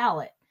strong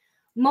palate.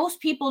 Most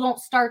people don't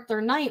start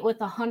their night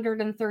with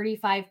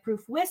 135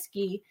 proof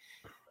whiskey.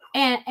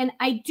 And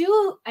I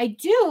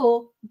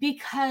do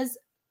because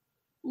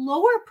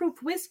lower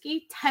proof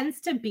whiskey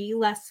tends to be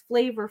less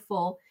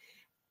flavorful,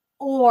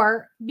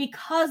 or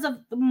because of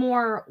the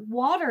more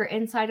water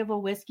inside of a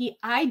whiskey,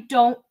 I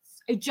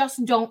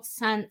just don't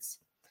sense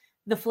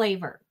the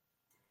flavor.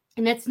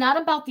 And it's not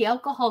about the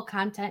alcohol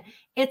content.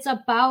 It's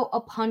about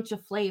a punch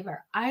of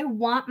flavor. I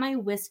want my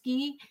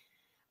whiskey.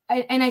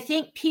 And I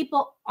think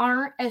people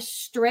aren't as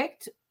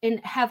strict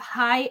and have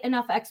high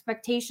enough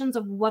expectations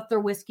of what their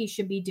whiskey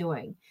should be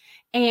doing.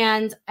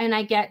 And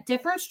I get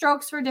different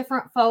strokes for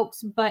different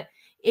folks. But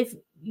if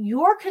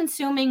you're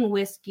consuming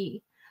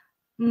whiskey,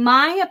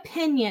 my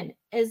opinion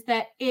is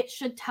that it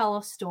should tell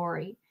a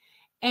story.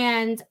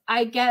 And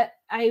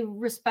I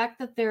respect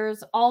that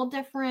there's all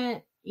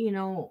different,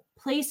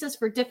 places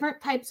for different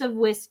types of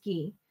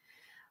whiskey.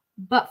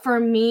 But for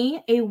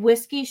me, a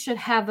whiskey should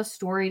have a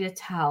story to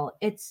tell.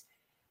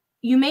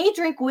 You may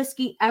drink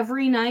whiskey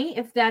every night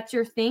if that's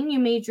your thing. You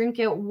may drink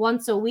it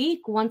once a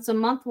week, once a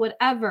month,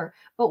 whatever.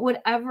 But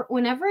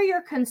whenever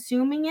you're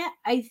consuming it,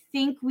 I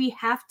think we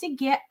have to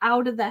get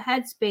out of the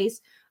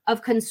headspace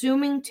of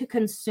consuming to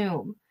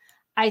consume.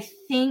 I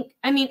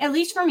mean, at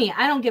least for me,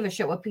 I don't give a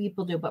shit what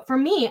people do. But for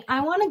me,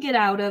 I want to get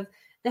out of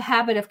the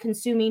habit of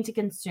consuming to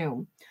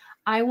consume.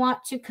 I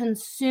want to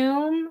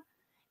consume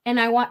and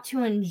I want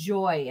to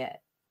enjoy it.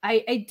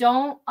 I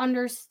don't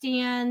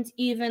understand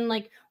even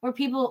like where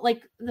people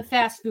like the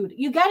fast food.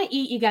 You got to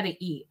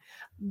eat.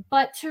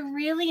 But to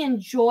really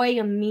enjoy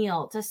a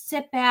meal, to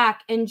sit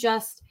back and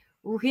just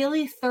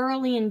really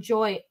thoroughly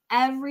enjoy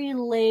every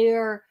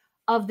layer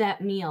of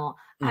that meal.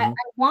 I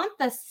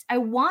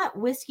want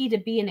whiskey to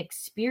be an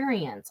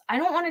experience. I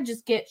don't want to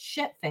just get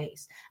shit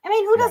faced. I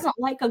mean, who doesn't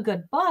like a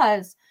good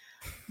buzz?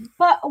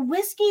 But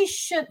whiskey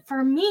should,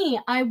 for me,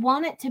 I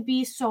want it to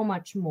be so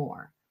much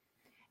more.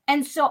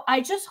 And so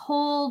I just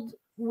hold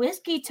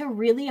whiskey to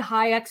really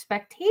high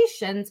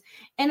expectations.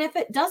 And if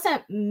it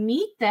doesn't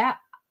meet that,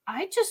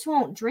 I just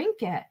won't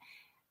drink it.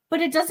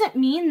 But it doesn't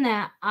mean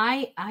that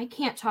I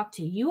can't talk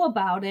to you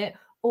about it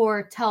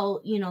or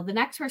tell, the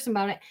next person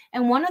about it.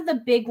 And one of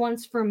the big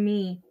ones for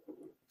me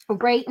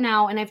right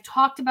now, and I've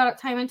talked about it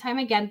time and time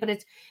again, but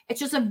it's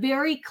just a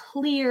very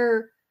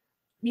clear,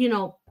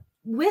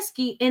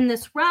 whiskey in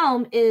this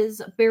realm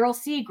is barrel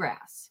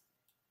seagrass.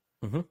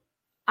 Mm-hmm.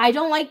 I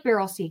don't like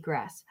barrel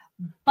seagrass,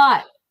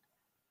 but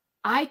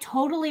I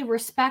totally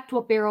respect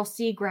what barrel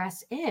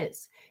seagrass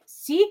is.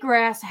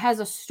 Seagrass has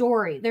a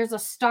story. There's a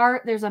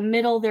start, there's a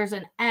middle, there's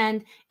an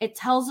end. It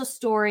tells a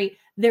story.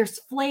 There's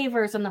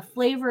flavors, and the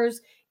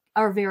flavors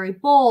are very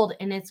bold,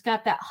 and it's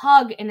got that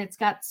hug and it's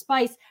got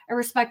spice. I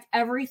respect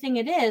everything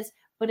it is,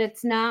 but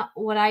it's not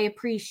what I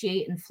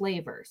appreciate in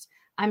flavors.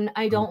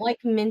 I don't like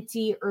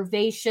minty,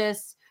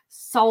 herbaceous,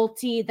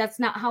 salty. That's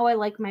not how I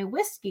like my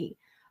whiskey.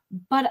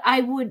 But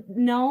I would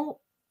know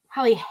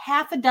probably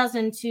half a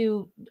dozen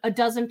to a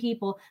dozen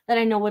people that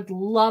I know would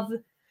love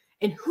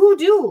and who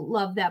do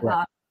love that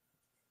bottle.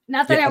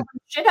 Not that I would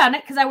shit on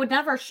it, because I would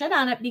never shit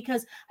on it,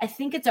 because I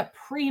think it's a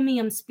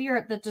premium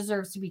spirit that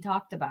deserves to be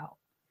talked about.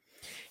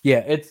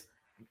 Yeah,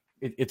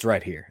 it's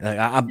right here.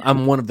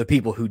 I'm one of the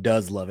people who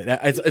does love it.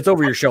 It's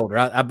over your shoulder.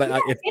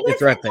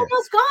 It's right there. It's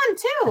almost gone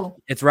too.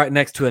 It's right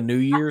next to a New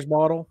Year's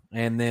bottle,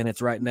 and then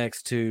it's right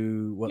next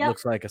to what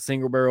looks like a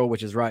single barrel,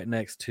 which is right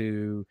next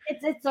to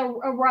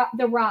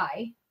the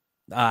rye.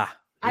 Yeah.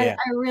 I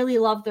really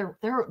love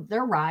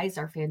their ryes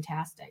are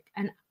fantastic,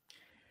 and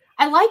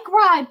I like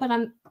rye, but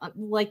I'm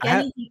like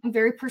anything. I'm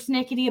very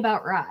persnickety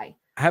about rye.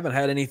 I haven't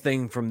had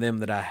anything from them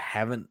that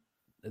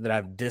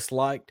I've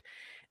disliked,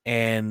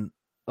 and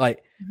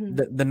like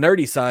the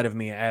nerdy side of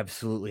me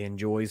absolutely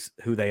enjoys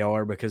who they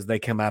are, because they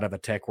come out of a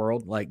tech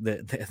world. Like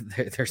their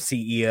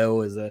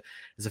CEO is a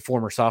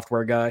former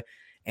software guy,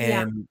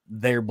 and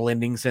their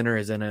blending center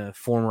is in a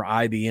former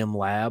IBM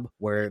lab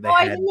where they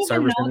had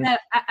servers.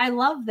 I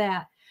love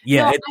that.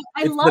 Yeah,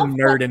 it's the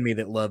nerd in me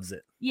that loves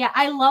it. Yeah,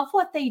 I love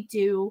what they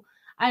do.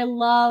 I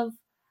love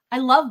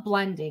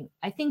blending.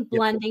 I think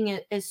blending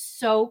is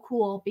so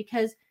cool,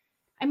 because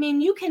I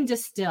mean, you can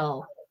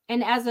distill,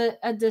 and as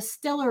a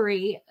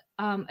distillery,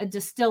 a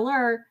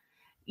distiller,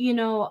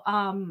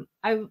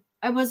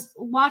 I was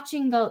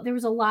watching there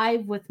was a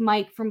live with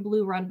Mike from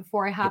Blue Run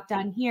before I hopped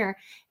on here,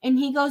 and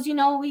he goes,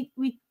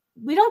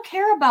 we don't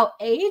care about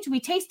age. We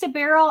taste a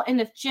barrel, and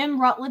if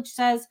Jim Rutledge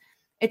says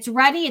it's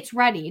ready, it's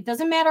ready. It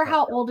doesn't matter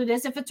how old it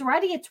is. If it's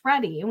ready, it's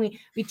ready. And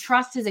we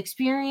trust his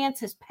experience,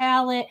 his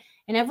palate,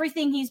 and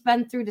everything he's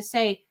been through to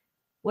say,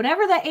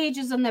 whatever the age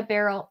is in the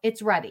barrel,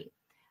 it's ready.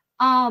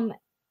 And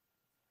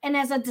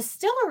as a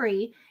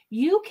distillery,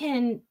 you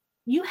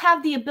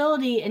have the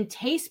ability and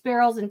taste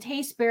barrels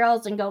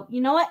and go,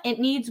 you know what? It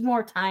needs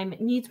more time.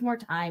 It needs more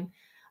time.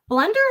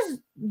 Blenders,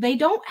 they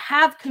don't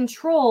have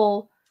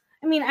control.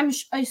 I mean,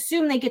 I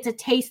assume they get to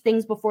taste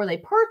things before they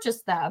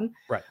purchase them.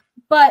 Right.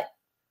 But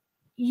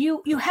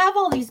you have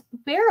all these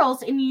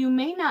barrels, and you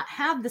may not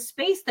have the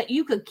space that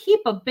you could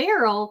keep a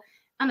barrel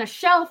on a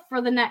shelf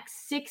for the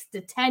next 6 to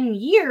 10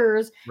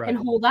 years and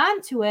hold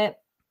on to it.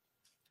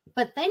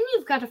 But then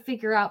you've got to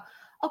figure out,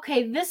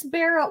 okay, this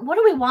barrel, what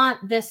do we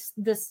want this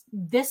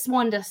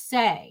one to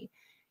say?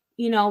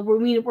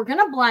 We're going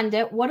to blend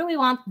it. What do we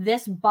want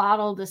this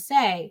bottle to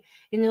say?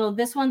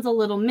 This one's a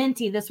little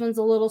minty, this one's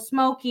a little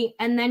smoky.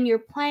 And then you're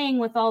playing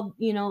with all,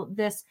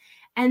 this.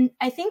 And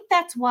I think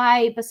that's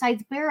why,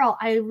 besides barrel,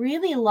 I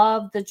really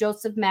love the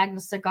Joseph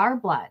Magnus cigar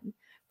blend.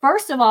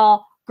 First of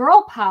all,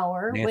 girl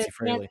power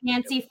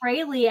Nancy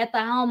Fraley at the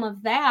helm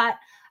of that.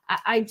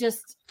 I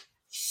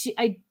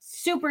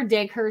super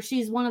dig her.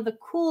 She's one of the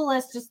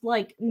coolest, just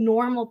like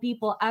normal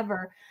people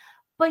ever.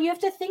 But you have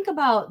to think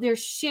about,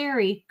 there's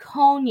sherry,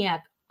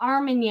 cognac,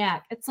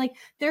 Armagnac. It's like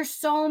there's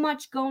so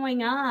much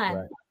going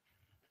on,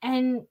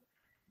 and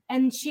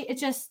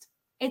it's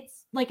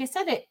like I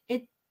said,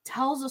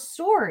 tells a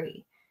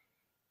story.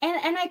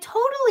 And I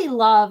totally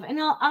love, and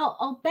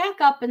I'll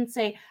back up and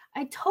say,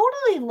 I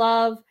totally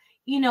love,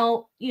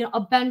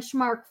 a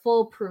Benchmark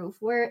Foolproof,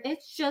 where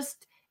it's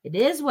just, it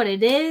is what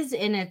it is,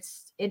 and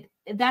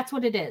that's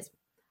what it is.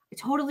 I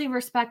totally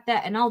respect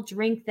that, and I'll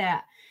drink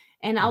that.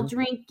 And I'll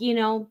drink,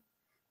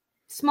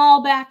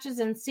 small batches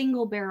and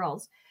single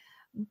barrels.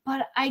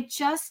 But I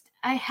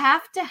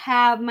have to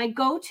have, my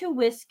go-to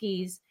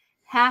whiskeys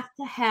have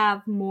to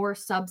have more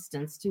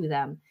substance to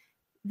them.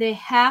 They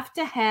have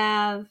to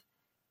have,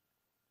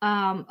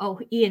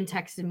 Ian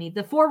texted me.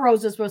 The Four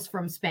Roses was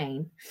from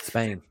Spain.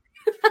 Spain.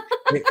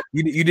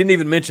 You didn't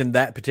even mention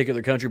that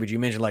particular country, but you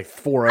mentioned like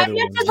 4 other ones.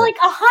 I mentioned like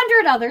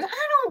 100 others.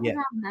 I don't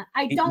know that.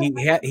 I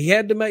don't. He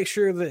had to make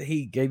sure that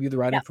he gave you the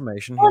right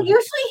information. Well,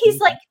 usually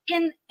he's like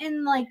in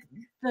like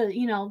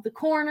the the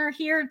corner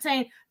here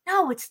saying,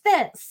 no, it's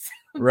this.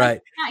 Right.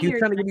 He was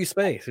trying to give you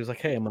space. He was like,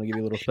 hey, I'm going to give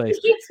you a little space.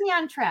 It keeps me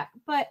on track.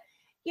 But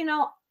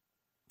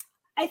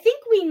I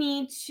think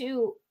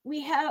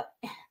we have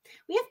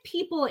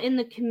people in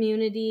the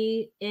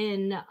community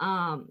in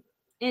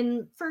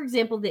for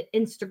example, the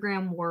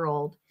Instagram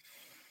world,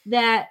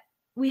 that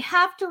we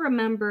have to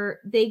remember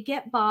they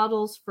get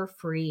bottles for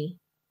free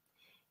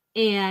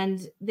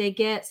and they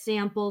get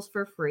samples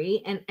for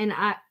free. And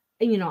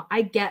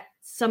I get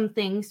some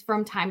things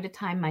from time to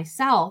time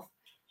myself.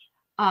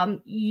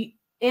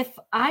 If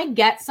I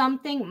get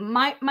something,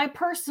 my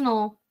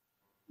personal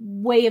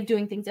way of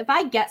doing things, if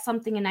I get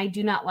something and I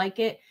do not like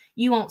it,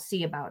 you won't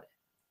see about it.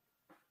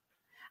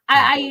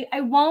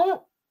 I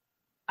won't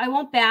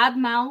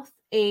badmouth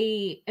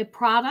a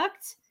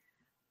product.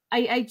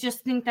 I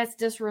just think that's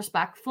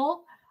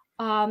disrespectful,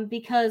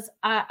 because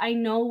I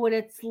know what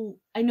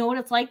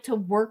it's like to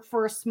work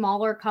for a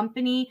smaller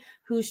company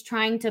who's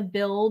trying to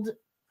build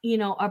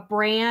a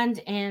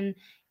brand and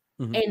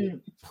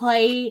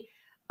play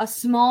a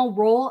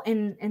small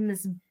in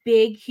this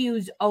big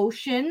huge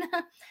ocean.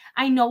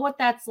 I know what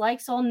that's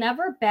like, so I'll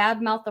never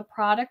badmouth a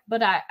product,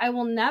 but I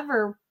will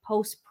never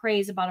post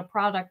praise about a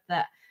product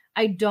that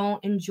I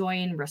don't enjoy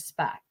and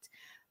respect.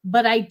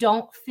 But I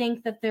don't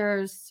think that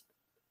there's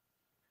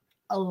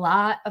a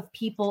lot of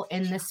people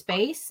in this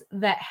space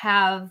that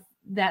have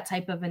that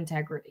type of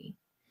integrity.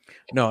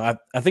 No,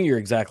 I think you're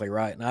exactly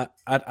right. And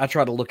I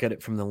try to look at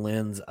it from the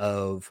lens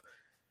of,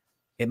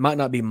 it might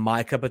not be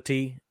my cup of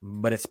tea,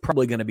 but it's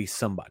probably going to be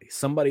somebody.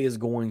 Somebody is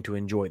going to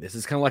enjoy this.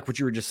 It's kind of like what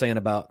you were just saying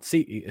about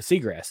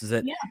seagrass, is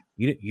that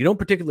you don't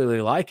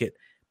particularly like it,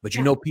 but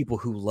you know people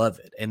who love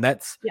it. And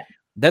that's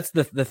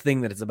the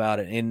thing that it's about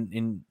it.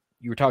 And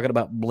you were talking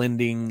about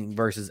blending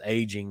versus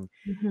aging.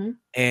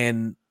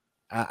 And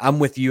I'm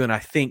with you. And I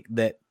think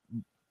that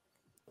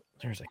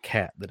there's a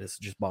cat that is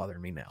just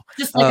bothering me now.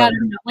 Just like, I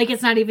don't know, like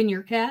it's not even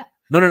your cat?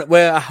 No.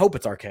 Well, I hope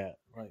it's our cat.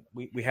 Like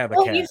we have a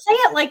cat. You say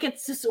it like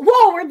it's just,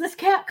 whoa, where'd this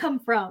cat come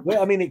from?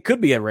 Well, I mean, it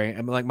could be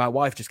like my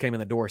wife just came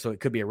in the door, so it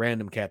could be a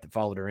random cat that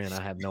followed her in.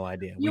 I have no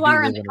idea. You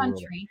are in the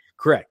country.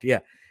 Correct. Yeah.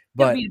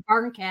 But be a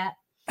barn cat.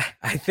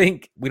 I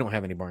think we don't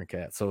have any barn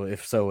cats. So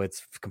if so,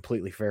 it's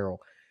completely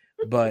feral.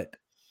 But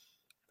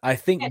I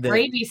think that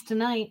rabies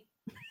tonight.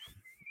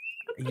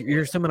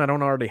 You're assuming I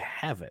don't already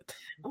have it.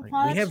 Like,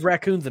 we have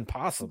raccoons and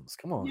possums.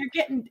 Come on. You're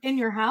getting in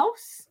your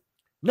house?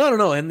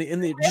 No. In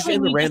the just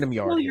in the random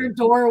yard. Your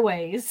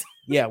doorways.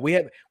 Yeah, we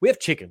have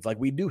chickens. Like,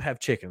 we do have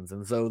chickens,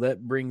 and so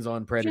that brings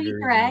on predators. Do you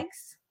eat their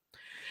eggs?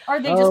 Or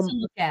are they just to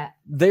look at?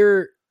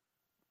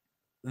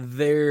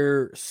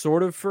 They're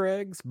sort of for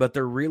eggs, but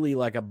they're really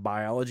like a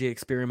biology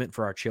experiment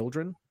for our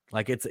children.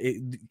 Like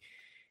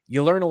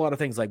you learn a lot of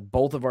things. Like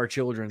both of our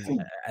children's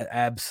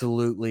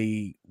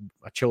absolutely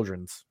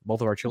children's.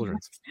 Both of our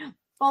children's.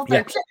 Both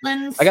are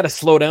chitlins. I got to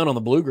slow down on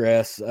the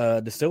bluegrass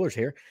distillers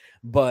here,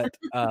 but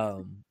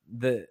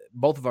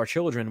both of our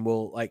children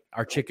will, like,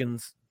 our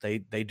chickens. They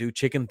do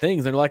chicken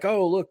things. They're like,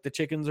 oh, look, the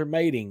chickens are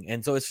mating,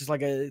 and so it's just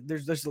like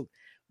there's.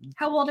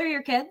 How old are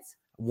your kids?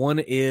 One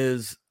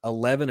is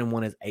 11 and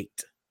one is 8.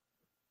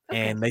 Okay.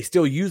 And they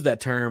still use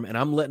that term, and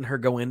I'm letting her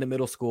go into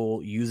middle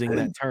school using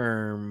that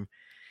term.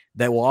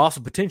 That will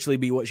also potentially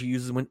be what she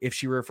uses if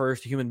she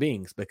refers to human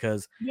beings,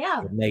 because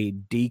it may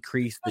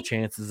decrease the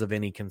chances of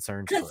any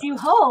concerns. Because you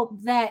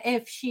hope that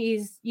if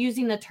she's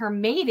using the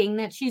term mating,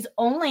 that she's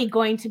only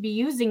going to be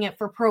using it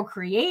for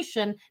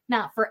procreation,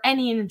 not for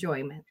any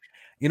enjoyment.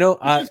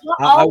 I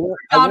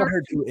want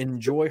her to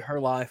enjoy her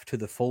life to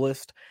the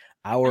fullest.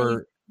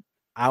 Our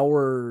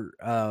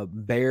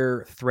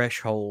bare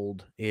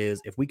threshold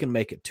is if we can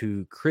make it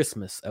to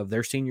Christmas of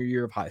their senior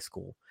year of high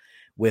school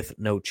with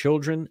no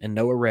children and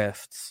no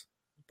arrests,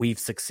 we've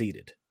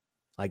succeeded.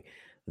 Like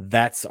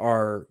that's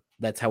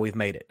how we've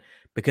made it.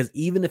 Because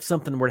even if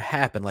something were to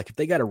happen, like if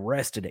they got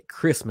arrested at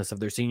Christmas of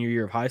their senior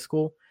year of high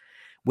school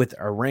with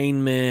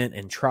arraignment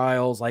and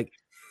trials, like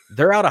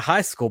they're out of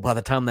high school by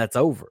the time that's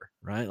over,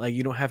 right? Like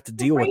you don't have to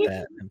deal with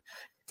that.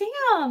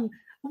 Damn.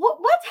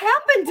 What's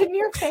happened in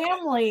your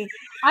family?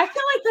 I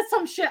feel like that's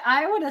some shit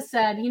I would have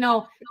said.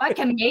 If I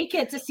can make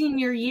it to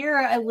senior year,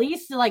 at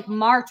least to like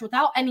March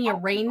without any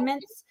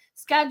arraignments,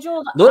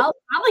 scheduled, Look, I'll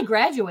probably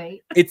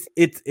graduate. it's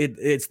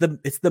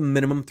the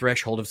minimum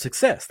threshold of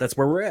success. That's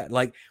where we're at.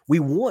 Like, we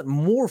want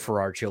more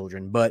for our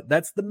children, but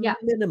that's the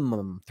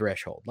minimum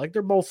threshold. Like,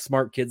 they're both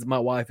smart kids. My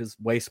wife is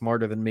way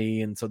smarter than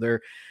me, and so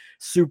they're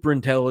super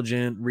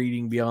intelligent,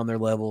 reading beyond their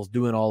levels,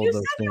 doing all of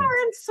those things. You are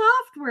in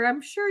software.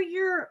 I'm sure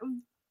you're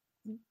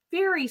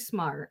very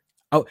smart.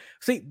 Oh,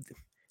 see,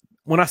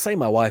 when I say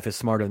my wife is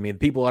smarter than me,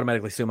 people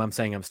automatically assume I'm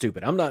saying I'm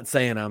stupid. I'm not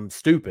saying I'm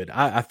stupid.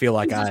 I feel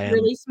like I am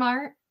really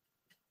smart.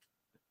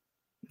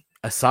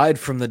 Aside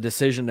from the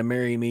decision to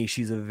marry me,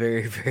 she's a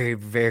very, very,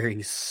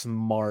 very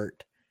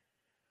smart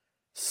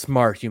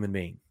human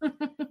being.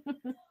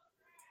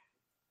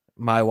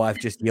 My wife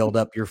just yelled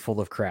up, "You're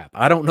full of crap."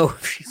 I don't know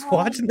if she's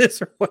watching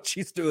this or what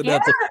she's doing.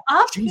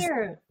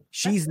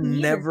 She's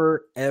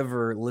never,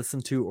 ever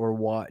listened to or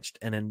watched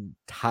an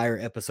entire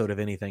episode of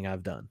anything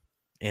I've done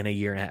in a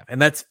year and a half.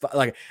 And that's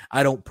like,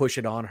 I don't push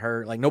it on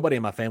her. Like, nobody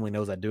in my family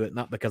knows I do it,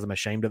 not because I'm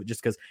ashamed of it,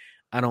 just because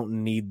I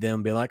don't need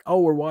them being like,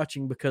 "Oh, we're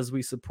watching because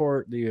we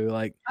support you."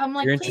 Like, I'm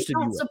like, please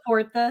don't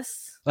support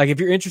this. Like, if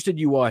you're interested,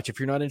 you watch. If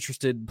you're not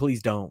interested,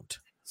 please don't.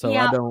 So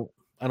I don't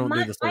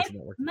do the social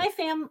network. My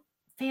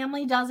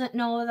family doesn't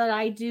know that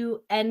I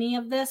do any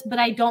of this, but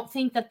I don't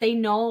think that they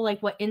know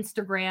like what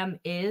Instagram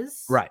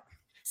is. Right.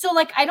 So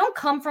like, I don't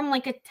come from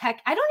like a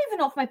tech. I don't even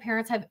know if my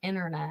parents have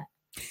internet.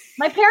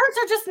 My parents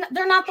are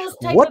they're not those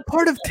type What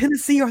part of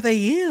Tennessee are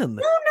they in?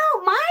 No.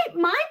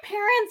 My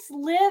parents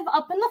live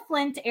up in the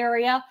Flint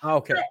area.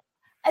 Okay.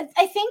 I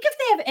think if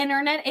they have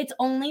internet, it's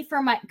only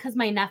for because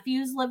my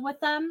nephews live with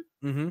them.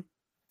 Mm-hmm.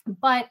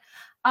 But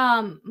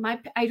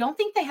I don't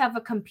think they have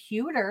a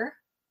computer.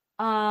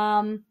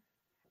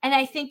 And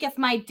I think if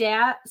my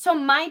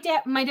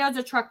dad's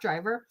a truck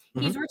driver.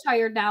 Mm-hmm. He's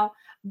retired now,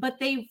 but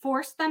they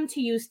forced them to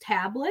use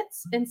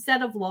tablets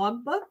instead of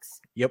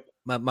logbooks. Yep.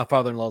 My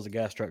father-in-law is a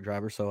gas truck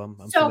driver, so I'm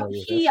so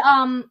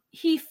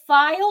he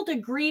filed a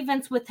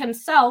grievance with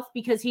himself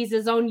because he's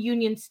his own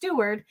union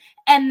steward,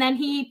 and then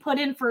he put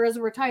in for his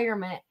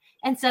retirement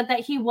and said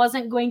that he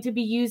wasn't going to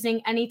be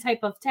using any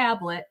type of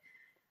tablet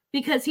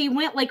because he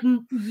went like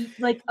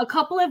a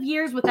couple of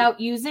years without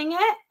using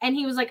it, and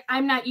he was like,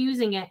 "I'm not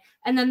using it."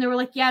 And then they were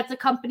like, "Yeah, it's a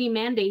company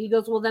mandate." He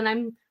goes, "Well, then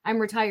I'm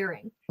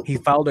retiring." He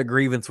filed a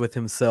grievance with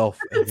himself.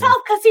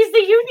 Because he's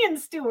the union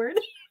steward.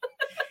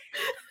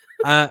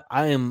 I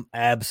am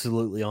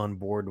absolutely on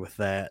board with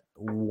that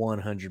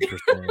 100%.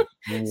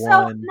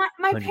 So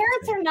my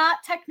parents are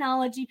not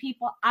technology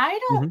people. I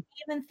don't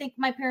even think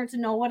my parents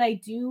know what I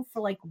do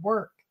for like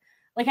work.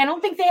 Like, I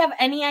don't think they have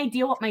any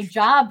idea what my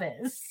job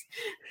is.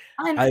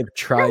 I've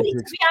tried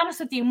to be honest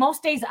with you.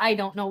 Most days I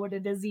don't know what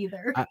it is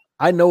either.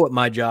 I know what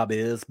my job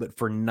is, but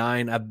for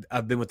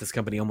I've been with this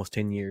company almost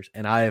 10 years,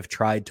 and I have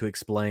tried to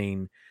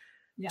explain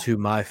to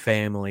my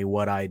family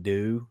what I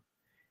do.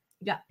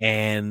 Yeah.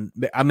 And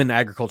I'm in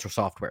agricultural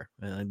software.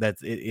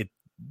 That's it.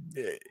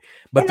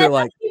 But they're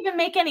like, doesn't even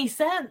make any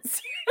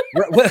sense.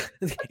 Well,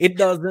 it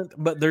doesn't,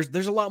 but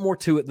there's a lot more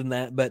to it than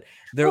that. But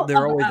they're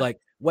always like,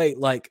 wait,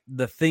 like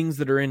the things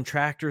that are in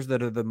tractors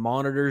that are the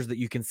monitors that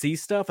you can see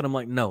stuff. And I'm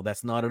like, no,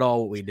 that's not at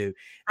all what we do.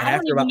 And I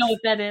don't even know what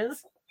that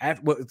is.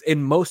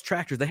 In most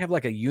tractors, they have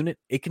like a unit.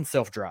 It can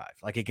self-drive,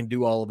 like it can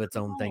do all of its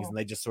own things, and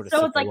they just sort of.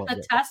 So it's like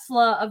the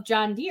Tesla of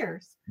John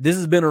Deere's. This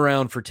has been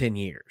around for 10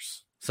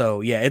 years. So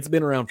yeah, it's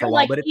been around for a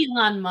while. But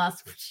Elon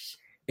Musk.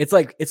 It's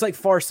like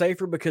far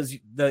safer because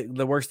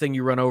the worst thing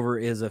you run over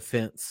is a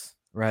fence,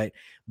 right?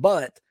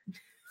 But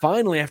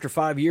finally, after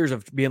 5 years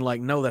of being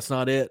like, no, that's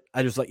not it.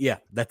 I just like, yeah,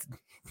 that's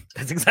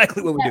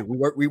exactly what we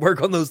do. We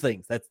work on those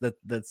things.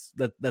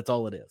 That's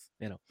all it is.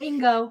 You know.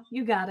 Bingo,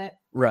 you got it.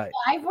 Right.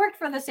 I've worked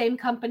for the same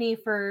company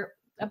for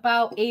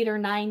about 8 or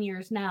 9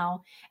 years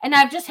now, and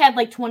I've just had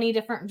like 20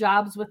 different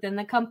jobs within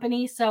the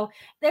company. So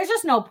there's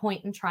just no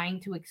point in trying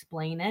to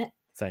explain it.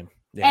 Same.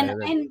 Yeah,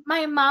 and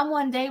my mom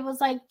one day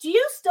was like, "Do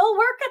you still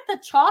work at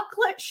the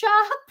chocolate shop?"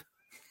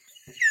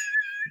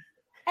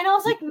 And I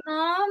was like,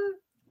 "Mom,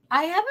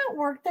 I haven't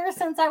worked there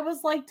since I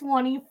was like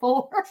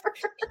 24."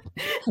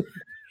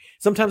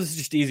 Sometimes it's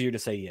just easier to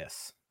say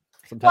yes.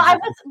 Well, I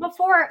was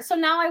before, so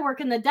now I work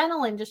in the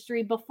dental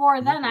industry.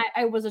 Before then,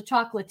 I was a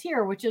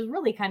chocolatier, which is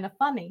really kind of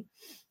funny.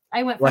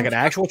 I went like an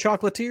actual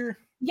chocolatier.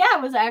 Yeah, I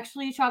was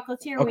actually a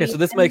chocolatier. Okay, so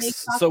this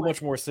makes so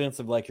much more sense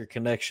of like your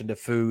connection to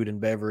food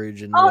and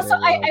beverage and. Oh, so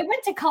I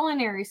went to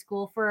culinary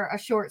school for a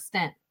short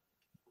stint.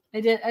 I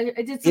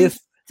did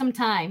some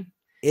time.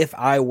 If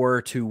I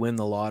were to win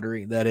the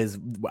lottery, that is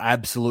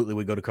absolutely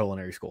would go to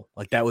culinary school.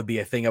 Like that would be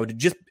a thing I would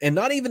just, and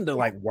not even to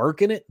like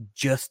work in it,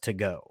 just to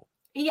go.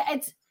 Yeah,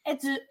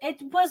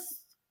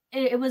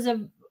 it was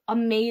an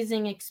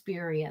amazing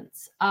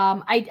experience.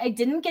 I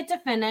didn't get to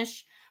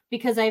finish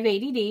because I have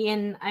ADD,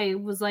 and I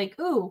was like,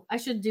 ooh, I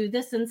should do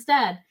this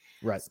instead.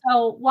 Right.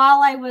 So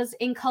while I was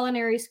in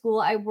culinary school,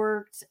 I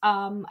worked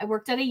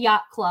at a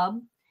yacht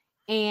club,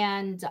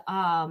 and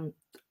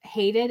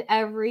hated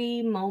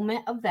every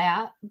moment of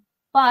that.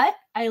 But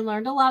I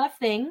learned a lot of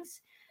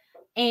things.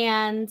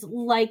 And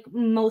like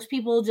most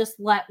people, just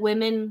let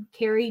women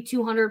carry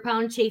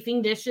 200-pound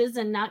chafing dishes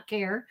and not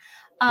care.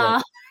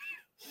 Right.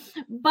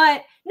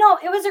 But no,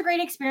 it was a great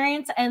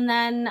experience. And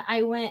then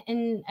I went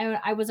and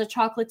I was a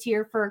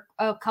chocolatier for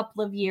a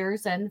couple of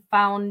years and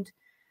found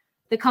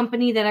the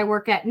company that I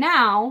work at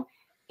now.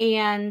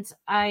 And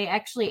I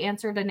actually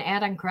answered an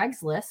ad on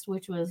Craigslist,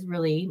 which was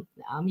really,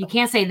 you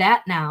can't say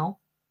that now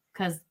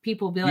because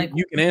people will be like,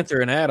 you can answer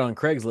an ad on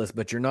Craigslist,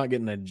 but you're not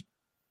getting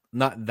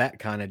not that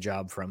kind of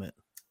job from it.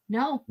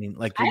 no, I mean,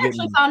 like I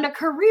actually found a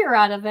career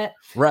out of it.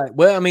 Right.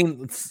 Well, I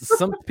mean,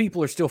 some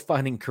people are still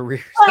finding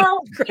careers.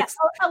 Well, yeah,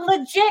 a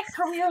legit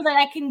career that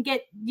I can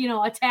get,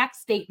 a tax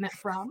statement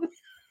from.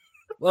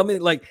 Well, I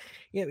mean, like,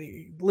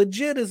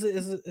 legit is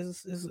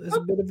a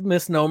bit of a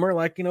misnomer.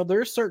 Like, there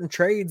are certain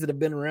trades that have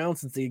been around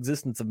since the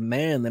existence of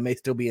man that may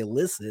still be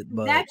illicit.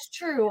 But that's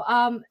true.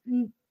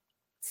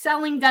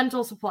 Selling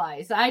dental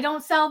supplies. I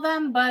don't sell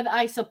them, but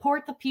I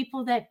support the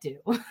people that do.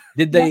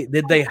 Did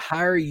they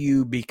hire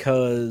you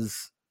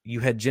because you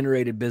had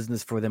generated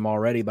business for them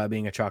already by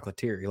being a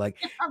chocolatier? Like,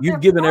 you've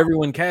given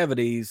everyone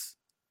cavities.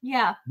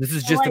 Yeah. This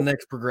is just the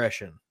next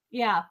progression.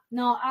 Yeah.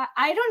 No,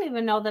 I don't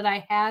even know that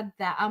I had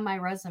that on my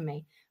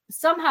resume.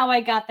 Somehow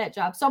I got that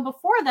job. So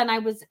before then I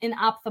was in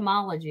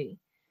ophthalmology,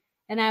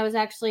 and I was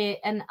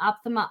actually an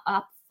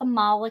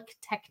ophthalmic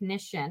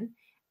technician,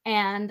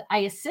 and I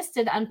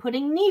assisted on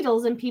putting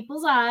needles in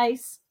people's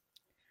eyes.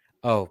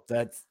 Oh,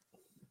 that's...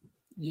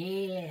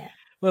 Yeah.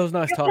 Well, it was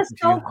nice talking to you.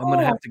 Cool. I'm going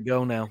to have to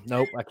go now.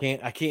 Nope, I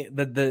can't.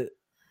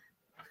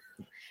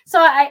 So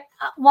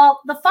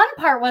the fun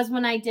part was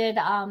when I did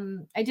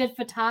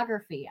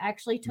photography. I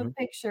actually took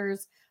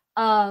pictures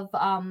of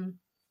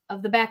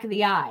the back of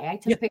the eye. I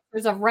took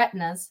pictures of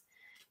retinas.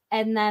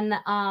 And then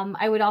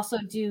I would also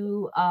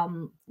do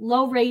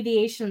low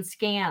radiation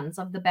scans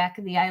of the back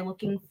of the eye,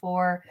 looking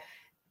for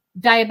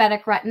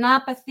diabetic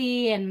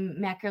retinopathy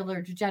and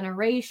macular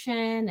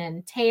degeneration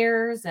and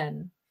tears.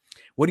 And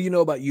what do you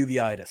know about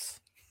uveitis?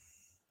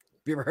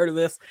 Have you ever heard of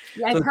this?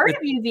 Yeah, I've heard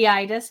of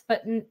uveitis,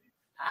 but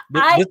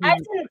I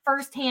didn't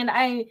firsthand.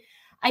 I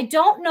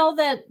don't know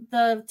that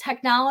the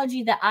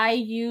technology that I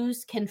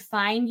use can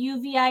find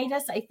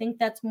uveitis. I think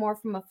that's more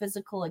from a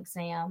physical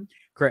exam.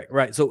 Correct.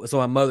 Right. So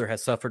my mother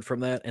has suffered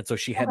from that. And so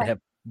she had to have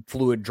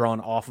fluid drawn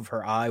off of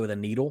her eye with a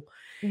needle.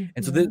 Mm-hmm.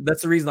 And so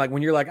that's the reason, like,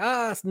 when you're like,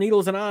 it's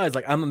needles and eyes,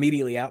 like, I'm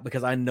immediately out,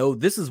 because I know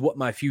this is what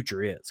my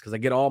future is, because I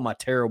get all my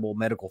terrible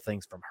medical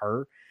things from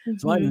her. Mm-hmm.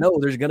 So I know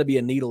there's going to be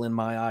a needle in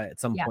my eye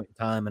at some point in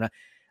time. And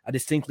I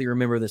distinctly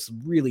remember this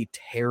really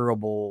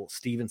terrible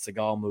Steven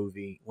Seagal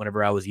movie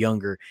whenever I was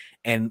younger.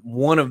 And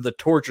one of the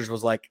tortures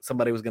was like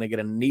somebody was going to get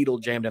a needle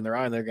jammed in their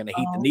eye, and they're going to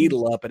heat the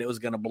needle up, and it was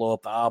going to blow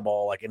up the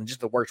eyeball, like, in just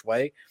the worst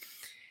way.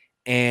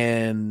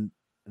 And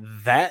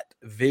that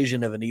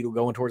vision of a needle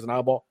going towards an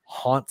eyeball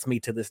haunts me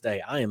to this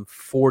day. I am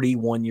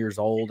 41 years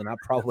old, and I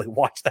probably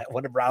watched that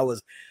whenever I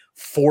was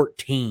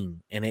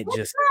 14. And it's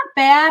not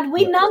bad.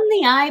 We numb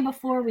the eye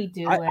before we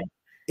do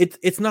it.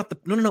 It's not the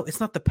it's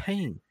not the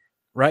pain.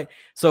 Right.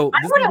 So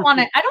I wouldn't want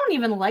to. I don't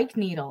even like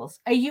needles.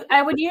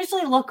 I would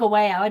usually look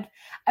away.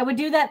 I would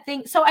do that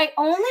thing. So I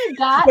only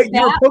got Wait, you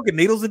were poking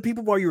needles at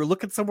people while you were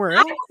looking somewhere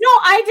else? No,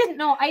 I didn't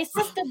know. I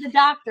assisted the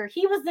doctor.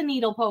 He was the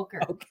needle poker.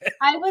 Okay.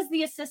 I was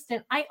the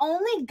assistant. I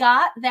only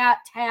got that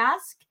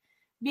task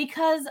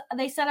because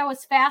they said I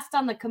was fast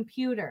on the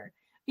computer,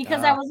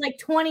 because I was like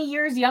 20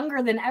 years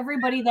younger than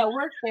everybody that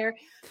worked there.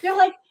 They're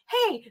like,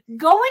 hey,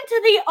 go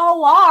into the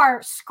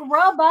OR,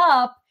 scrub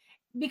up,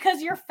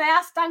 because you're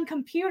fast on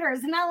computers.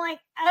 And I'm like,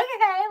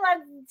 okay,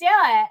 let's do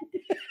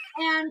it.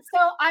 And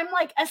so I'm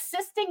like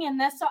assisting in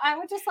this. So I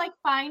would just like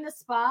find a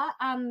spot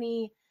on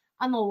the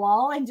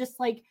wall and just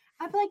like,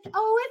 I'd be like,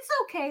 oh, it's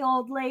okay,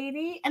 old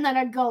lady. And then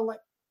I'd go like,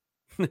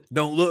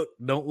 don't look.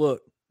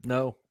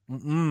 No.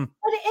 Mm-mm.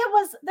 But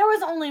there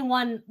was only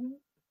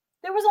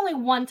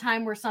one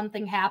time where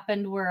something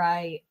happened where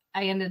I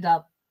ended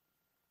up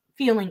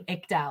feeling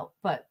icked out,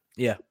 but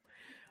yeah.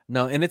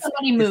 No, and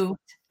somebody moved.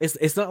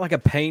 It's not like a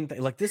pain thing.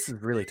 Like, this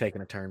is really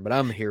taking a turn, but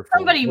I'm here for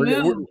somebody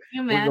moved.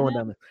 We're going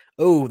down this.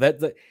 Oh,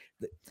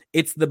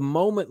 it's the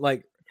moment,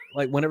 like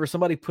whenever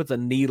somebody puts a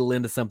needle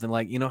into something,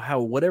 like, you know how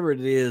whatever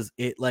it is,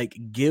 it like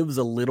gives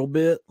a little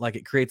bit, like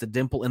it creates a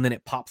dimple and then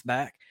it pops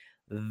back.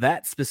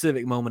 That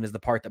specific moment is the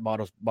part that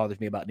bothers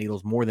me about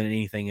needles more than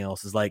anything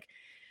else. Is like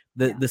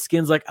the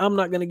skin's like, I'm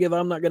not gonna give it,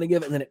 and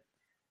then it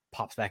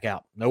pops back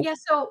out. Nope. Yeah,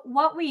 so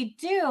what we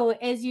do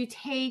is you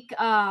take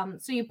so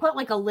you put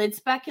like a lid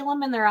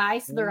speculum in their eye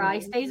so their eye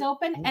stays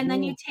open, and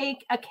then you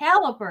take a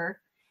caliper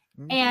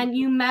and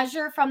you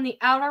measure from the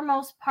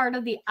outermost part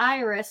of the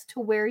iris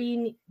to where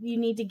you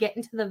need to get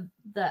into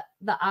the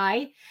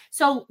eye.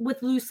 So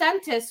with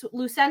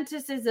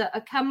Lucentis is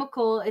a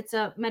chemical, it's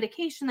a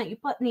medication that you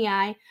put in the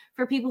eye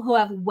for people who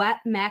have wet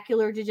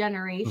macular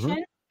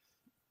degeneration,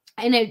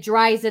 and it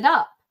dries it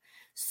up.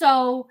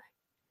 So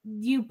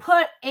you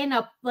put in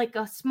a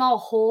small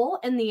hole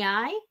in the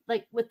eye,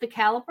 like with the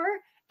caliper,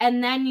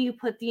 and then you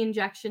put the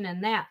injection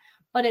in that.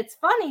 But it's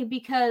funny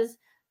because,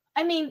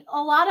 I mean,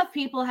 a lot of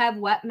people have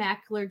wet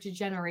macular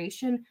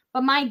degeneration,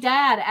 but my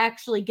dad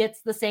actually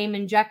gets the same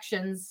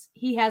injections.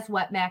 He has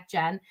wet mac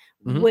gen,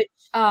 which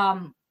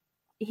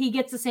he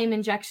gets the same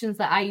injections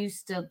that I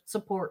used to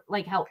support,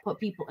 like help put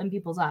people in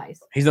people's eyes.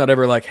 He's not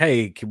ever like,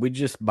 hey, can we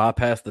just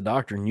bypass the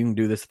doctor and you can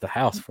do this at the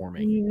house for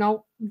me?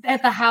 Nope,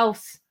 at the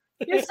house.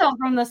 You're so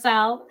from the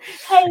South.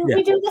 Hey,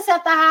 we do this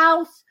at the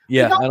house.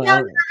 Yeah, we go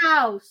down to the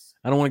house.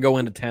 I don't want to go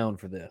into town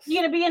for this.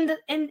 You gonna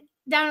be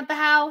down at the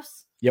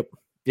house? Yep,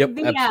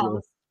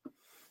 absolutely.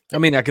 I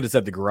mean, I could have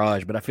said the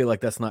garage, but I feel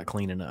like that's not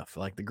clean enough.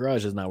 Like the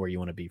garage is not where you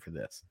want to be for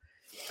this.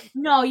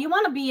 No, you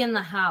want to be in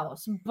the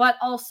house, but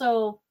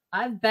also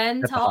I've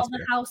been to all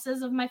the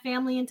houses of my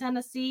family in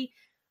Tennessee.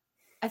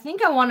 I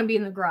think I want to be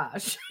in the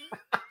garage.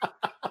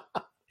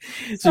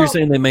 So you're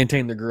saying they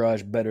maintain their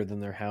garage better than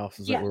their house?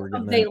 Is that what we're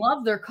getting they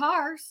love their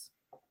cars.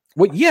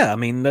 Well, yeah, I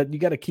mean, you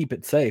got to keep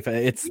it safe.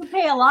 You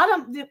pay a lot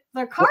of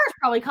their cars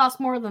probably cost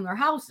more than their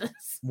houses.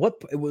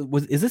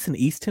 Is this in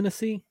East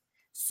Tennessee?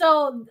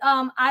 So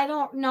I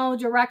don't know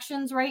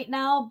directions right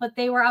now, but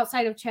they were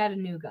outside of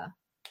Chattanooga.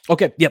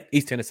 Okay, yep,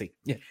 East Tennessee.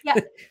 Yeah.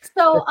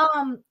 So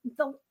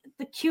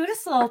the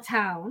cutest little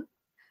town,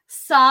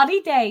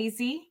 Soddy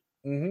Daisy.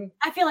 Mm-hmm.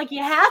 I feel like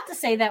you have to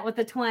say that with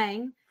a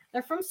twang.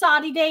 They're from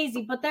Soddy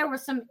Daisy, but there were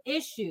some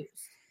issues.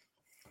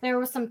 There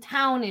were some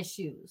town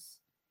issues.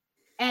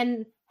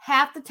 And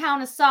half the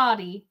town is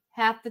Soddy,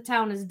 half the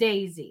town is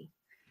Daisy.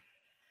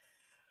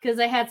 Because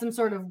they had some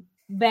sort of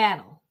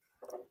battle.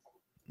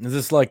 Is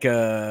this like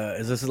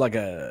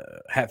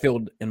a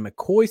Hatfield and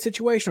McCoy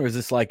situation, or is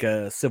this like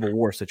a Civil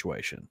War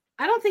situation?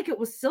 I don't think it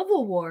was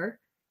Civil War.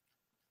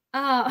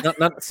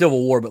 Not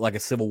Civil War, but like a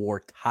Civil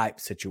War type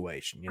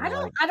situation. You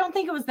know, I don't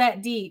think it was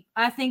that deep.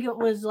 I think it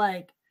was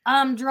like,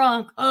 I'm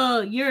drunk.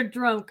 Oh, you're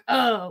drunk.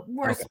 Oh,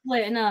 we're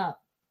splitting up.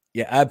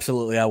 Yeah,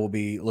 absolutely. I will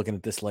be looking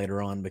at this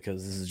later on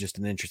because this is just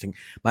an interesting.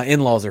 My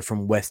in-laws are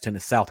from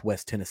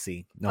Southwest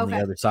Tennessee, on the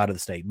other side of the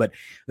state. But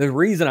the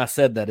reason I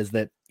said that is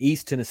that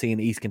East Tennessee and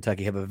East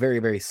Kentucky have a very,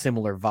 very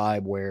similar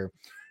vibe where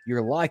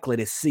you're likely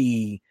to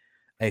see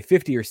a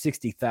 $50,000 or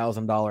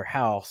 $60,000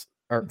 house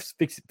or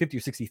 $50,000 or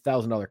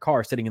 $60,000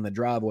 car sitting in the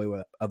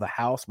driveway of a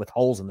house with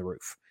holes in the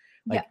roof.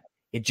 Like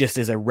it just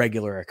is a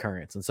regular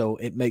occurrence, and so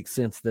it makes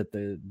sense that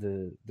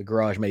the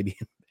garage may be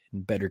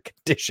in better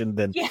condition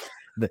than. Yeah.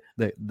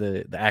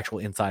 The actual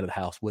inside of the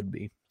house would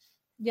be.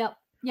 Yep.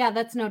 Yeah,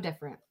 that's no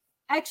different.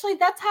 Actually,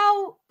 that's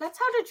how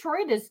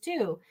Detroit is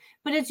too.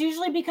 But it's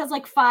usually because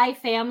like 5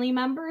 family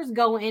members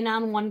go in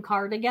on one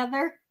car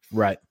together.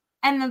 Right.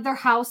 And then their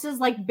house is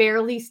like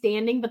barely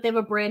standing, but they have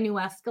a brand new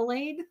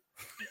Escalade.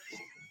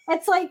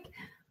 It's like,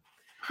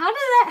 how did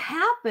that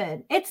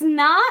happen? It's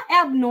not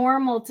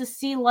abnormal to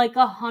see like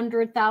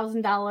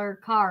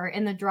 $100,000 car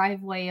in the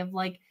driveway of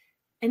like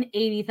an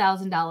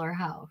 $80,000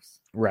 house.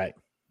 Right.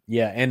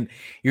 Yeah, and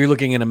you're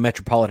looking in a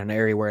metropolitan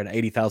area where an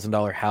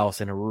 $80,000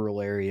 house in a rural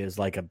area is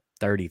like a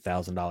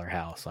 $30,000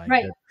 house. Like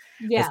right.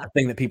 That's the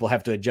thing that people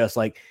have to adjust.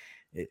 Like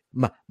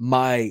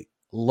my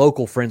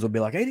local friends would be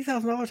like,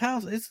 $80,000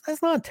 house,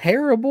 that's not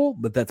terrible,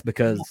 but that's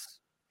because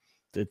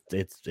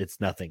it's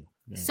nothing.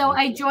 So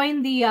I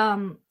joined the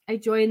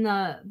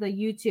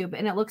YouTube,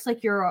 and it looks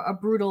like you're a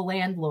brutal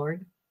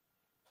landlord.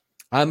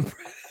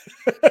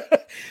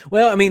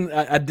 Well, I mean,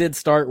 I did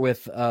start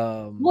with.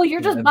 Well,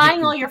 you're just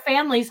buying all your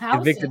family's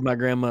houses. Evicted my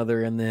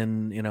grandmother, and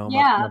then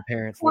my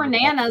parents. Poor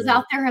Nana's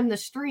out there in the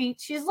street.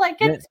 She's like,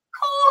 it's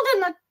cold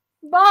in the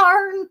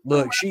barn.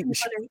 Look,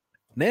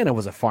 Nana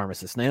was a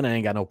pharmacist. Nana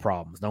ain't got no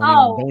problems.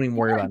 Don't even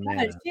worry about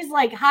Nana. She's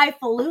like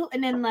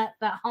highfalutin in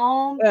the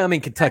home. Well, I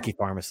mean, Kentucky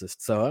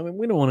pharmacist. So I mean,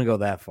 we don't want to go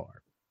that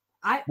far.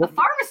 A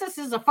pharmacist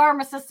is a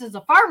pharmacist is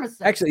a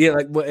pharmacist. Actually, yeah,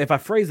 like if I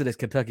phrase it as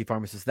Kentucky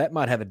pharmacist, that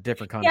might have a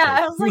different context. Yeah,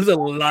 I was like, who's a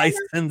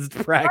licensed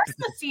practice?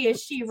 Pharmacy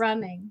is she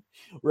running?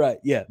 Right.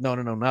 Yeah. No,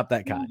 not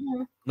that kind.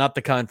 Mm-hmm. Not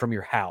the kind from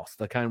your house.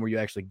 The kind where you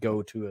actually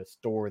go to a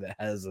store that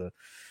has a,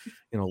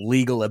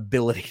 legal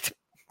ability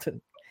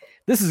to.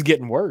 This is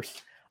getting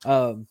worse.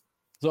 So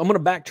I'm going to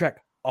backtrack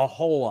a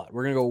whole lot.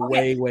 We're going to go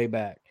way, way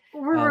back.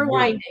 We're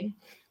rewinding.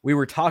 We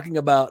were talking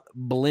about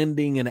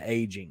blending and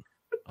aging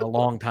a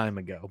long time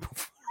ago.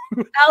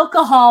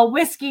 Alcohol,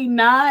 whiskey,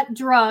 not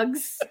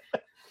drugs.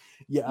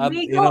 Yeah,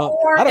 legal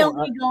or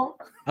illegal.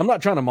 I'm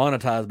not trying to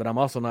monetize, but I'm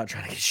also not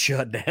trying to get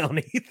shut down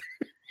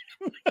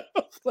either.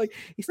 Like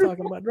he's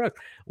talking about drugs.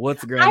 What's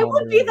the grandma? I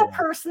would be the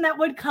person that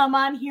would come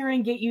on here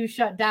and get you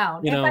shut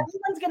down. If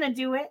anyone's gonna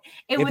do it,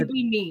 it would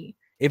be me.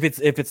 If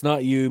it's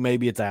not you,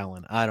 maybe it's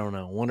Alan. I don't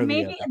know. One or the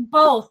other. Maybe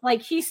both.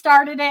 Like he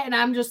started it, and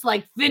I'm just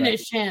like,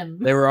 finish him.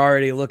 They were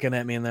already looking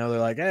at me, and they're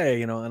like,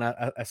 hey, and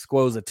I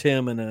squoze a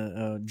Tim and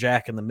a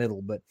Jack in the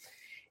middle. But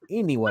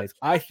anyways,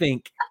 I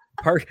think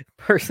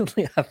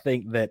personally, I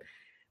think that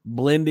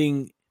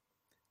blending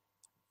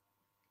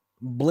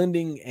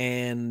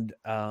and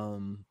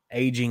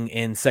aging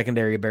in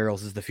secondary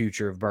barrels is the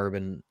future of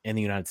bourbon in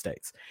the United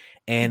States.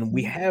 And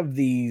we have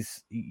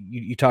these.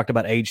 You talked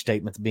about age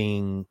statements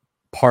being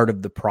part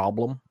of the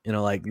problem,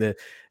 like the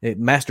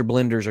master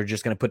blenders are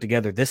just going to put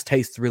together, this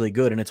tastes really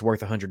good and it's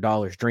worth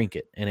 $100, drink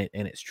it. And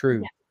it's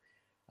true.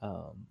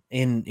 Yeah.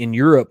 In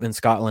Europe and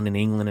Scotland and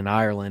England and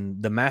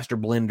Ireland, the master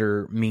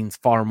blender means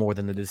far more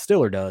than the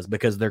distiller does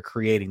because they're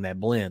creating that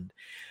blend.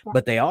 Yeah.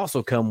 But they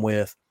also come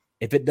with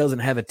if it doesn't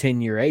have a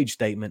 10-year age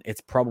statement,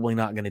 it's probably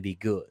not going to be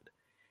good.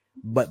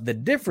 But the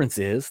difference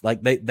is,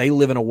 like, they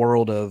live in a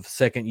world of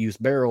second use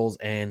barrels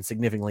and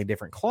significantly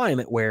different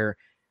climate where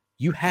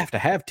you have to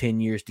have 10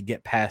 years to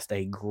get past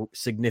a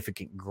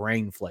significant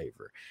grain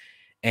flavor.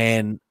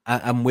 And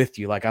I'm with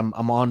you. Like, I'm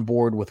on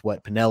board with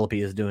what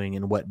Penelope is doing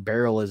and what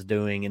Barrel is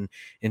doing,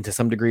 and to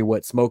some degree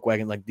what Smoke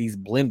Wagon, like these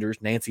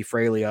blenders, Nancy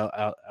Fraley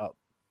out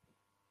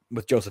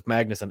with Joseph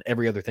Magnus and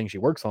every other thing she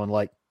works on.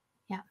 Like,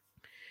 yeah,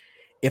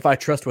 if I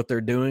trust what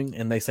they're doing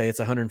and they say it's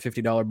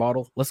 $150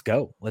 bottle, let's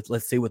go.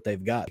 Let's see what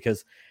they've got,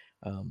 because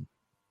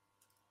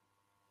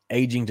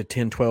aging to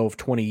 10, 12,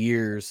 20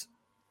 years,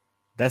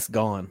 that's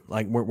gone.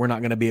 Like, we're not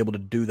going to be able to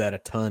do that a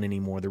ton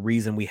anymore. The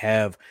reason we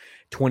have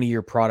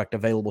 20-year product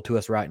available to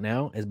us right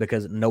now is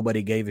because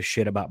nobody gave a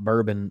shit about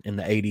bourbon in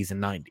the 80s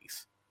and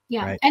 90s.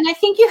 Yeah. Right? And I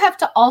think you have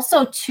to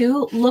also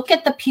too look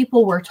at the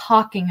people we're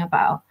talking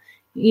about.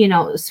 You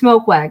know,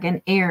 Smoke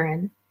Wagon,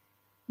 Aaron,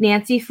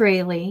 Nancy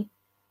Fraley,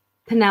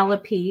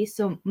 Penelope,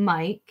 so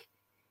Mike,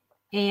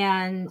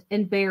 and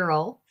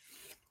Barrel.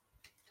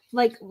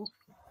 Like,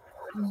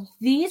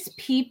 these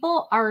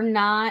people are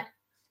not,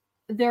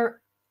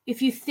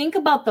 if you think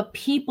about the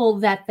people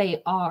that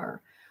they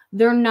are,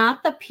 they're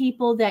not the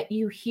people that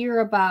you hear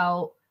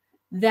about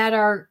that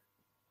are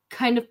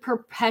kind of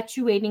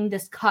perpetuating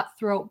this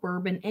cutthroat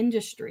bourbon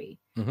industry.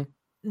 Mm-hmm.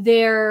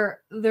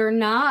 They're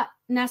not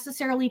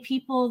necessarily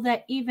people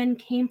that even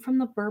came from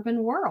the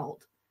bourbon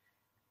world.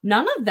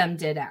 None of them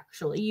did,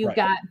 actually. You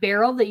got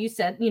Barrel, that you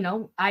said, you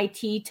know,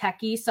 IT,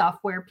 techie,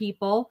 software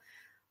people.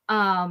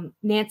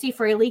 Nancy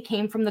Fraley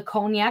came from the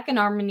cognac and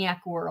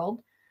Armagnac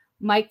world.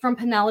 Mike from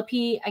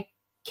Penelope, I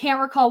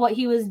can't recall what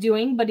he was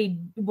doing, but he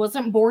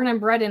wasn't born and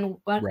bred in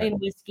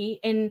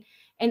whiskey. And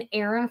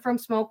Aaron from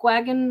Smoke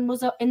Wagon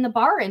was in the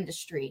bar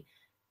industry.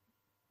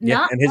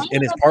 Yeah, and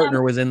his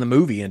partner was in the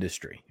movie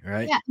industry,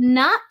 right? Yeah,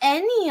 not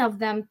any of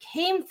them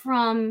came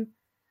from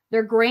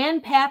their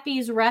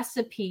grandpappy's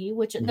recipe,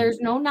 which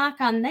there's no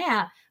knock on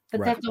that,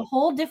 but that's a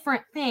whole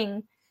different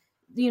thing.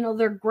 You know,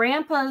 their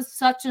grandpa's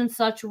such and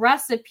such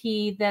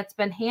recipe that's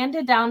been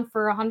handed down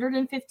for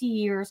 150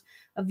 years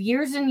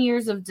and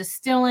years of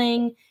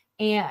distilling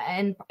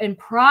and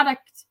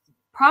product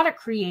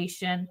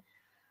creation.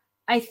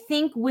 I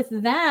think with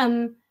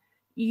them,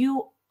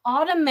 you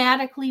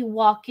automatically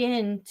walk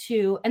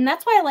into, and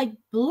that's why I like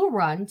Blue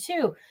Run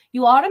too.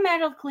 You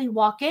automatically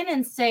walk in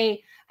and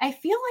say, I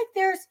feel like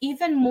there's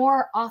even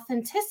more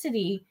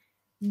authenticity,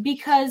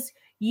 because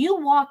you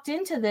walked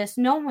into this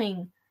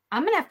knowing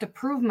I'm going to have to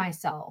prove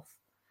myself.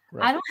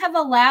 Right. I don't have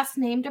a last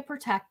name to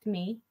protect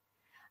me.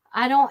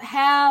 I don't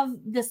have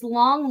this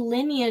long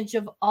lineage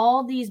of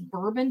all these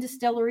bourbon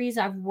distilleries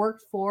I've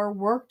worked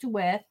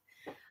with.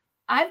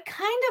 I've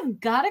kind of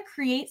got to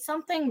create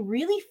something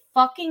really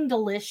fucking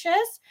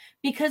delicious,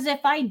 because if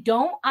I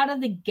don't out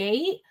of the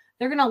gate,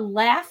 they're going to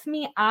laugh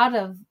me out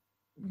of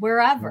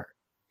wherever.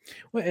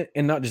 Well,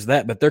 and not just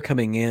that, but they're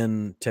coming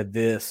in to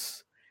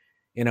this,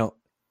 you know,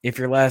 if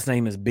your last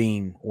name is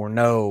Bean or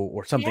No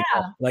or something,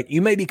 like,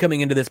 you may be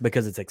coming into this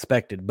because it's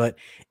expected, but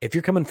if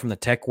you're coming from the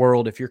tech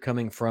world, if you're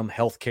coming from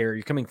healthcare,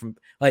 you're coming from,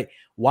 like,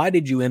 why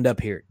did you end up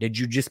here? Did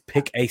you just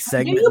pick a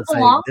segment and say,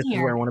 this is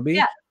where I want to be?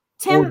 Yeah.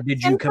 Or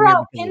did you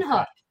come in?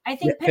 Pinhook. I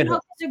think Pinhook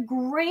is a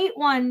great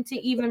one to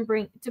even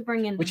bring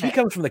in. Which he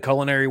comes from the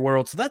culinary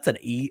world, so that's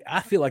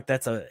I feel like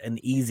that's an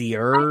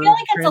easier. I feel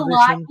like it's a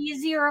lot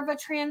easier of a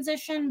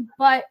transition,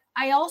 but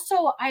I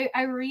also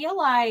I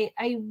realized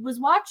I was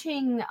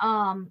watching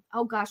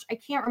oh gosh, I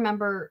can't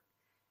remember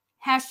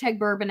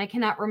 #bourbon. I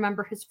cannot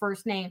remember his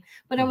first name,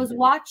 but I was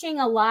watching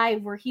a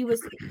live where he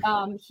was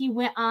he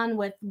went on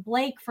with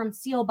Blake from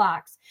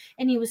Sealbox,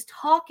 and he was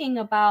talking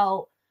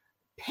about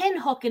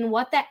Pinhook and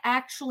what that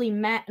actually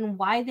meant and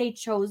why they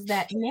chose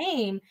that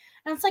name.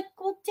 And it's like,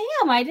 well,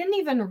 damn, I didn't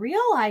even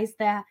realize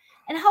that.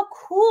 And how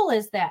cool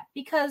is that?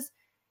 Because,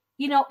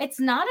 you know, it's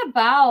not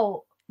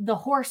about the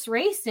horse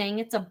racing,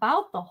 it's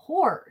about the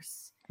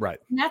horse. Right.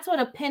 And that's what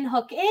a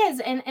Pinhook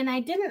is. And I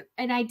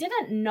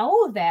didn't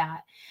know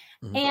that.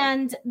 Mm-hmm.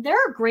 And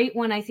they're a great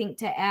one, I think,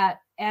 to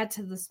add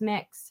to this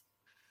mix.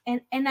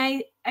 And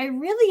I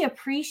really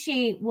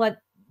appreciate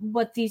what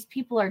these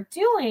people are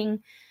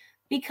doing,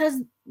 because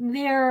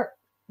they're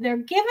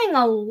giving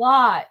a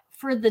lot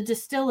for the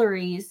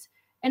distilleries.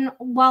 And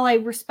while I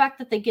respect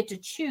that they get to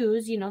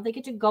choose, you know, they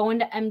get to go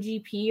into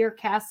MGP or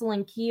Castle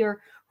and Key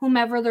or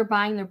whomever they're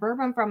buying their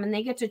bourbon from, and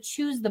they get to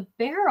choose the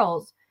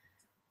barrels,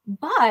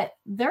 but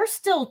they're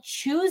still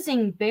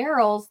choosing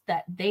barrels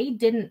that they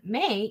didn't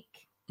make.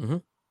 Mm-hmm.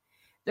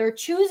 They're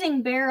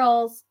choosing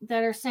barrels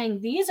that are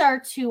saying, these are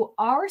to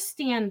our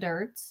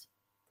standards.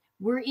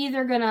 We're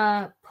either going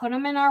to put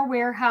them in our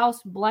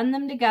warehouse, blend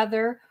them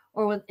together,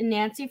 or with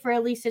Nancy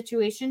Fraley's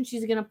situation,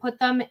 she's going to put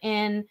them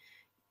in,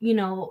 you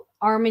know,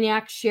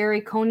 Armagnac,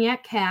 sherry,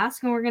 cognac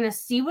cask, and we're going to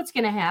see what's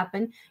going to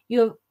happen.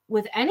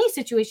 With any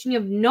situation, you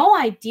have no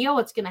idea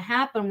what's going to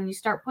happen when you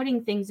start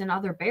putting things in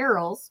other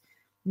barrels.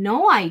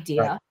 No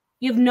idea. Right.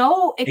 You have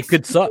no experience. It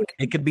could suck.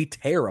 It could be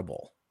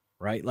terrible,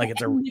 right? Like,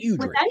 it's a huge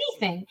with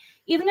anything,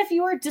 even if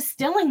you were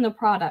distilling the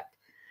product.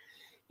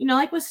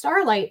 like with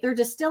Starlight, they're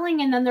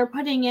distilling and then they're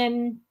putting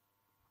in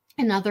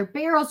other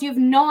barrels. You have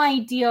no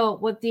idea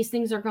what these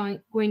things are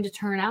going to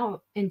turn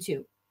out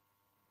into.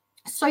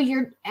 So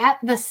you're at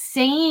the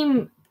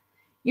same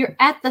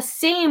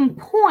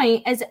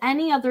point as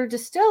any other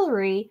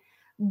distillery,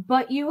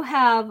 but you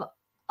have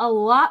a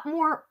lot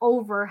more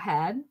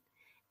overhead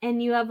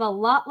and you have a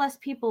lot less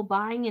people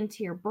buying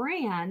into your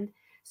brand.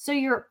 So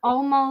you're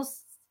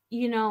almost,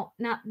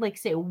 not like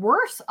say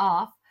worse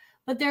off,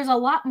 but there's a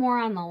lot more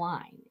on the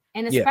line.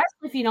 And especially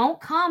if you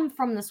don't come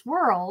from this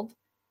world,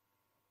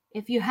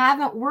 if you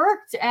haven't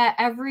worked at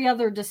every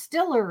other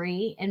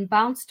distillery and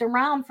bounced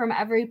around from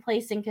every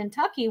place in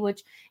Kentucky,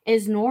 which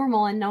is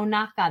normal and no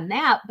knock on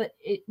that,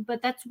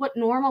 but that's what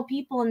normal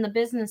people in the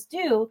business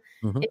do.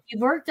 Mm-hmm. If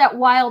you've worked at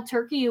Wild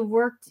Turkey, you've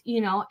worked,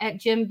 at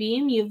Jim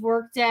Beam, you've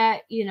worked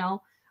at,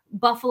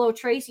 Buffalo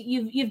Trace,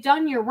 you've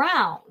done your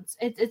rounds.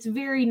 It's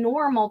very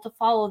normal to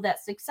follow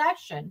that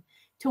succession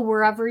to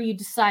wherever you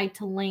decide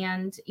to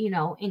land,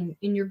 in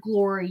your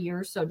glory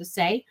years, so to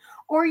say,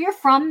 or you're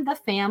from the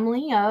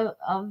family of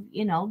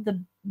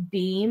the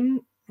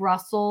Beam,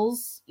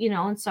 Russells,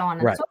 and so on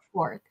and so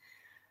forth.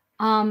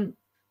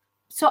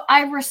 So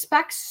I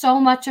respect so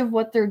much of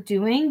what they're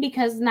doing,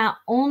 because not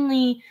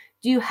only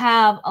do you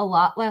have a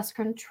lot less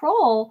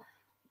control,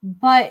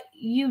 but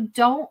you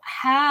don't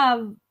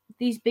have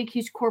these big,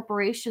 huge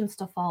corporations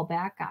to fall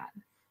back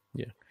on.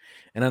 Yeah.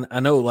 And I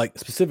know, like,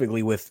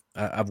 specifically with,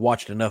 I've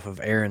watched enough of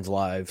Aaron's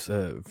lives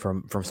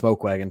from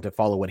Smoke Wagon to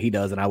follow what he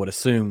does. And I would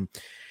assume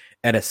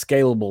at a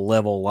scalable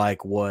level,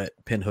 like what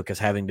Pinhook is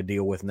having to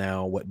deal with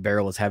now, what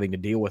Barrel is having to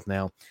deal with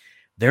now,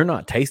 they're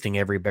not tasting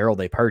every barrel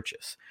they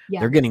purchase.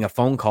 Yeah. They're getting a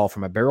phone call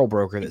from a barrel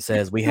broker that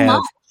says, we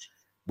have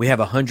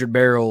 100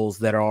 barrels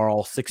that are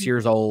all 6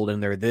 years old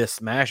and they're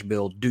this mash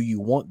bill. Do you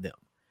want them?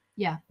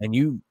 Yeah. And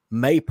you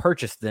may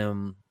purchase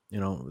them,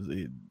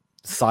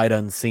 sight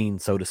unseen,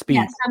 so to speak.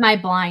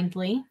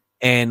 Semi-blindly.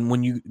 And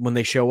when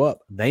they show up,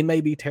 they may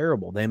be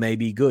terrible. They may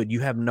be good. You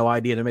have no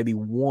idea. There may be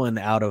 1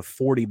 out of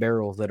 40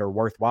 barrels that are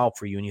worthwhile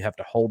for you, and you have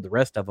to hold the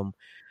rest of them.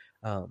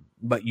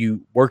 But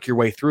you work your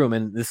way through them,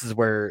 and this is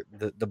where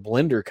the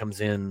blender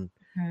comes in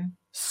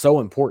so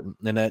important.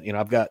 And that,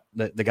 I've got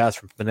the guys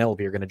from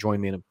Penelope are going to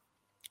join me in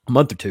a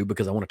month or two,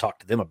 because I want to talk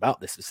to them about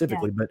this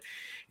specifically. Yeah. But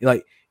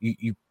like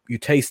you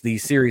taste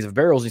these series of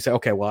barrels, and you say,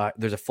 okay, well,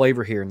 there's a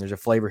flavor here, and there's a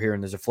flavor here,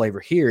 and there's a flavor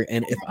here,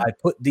 and if I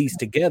put these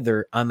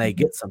together, I may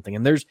get something.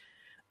 And there's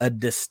a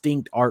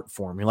distinct art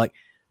form. You're like,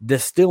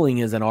 distilling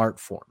is an art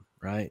form,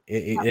 right?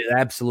 It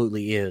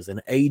absolutely is,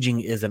 and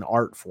aging is an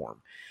art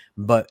form.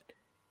 But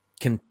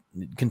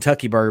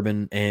Kentucky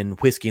bourbon and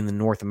whiskey in the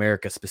North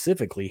America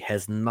specifically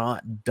has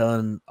not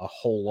done a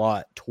whole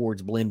lot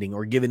towards blending,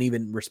 or given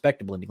even respect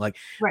to blending. Like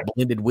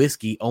blended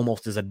whiskey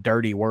almost is a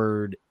dirty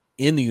word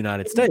in the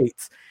United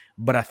States,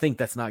 but I think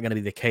that's not going to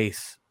be the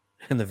case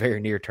in the very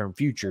near term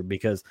future,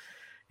 because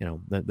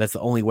that's the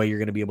only way you're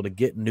going to be able to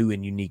get new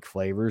and unique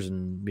flavors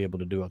and be able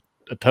to do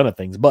a ton of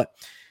things. But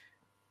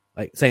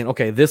like saying,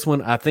 okay,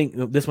 I think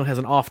this one has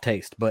an off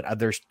taste, but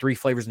there's 3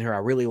 flavors in here I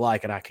really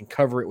like, and I can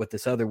cover it with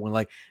this other one.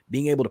 Like,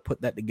 being able to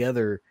put that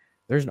together,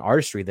 there's an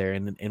artistry there,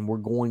 and we're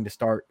going to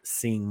start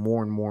seeing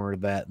more and more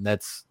of that. And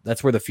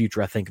that's where the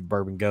future, I think, of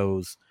bourbon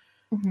goes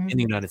in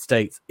the United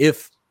States,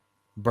 if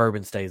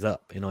bourbon stays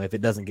up. If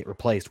it doesn't get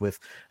replaced with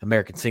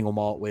American single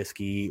malt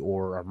whiskey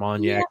or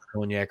Armagnac,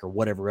 or Cognac, or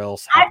whatever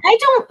else.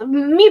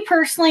 Me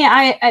personally,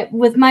 I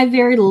with my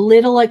very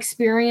little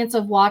experience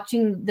of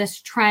watching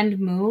this trend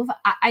move,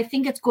 I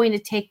think it's going to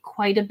take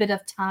quite a bit of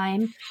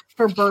time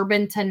for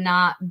bourbon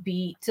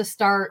to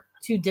start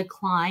to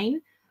decline.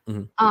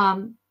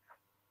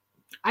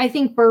 I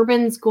think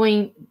bourbon's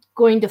going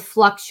to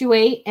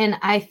fluctuate, and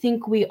I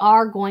think we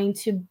are going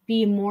to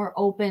be more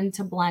open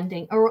to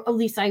blending, or at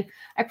least I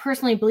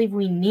personally believe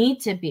we need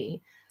to be.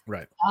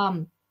 Right.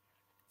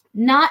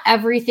 Not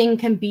everything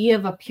can be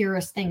of a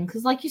purist thing,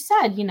 because like you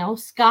said,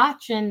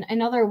 Scotch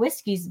and other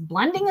whiskeys,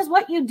 blending is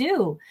what you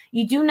do.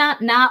 You do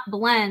not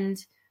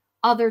blend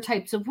other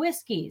types of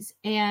whiskeys,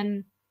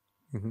 and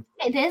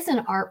it is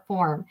an art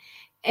form,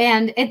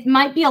 and it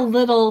might be a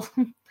little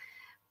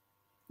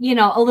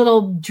a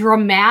little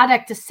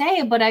dramatic to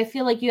say, but I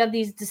feel like you have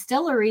these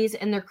distilleries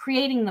and they're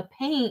creating the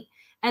paint,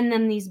 and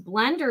then these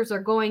blenders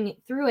are going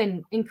through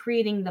and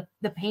creating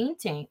the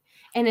painting,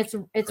 and it's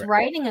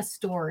writing a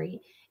story.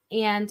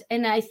 And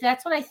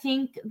that's what I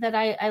think that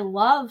I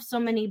love so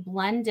many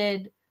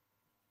blended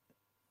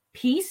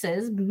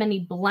pieces, many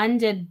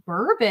blended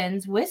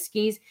bourbons,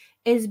 whiskeys,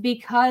 is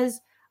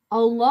because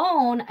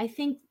alone, I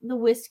think the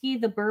whiskey,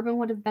 the bourbon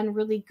would have been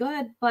really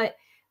good, but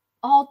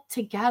all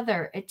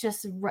together, it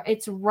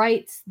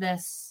writes the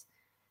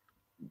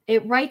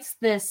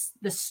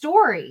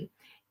story.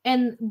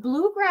 And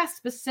bluegrass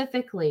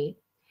specifically,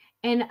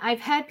 and I've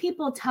had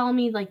people tell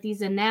me like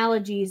these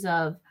analogies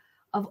of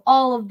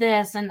all of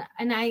this, and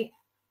I'm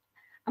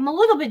a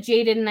little bit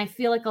jaded, and I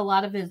feel like a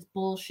lot of it is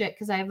bullshit,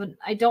 because I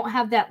don't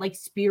have that like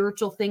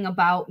spiritual thing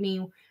about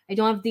me. I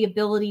don't have the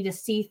ability to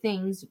see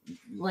things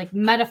like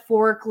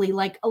metaphorically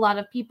like a lot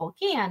of people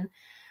can.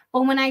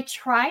 But when I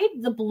tried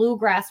the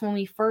bluegrass when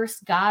we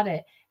first got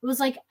it, it was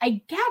like,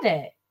 I get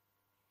it.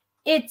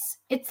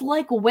 It's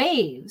like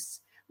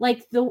waves.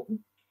 Like the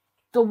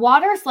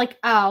water's like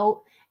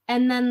out,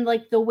 and then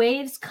like the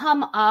waves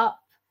come up,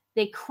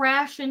 they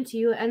crash into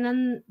you, and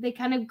then they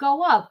kind of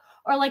go up.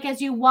 Or like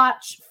as you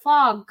watch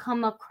fog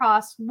come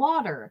across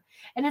water.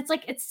 And it's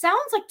like, it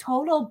sounds like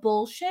total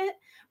bullshit,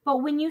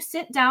 but when you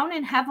sit down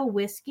and have a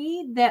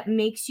whiskey that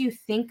makes you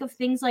think of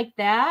things like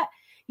that,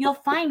 you'll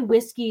find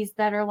whiskeys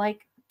that are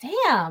like,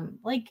 damn,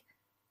 like,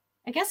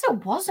 I guess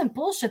it wasn't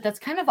bullshit. That's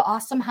kind of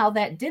awesome how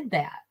that did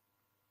that.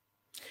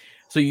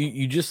 So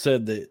you just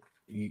said that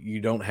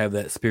you don't have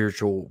that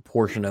spiritual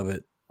portion of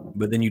it,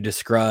 but then you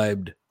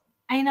described.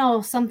 I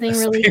know something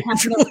really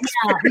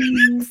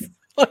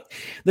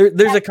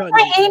there's a kind.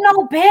 I ain't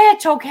no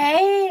bitch,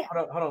 okay?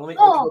 Hold on. Let me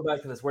go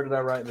back to this. Where did I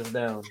write this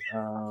down?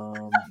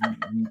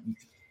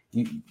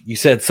 You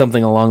said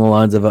something along the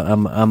lines of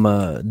I'm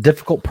a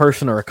difficult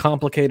person or a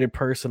complicated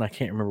person. I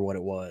can't remember what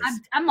it was.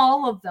 I'm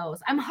all of those.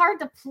 I'm hard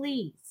to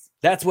please.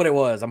 That's what it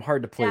was. I'm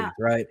hard to please,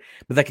 right?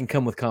 But that can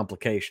come with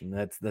complication.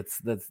 That's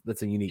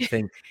a unique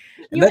thing.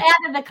 You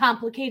added the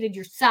complicated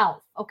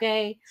yourself,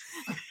 okay?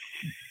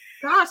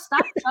 Gosh,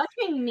 stop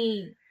touching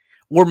me.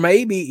 Or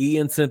maybe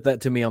Ian sent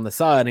that to me on the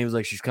side, and he was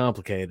like, "She's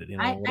complicated." You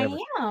know, I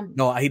am.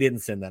 No, he didn't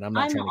send that. I'm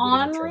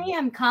ornery.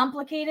 I'm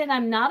complicated.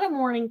 I'm not a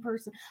morning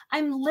person.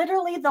 I'm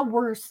literally the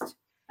worst.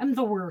 I'm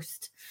the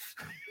worst.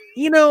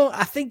 You know,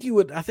 I think I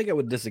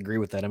would disagree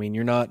with that. I mean,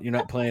 you're not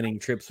planning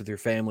trips with your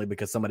family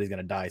because somebody's going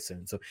to die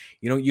soon. So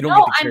you don't get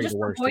to carry the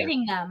worst. I'm just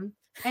avoiding them,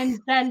 and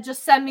then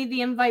just send me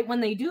the invite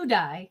when they do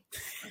die.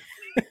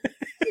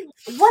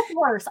 What's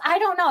worse? I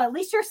don't know. At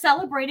least you're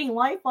celebrating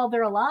life while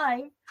they're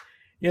alive.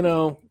 You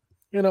know,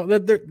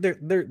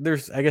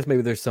 there's I guess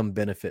maybe there's some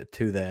benefit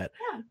to that.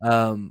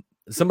 Yeah.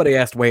 Somebody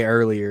asked way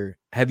earlier,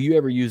 have you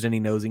ever used any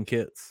nosing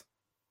kits?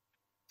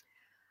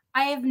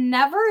 I have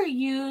never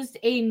used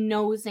a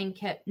nosing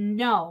kit,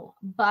 no,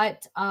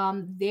 but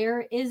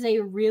there is a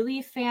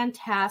really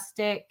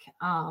fantastic,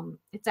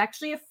 it's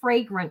actually a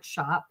fragrance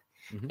shop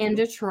in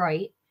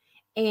Detroit,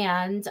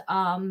 and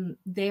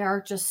they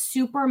are just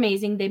super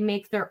amazing. They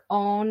make their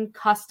own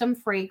custom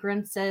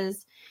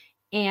fragrances,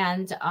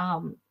 and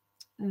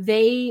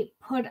they've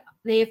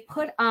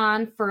put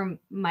on for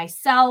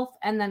myself,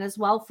 and then as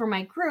well for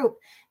my group,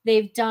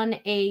 they've done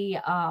a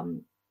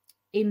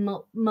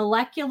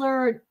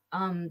molecular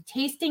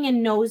tasting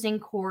and nosing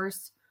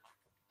course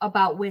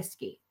about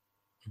whiskey.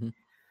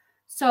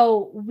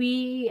 So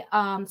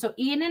so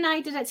Ian and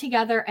I did it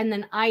together, and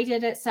then I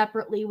did it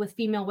separately with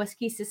Female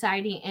Whiskey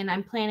Society, and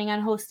I'm planning on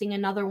hosting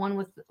another one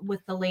with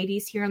the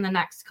ladies here in the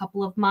next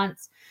couple of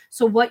months.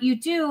 So what you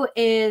do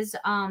is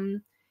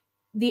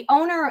the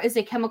owner is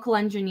a chemical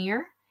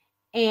engineer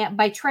and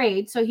by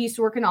trade. So he used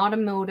to work in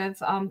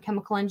automotive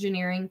chemical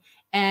engineering,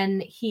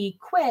 and he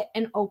quit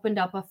and opened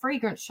up a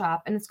fragrance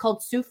shop, and it's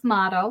called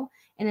Sufmato,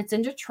 and it's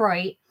in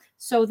Detroit.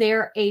 So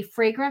they're a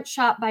fragrance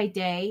shop by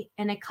day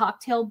and a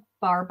cocktail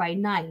bar by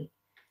night.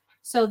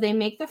 So they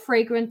make the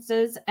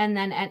fragrances, and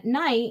then at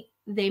night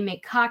they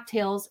make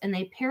cocktails, and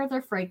they pair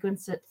their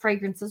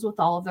fragrances with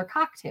all of their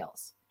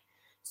cocktails.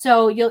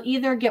 So you'll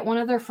either get one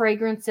of their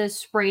fragrances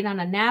sprayed on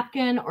a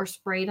napkin or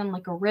sprayed on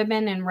like a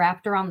ribbon and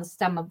wrapped around the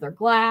stem of their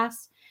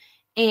glass.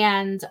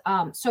 And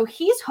so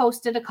he's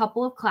hosted a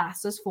couple of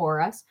classes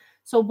for us.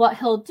 So what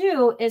he'll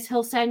do is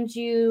he'll send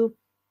you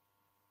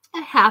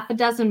a half a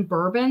dozen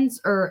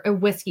bourbons or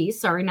whiskeys,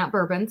 sorry, not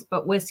bourbons,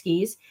 but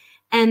whiskeys.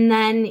 And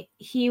then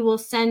he will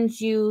send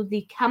you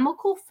the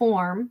chemical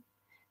form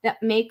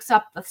that makes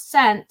up the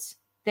scent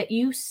that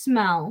you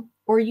smell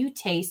or you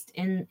taste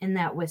in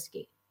that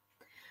whiskey.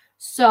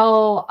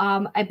 So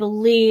I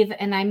believe,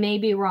 and I may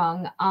be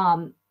wrong,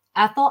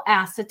 ethyl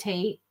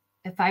acetate,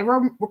 if I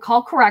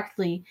recall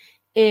correctly,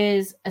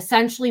 is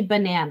essentially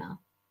banana.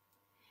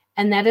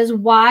 And that is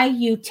why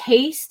you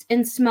taste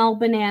and smell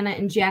banana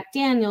in Jack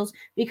Daniel's,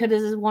 because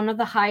it is one of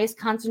the highest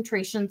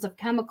concentrations of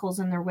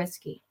chemicals in their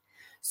whiskey.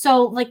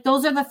 So like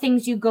those are the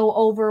things you go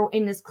over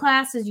in this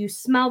class is you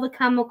smell the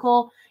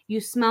chemical,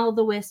 you smell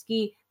the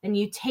whiskey, and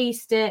you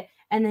taste it,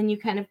 and then you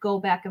kind of go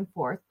back and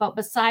forth. But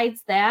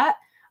besides that,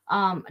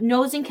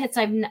 nosing kits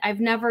I've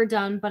never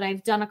done, but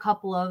I've done a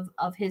couple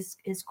of his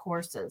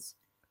courses.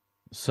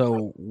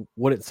 So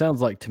what it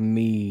sounds like to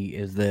me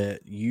is that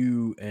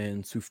you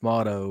and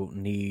Sufmato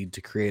need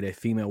to create a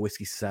Female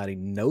Whiskey Society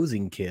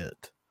nosing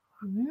kit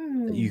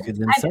that you could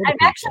then sell to I've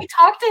actually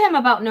talked to him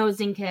about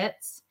nosing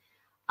kits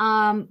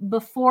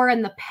before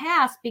in the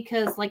past,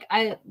 because like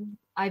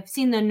I've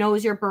seen the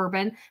Nose Your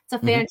Bourbon. It's a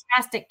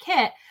fantastic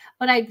kit,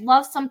 but I'd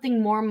love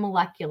something more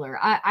molecular.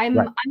 I'm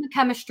a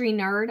chemistry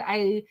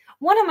nerd.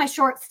 One of my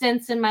short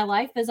stints in my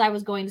life is I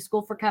was going to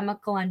school for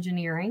chemical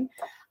engineering.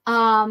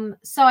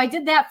 So I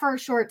did that for a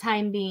short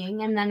time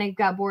being, and then I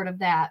got bored of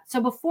that. So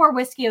before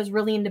whiskey, I was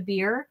really into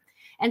beer.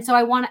 And so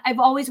I've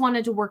always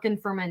wanted to work in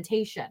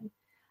fermentation,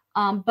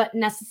 but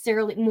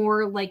necessarily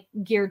more like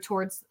geared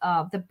towards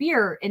the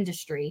beer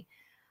industry.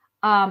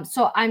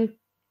 So I'm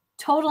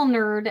total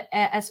nerd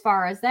as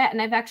far as that.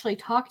 And I've actually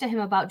talked to him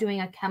about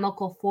doing a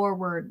chemical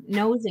forward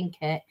nosing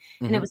kit.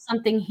 And it was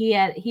something he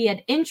had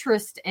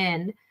interest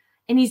in.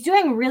 And he's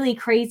doing really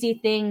crazy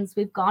things.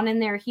 We've gone in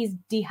there. He's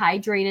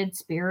dehydrated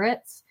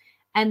spirits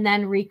and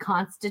then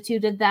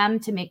reconstituted them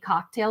to make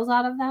cocktails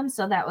out of them.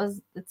 So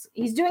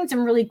he's doing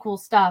some really cool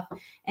stuff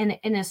in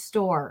his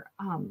store.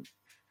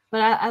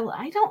 But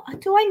I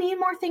don't, do I need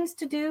more things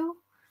to do?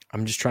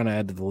 I'm just trying to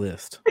add to the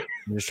list.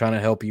 I'm just trying to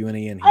help you and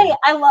Ian here. Hey,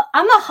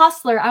 I'm a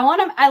hustler.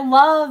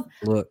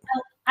 Look,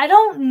 I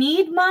don't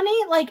need money.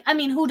 Like, I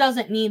mean, who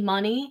doesn't need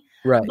money?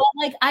 Right. But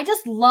like, I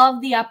just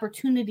love the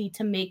opportunity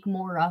to make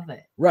more of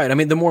it. Right. I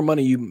mean, the more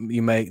money you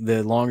make,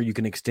 the longer you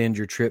can extend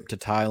your trip to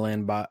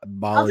Thailand, Bali.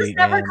 I'll just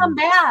never come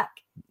back.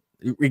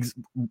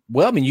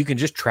 Well, I mean, you can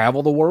just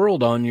travel the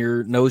world on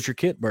your Knows Your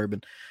Kit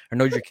bourbon, or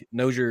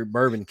Knows Your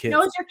Bourbon Kit.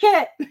 Knows Your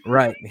Kit.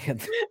 Right.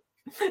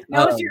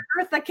 Knows Your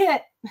Eartha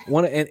Kit.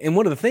 One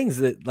of the things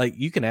that like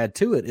you can add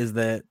to it is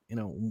that, you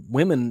know,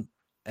 women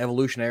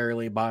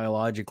evolutionarily,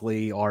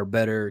 biologically are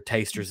better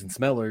tasters and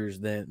smellers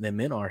than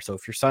men are. So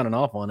if you're signing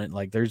off on it,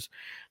 like there's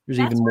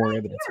even more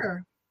evidence.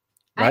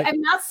 Right? I've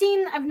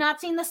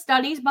not seen the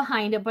studies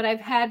behind it, but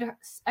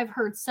I've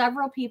heard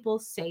several people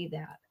say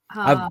that.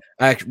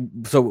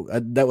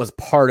 That was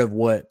part of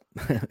what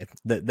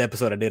the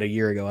episode I did a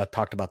year ago. I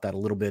talked about that a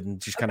little bit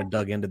and just kind of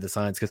dug into the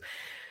science, because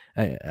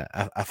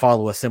I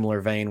follow a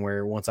similar vein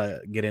where once I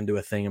get into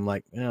a thing, I'm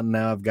like,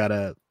 now I've got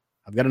to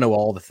know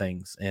all the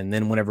things. And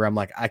then whenever I'm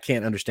like, I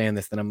can't understand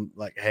this, then I'm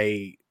like,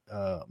 hey,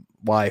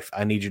 wife,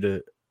 I need you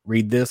to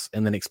read this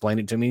and then explain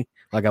it to me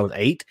like I was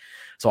 8,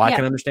 so I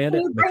can understand it.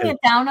 Can you bring it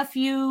down a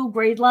few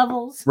grade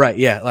levels? Right.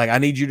 Yeah. Like I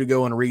need you to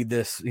go and read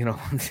this, you know,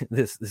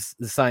 this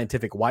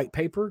scientific white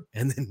paper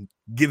and then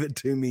give it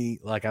to me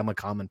like I'm a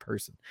common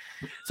person.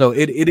 So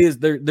it is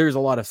there's a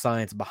lot of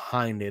science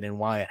behind it and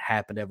why it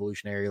happened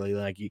evolutionarily.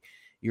 Like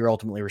you're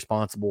ultimately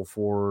responsible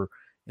for,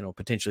 you know,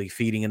 potentially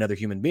feeding another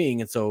human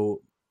being. And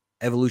so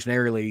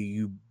evolutionarily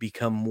you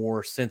become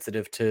more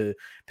sensitive to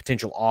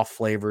potential off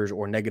flavors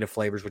or negative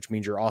flavors, which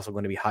means you're also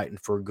going to be heightened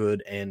for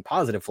good and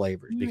positive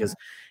flavors because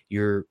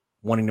you're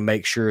wanting to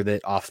make sure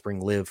that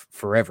offspring live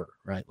forever,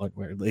 right? Like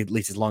at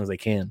least as long as they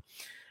can.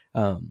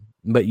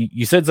 But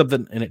you said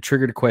something and it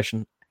triggered a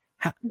question.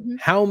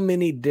 How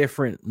many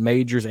different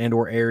majors and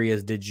or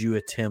areas did you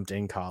attempt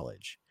in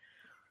college?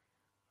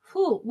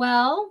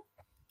 Well,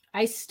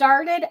 I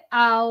started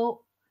out,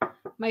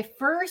 my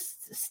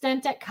first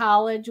stint at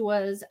college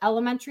was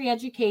elementary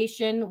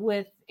education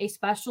with a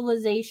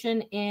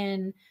specialization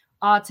in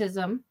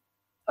autism.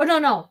 Oh,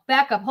 no,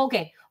 back up.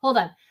 Okay, hold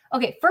on.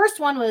 Okay, first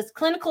one was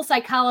clinical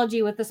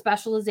psychology with a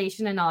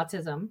specialization in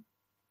autism.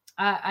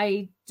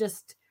 I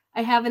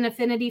have an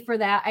affinity for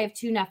that. I have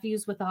 2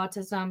 nephews with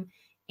autism,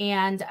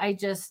 and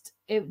it's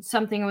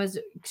something I was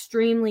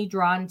extremely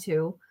drawn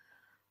to.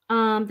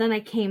 Then I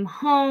came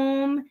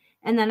home,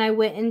 and then I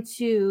went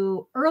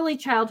into early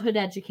childhood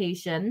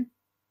education.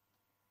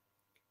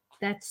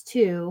 That's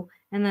 2.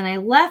 And then I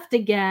left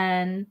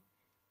again,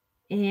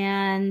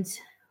 and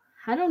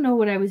I don't know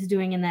what I was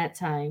doing in that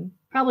time.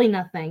 Probably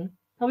nothing.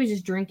 Probably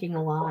just drinking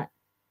a lot.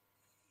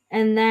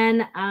 And then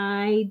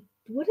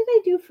what did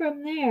I do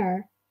from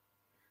there?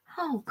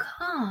 Oh,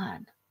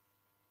 God.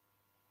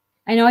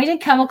 I know I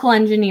did chemical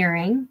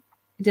engineering.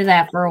 I did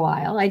that for a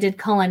while. I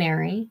did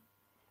culinary.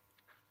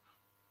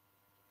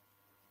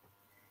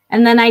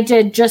 And then I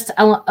just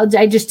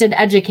did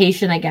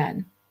education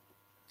again.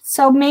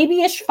 So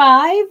maybe-ish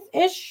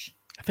 5-ish.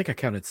 I think I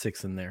counted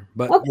 6 in there.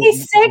 But okay,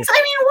 6. I mean,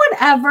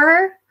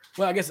 whatever.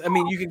 Well, I guess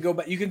you can go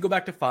back. You can go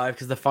back to 5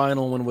 because the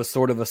final one was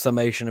sort of a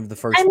summation of the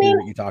first 4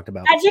 that you talked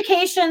about.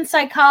 Education,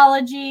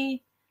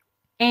 psychology,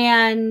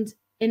 and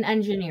in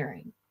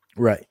engineering.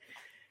 Right.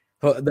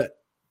 Well,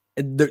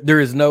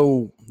 there's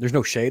no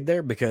shade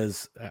there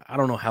because I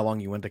don't know how long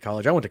you went to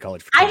college. I went to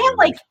college for 2 years. I had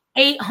like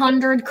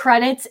 800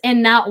 credits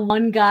and not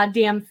one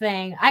goddamn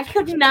thing. I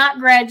could not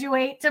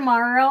graduate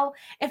tomorrow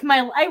if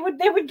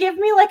they would give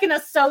me like an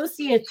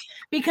associate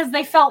because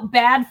they felt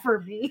bad for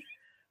me.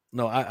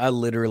 No, I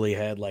literally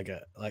had like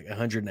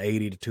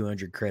 180 to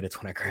 200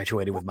 credits when I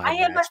graduated with my I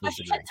have a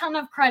shit ton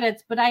of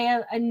credits, but I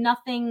have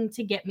nothing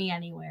to get me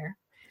anywhere.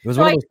 It was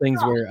one of those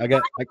things where I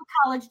got a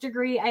college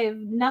degree. I have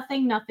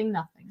nothing.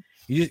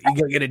 You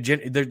gotta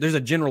get there's a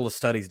general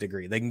studies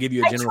degree. They can give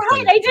you a general.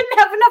 I didn't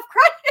have enough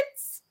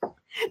credits,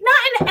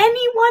 not in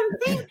any one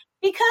thing,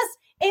 because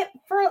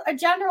for a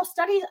general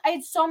studies, I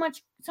had so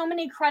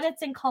many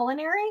credits in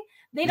culinary.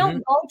 They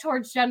don't go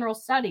towards general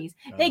studies.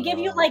 They give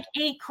you like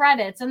 8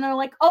 credits, and they're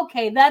like,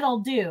 okay, that'll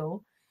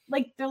do.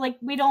 Like they're like,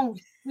 we don't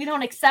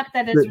accept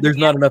that as. There's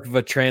not enough of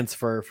a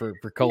transfer for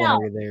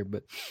culinary there,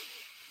 but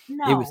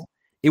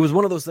It was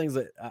one of those things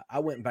that I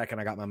went back and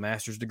I got my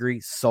master's degree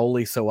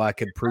solely so I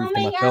could prove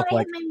to myself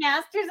like my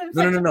master's.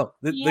 No.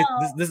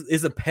 This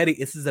is a petty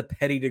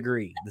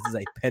degree. This is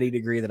a petty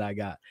degree that I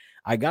got.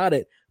 I got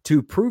it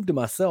to prove to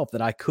myself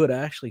that I could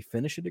actually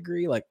finish a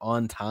degree like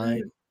on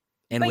time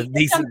and with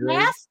decent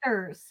grades.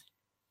 Masters.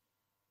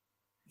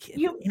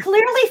 You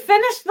clearly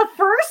finished the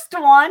first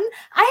one.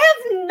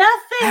 I have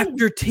nothing.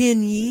 After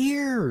 10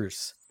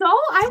 years. So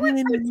I went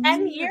for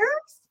 10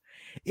 years.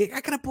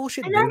 I got a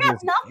bullshit And I got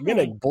business. I got a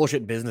nothing.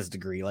 bullshit business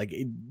degree. Like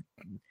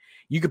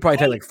you could probably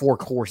take like 4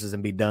 courses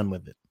and be done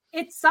with it.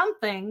 It's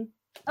something.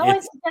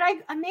 Oh,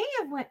 I may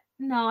have went.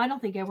 No, I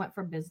don't think I went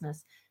for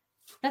business.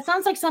 That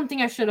sounds like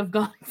something I should have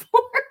gone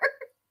for.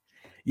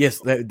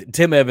 Yes,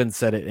 Tim Evans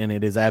said it, and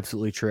it is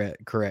absolutely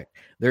correct.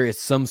 There is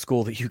some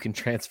school that you can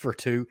transfer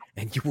to,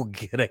 and you will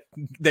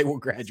they will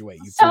graduate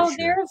you. So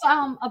there's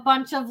a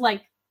bunch of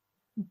like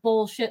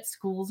bullshit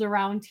schools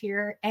around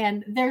here,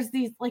 and there's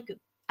these like,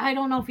 I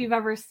don't know if you've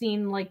ever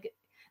seen like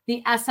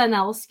the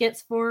SNL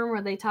skits for them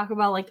where they talk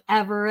about like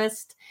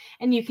Everest,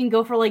 and you can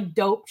go for like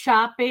dope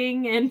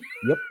shopping and.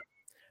 Yep.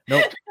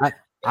 No,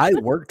 I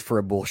worked for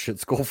a bullshit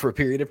school for a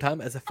period of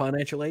time as a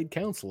financial aid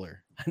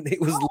counselor. And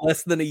it was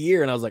less than a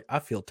year. And I was like, I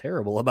feel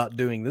terrible about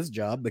doing this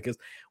job because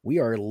we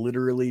are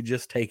literally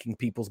just taking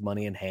people's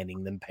money and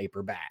handing them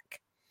paper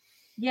back.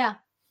 Yeah,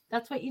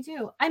 that's what you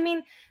do. I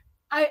mean,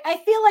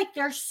 I feel like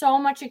there's so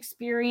much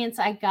experience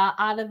I got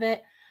out of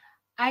it.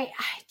 I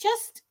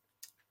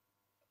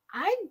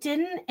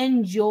didn't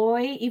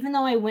enjoy, even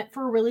though I went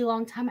for a really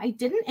long time, I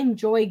didn't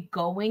enjoy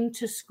going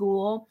to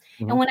school.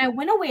 Mm-hmm. And when I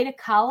went away to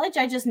college,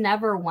 I just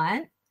never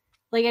went.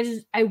 Like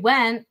I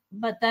went,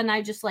 but then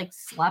I just like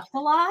slept a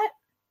lot.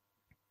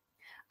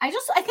 I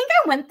think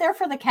I went there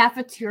for the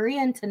cafeteria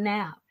and to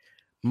nap.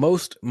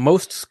 Most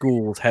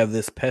schools have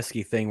this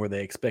pesky thing where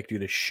they expect you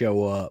to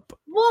show up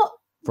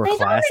for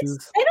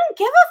classes. They don't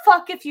give a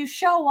fuck if you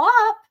show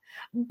up.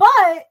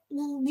 But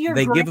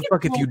they give a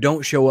fuck if you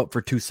don't show up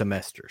for 2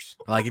 semesters.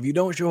 Like if you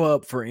don't show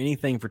up for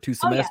anything for 2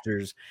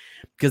 semesters,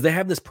 because they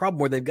have this problem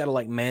where they've got to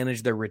like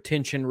manage their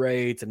retention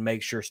rates and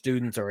make sure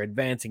students are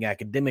advancing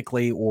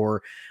academically,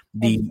 or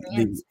the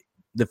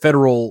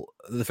federal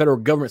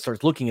government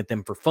starts looking at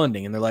them for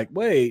funding, and they're like,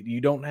 wait,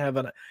 you don't have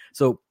an.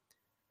 So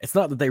it's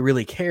not that they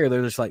really care.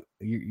 They're just like,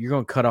 you're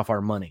going to cut off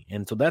our money.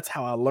 And so that's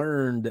how I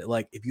learned that,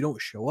 like, if you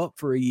don't show up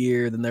for a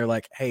year, then they're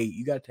like, hey,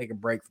 you got to take a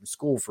break from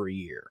school for a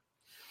year.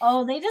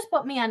 Oh, they just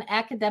put me on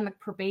academic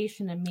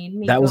probation and made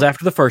me. That was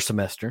after the first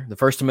semester. The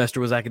first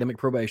semester was academic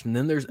probation.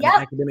 Then there's an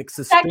academic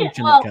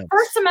suspension.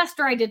 First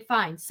semester I did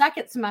fine.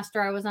 Second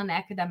semester I was on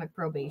academic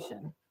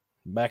probation.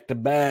 Back to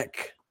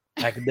back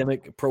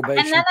academic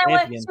probation. And then I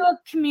went to a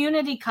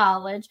community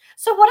college.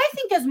 So what I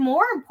think is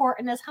more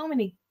important is how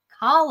many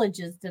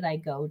colleges did I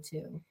go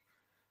to?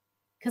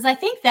 Because I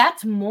think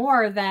that's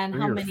more than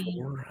how many.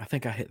 4? I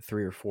think I hit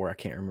 3 or 4. I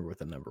can't remember what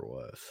the number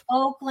was.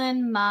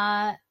 Oakland,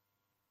 Mott,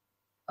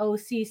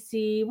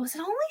 OCC. Was it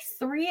only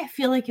 3? I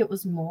feel like it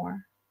was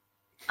more.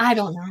 I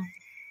don't know.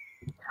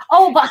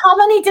 Oh, but how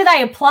many did I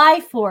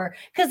apply for?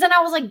 Because then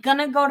I was like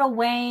gonna go to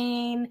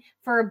Wayne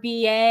for a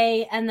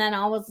BA, and then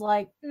I was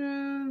like,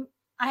 I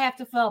have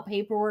to fill out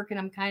paperwork, and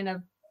I'm kind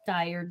of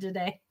tired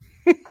today.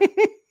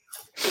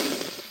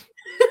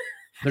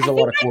 There's a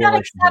lot of correlation. I got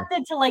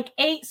accepted to like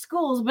 8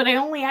 schools, but I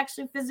only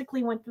actually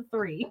physically went to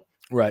 3.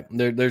 Right.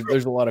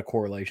 There's a lot of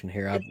correlation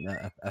here.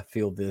 I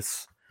feel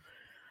this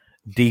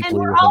deeply. And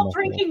we're all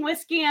drinking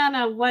whiskey on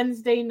a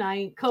Wednesday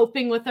night,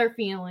 coping with our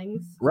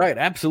feelings. Right,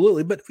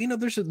 absolutely. But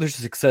there's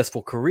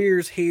successful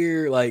careers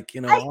here, like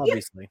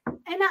obviously. And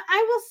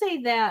I will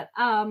say that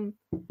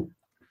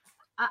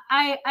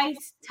I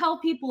tell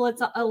people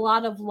it's a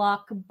lot of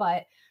luck,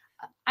 but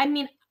I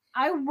mean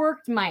I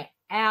worked my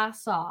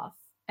ass off,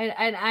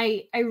 and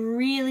I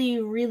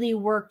really, really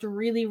worked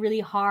really,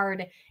 really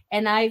hard.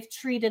 And I've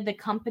treated the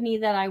company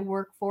that I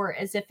work for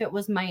as if it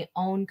was my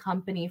own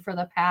company for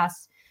the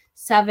past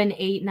 7,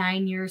 8,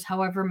 9 years,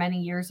 however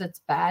many years it's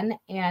been.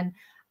 And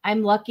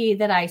I'm lucky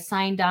that I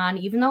signed on,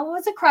 even though it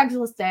was a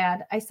Craigslist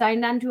ad, I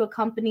signed on to a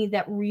company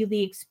that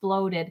really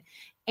exploded.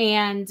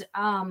 And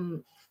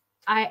I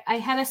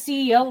had a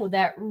CEO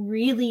that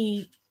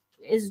really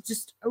is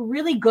just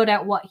really good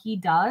at what he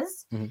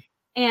does. Mm-hmm.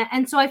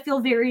 And so I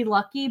feel very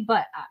lucky,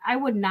 but I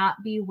would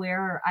not be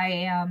where I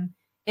am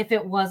if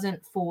it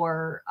wasn't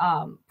for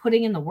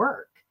putting in the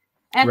work.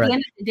 At the end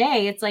of the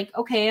day, it's like,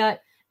 okay,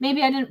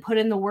 maybe I didn't put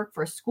in the work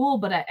for school,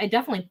 but I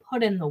definitely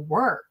put in the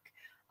work.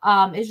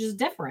 It's just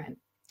different.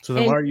 So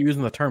then why are you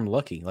using the term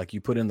lucky? Like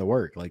you put in the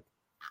work? Like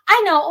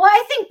I know. Well,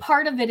 I think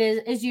part of it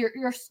is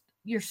your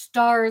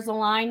stars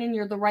align and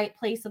you're the right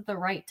place at the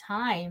right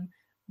time.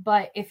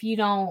 But if you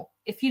don't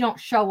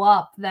show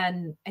up,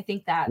 then I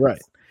think that right.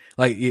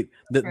 Like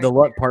the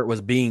luck part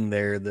was being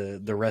there.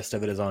 The rest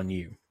of it is on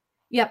you.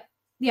 Yep.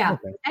 Yeah.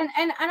 Okay.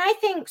 And I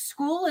think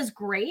school is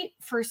great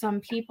for some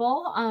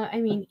people.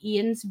 I mean,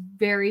 Ian's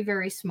very,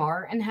 very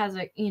smart and has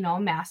a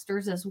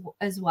master's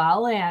as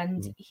well.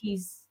 And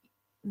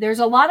there's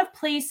a lot of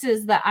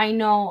places that I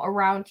know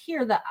around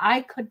here that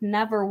I could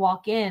never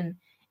walk in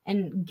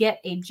and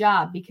get a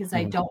job because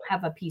I don't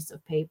have a piece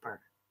of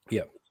paper.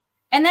 Yeah.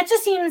 And that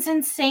just seems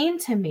insane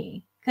to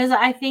me because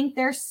I think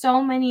there's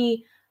so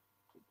many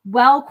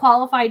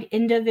well-qualified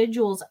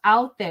individuals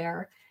out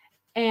there.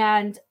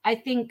 And I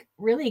think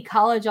really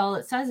college, all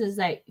it says is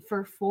that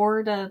for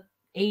 4 to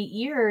 8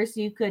 years,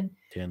 you could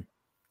 10.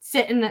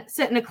 sit in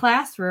a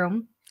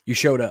classroom. You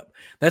showed up.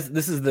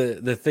 This is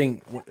the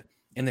thing.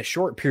 In the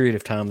short period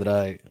of time that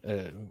I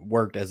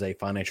worked as a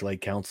financial aid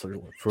counselor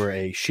for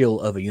a shill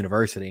of a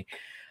university,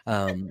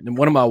 and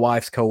one of my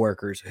wife's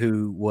coworkers,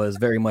 who was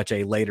very much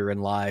a later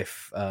in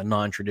life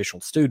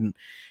non-traditional student,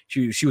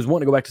 she was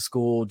wanting to go back to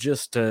school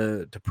just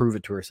to prove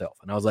it to herself.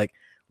 And I was like,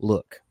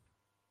 look,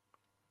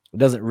 it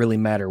doesn't really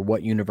matter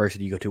what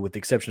university you go to, with the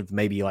exception of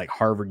maybe like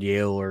Harvard,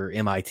 Yale, or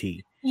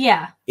MIT.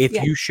 Yeah. If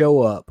you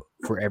show up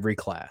for every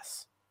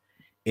class,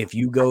 if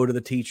you go to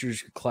the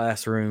teacher's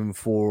classroom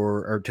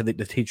or to the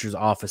teacher's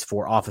office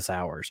for office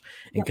hours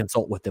and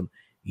consult with them,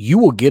 you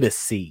will get a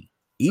C.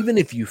 Even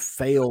if you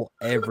fail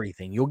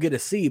everything, you'll get a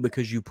C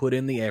because you put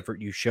in the effort,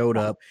 you showed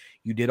up,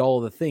 you did all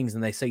the things,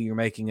 and they say you're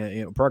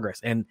making progress.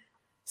 And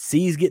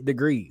C's get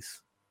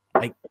degrees.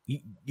 Like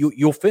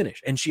you'll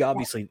finish. And she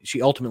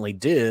ultimately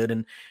did,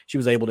 and she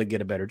was able to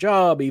get a better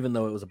job, even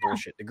though it was a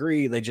bullshit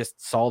degree. They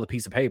just saw the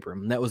piece of paper,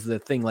 and that was the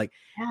thing. Like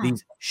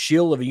these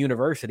shill of a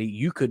university,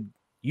 you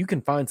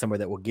can find somewhere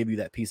that will give you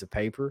that piece of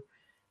paper,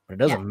 but it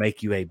doesn't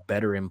make you a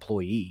better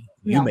employee.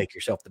 You make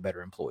yourself the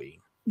better employee.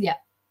 Yeah.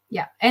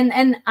 Yeah.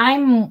 And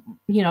I'm,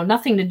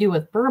 nothing to do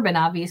with bourbon,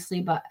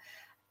 obviously, but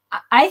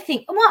I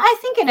think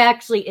it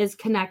actually is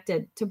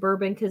connected to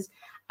bourbon, because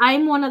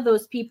I'm one of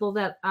those people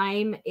that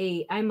I'm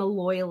a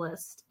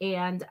loyalist,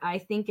 and I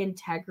think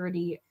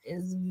integrity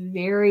is a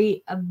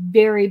very,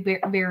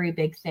 very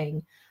big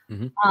thing.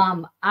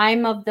 Mm-hmm.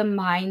 I'm of the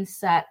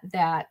mindset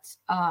that,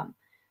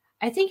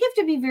 I think you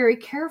have to be very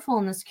careful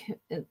in this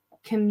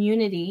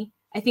community.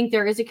 I think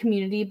there is a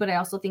community, but I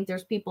also think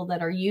there's people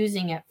that are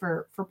using it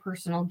for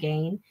personal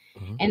gain.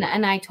 Mm-hmm.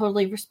 And I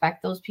totally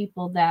respect those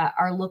people that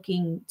are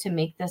looking to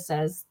make this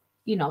as,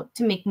 to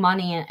make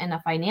money and a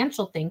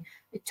financial thing.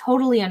 I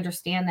totally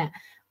understand that.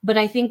 But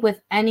I think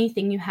with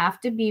anything, you have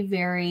to be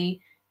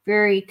very,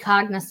 very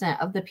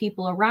cognizant of the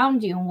people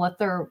around you and what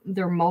their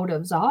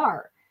motives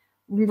are,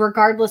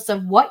 regardless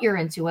of what you're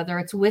into, whether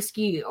it's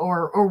whiskey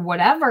or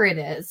whatever it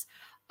is.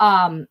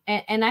 And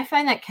I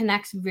find that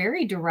connects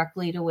very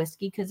directly to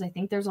whiskey, because I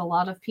think there's a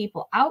lot of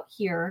people out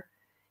here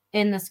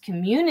in this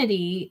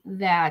community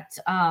that,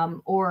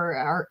 or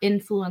are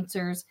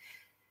influencers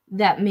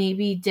that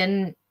maybe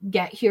didn't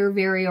get here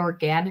very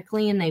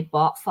organically, and they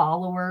bought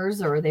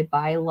followers or they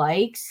buy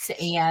likes,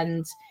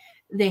 and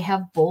they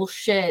have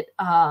bullshit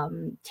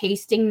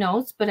tasting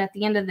notes. But at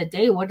the end of the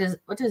day, what does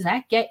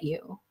that get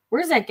you?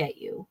 Where does that get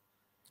you?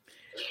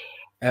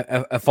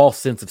 A false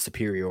sense of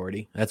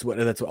superiority. That's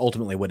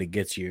ultimately what it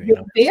gets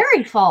you.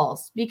 Very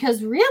false,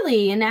 because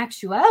really, in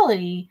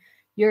actuality,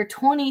 your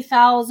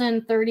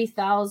 20,000,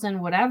 30,000,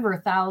 whatever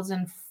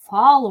thousand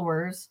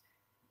followers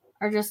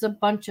are just a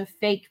bunch of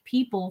fake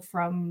people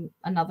from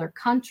another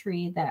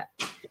country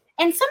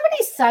and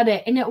somebody said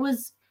it, and it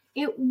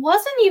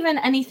wasn't even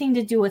anything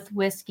to do with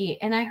whiskey.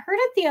 And I heard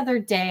it the other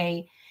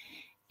day,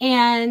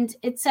 and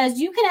it says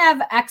you can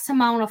have X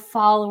amount of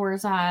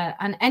followers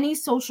on any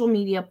social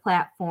media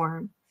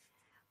platform.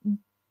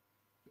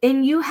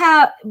 And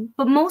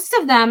but most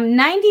of them,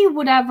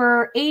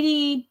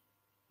 80,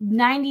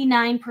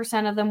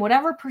 99% of them,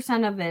 whatever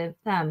percent of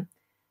them,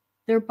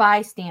 they're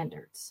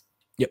bystanders.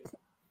 Yep.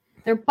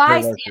 They're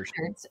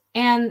bystanders,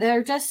 and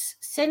they're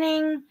just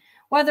sitting,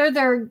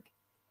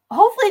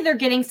 hopefully they're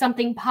getting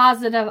something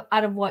positive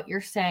out of what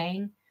you're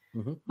saying.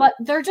 Mm-hmm. But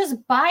they're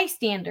just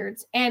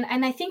bystanders. And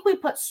I think we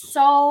put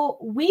so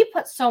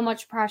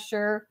much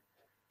pressure,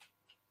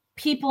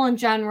 people in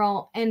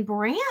general, and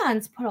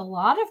brands put a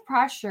lot of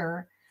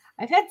pressure.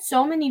 I've had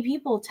so many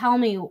people tell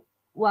me,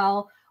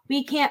 well,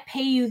 we can't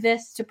pay you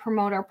this to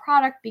promote our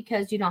product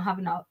because you don't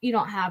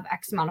have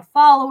X amount of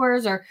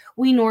followers, or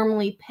we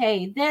normally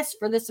pay this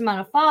for this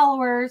amount of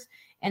followers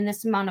and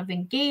this amount of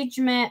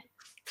engagement.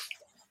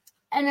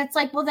 And it's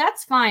like, well,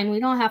 that's fine.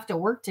 We don't have to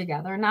work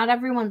together. Not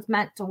everyone's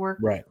meant to work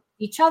with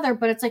each other,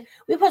 but it's like,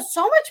 we put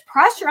so much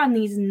pressure on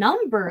these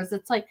numbers.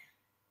 It's like,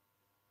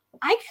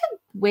 I could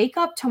wake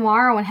up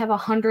tomorrow and have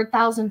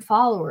 100,000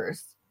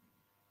 followers.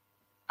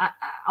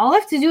 All I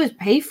have to do is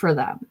pay for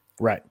them.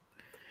 Right.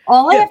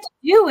 All I have to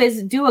do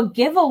is do a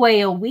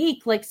giveaway a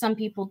week, like some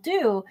people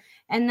do.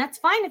 And that's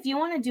fine if you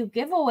want to do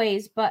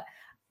giveaways, but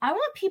I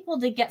want people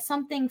to get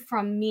something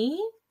from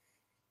me,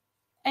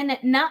 and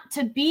it not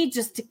to be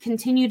just to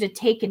continue to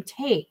take and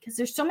take, because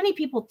there's so many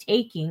people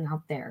taking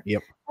out there.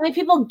 Yep. So many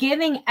people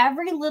giving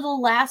every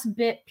little last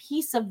bit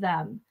piece of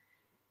them.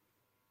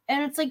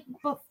 And it's like,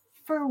 but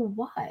for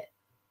what?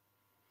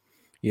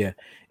 Yeah,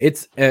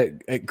 it's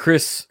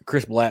Chris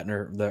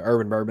Blattner, the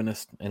urban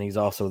bourbonist, and he's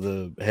also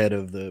the head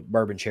of the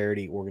Bourbon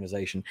Charity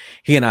Organization.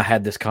 He and I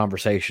had this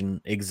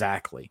conversation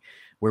exactly,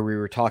 where we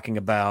were talking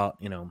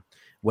about,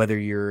 whether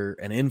you're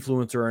an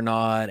influencer or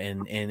not,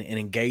 and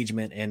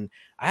engagement. And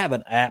I have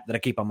an app that I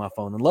keep on my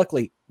phone, and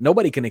luckily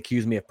nobody can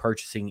accuse me of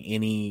purchasing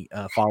any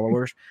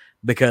followers,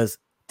 because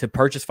to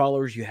purchase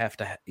followers, you have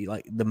to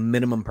the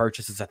minimum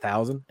purchase is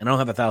 1,000, and I don't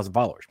have 1,000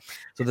 followers.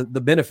 So the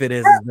benefit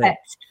is that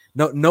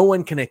no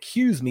one can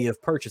accuse me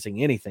of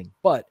purchasing anything.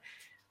 But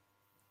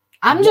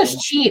I'm just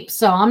cheap,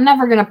 so I'm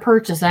never going to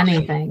purchase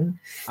anything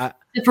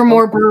for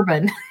more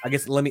bourbon. I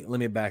guess let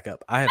me back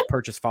up. I have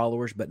purchased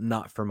followers, but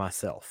not for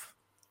myself.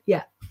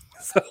 Yeah.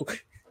 So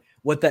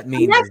what that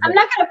means I'm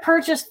not going to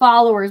purchase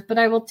followers, but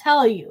I will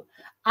tell you,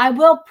 I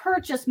will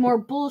purchase more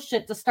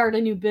bullshit to start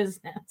a new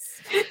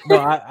business.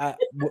 No,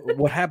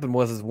 what happened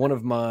was one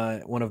of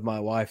my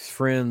wife's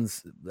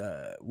friends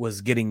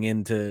was getting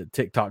into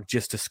TikTok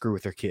just to screw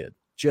with her kid,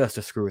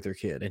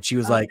 and she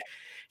was like,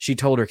 she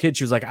told her kid,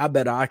 she was like, I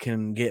bet I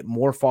can get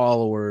more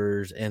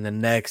followers in the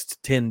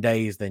next 10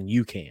 days than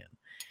you can.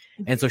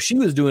 And so she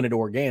was doing it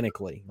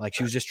organically. Like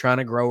she was just trying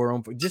to grow her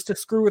own, just to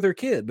screw with her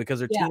kid,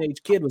 because her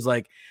teenage kid was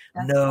like,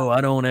 I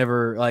don't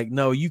ever, like,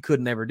 no, you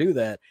couldn't ever do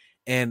that.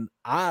 And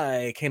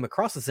I came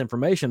across this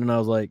information and I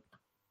was like,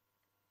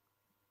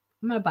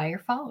 I'm going to buy your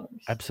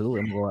followers.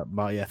 Absolutely. I'm going to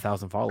buy you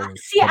 1,000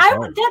 followers. See,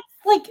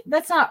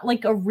 that's not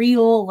like a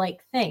real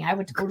like thing. I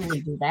would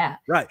totally do that.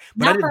 Right.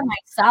 But not for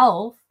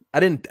myself. I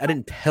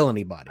didn't tell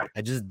anybody.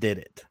 I just did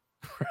it.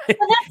 Right?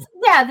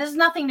 But there's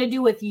nothing to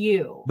do with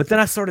you. But then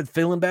I started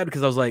feeling bad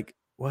because I was like,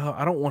 well,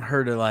 I don't want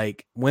her to,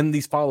 like, when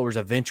these followers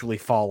eventually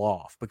fall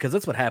off, because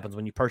that's what happens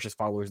when you purchase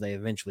followers, they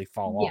eventually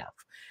fall off.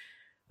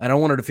 I don't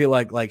want her to feel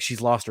like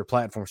she's lost her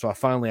platform. So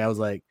I was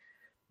like,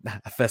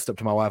 I fessed up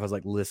to my wife. I was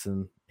like,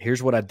 listen,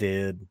 here's what I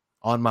did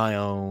on my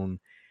own.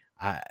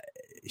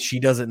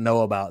 She doesn't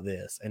know about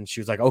this. And she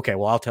was like, okay,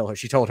 well, I'll tell her.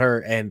 She told her,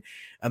 and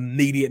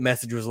immediate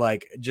message was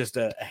like just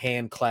a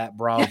hand clap,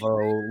 bravo,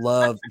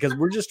 love, because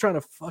we're just trying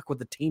to fuck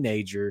with a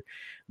teenager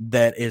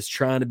that is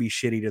trying to be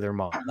shitty to their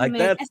mom. Like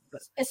that.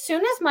 As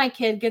soon as my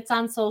kid gets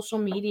on social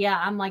media,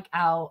 I'm like,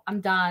 out.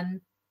 I'm done.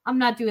 I'm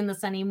not doing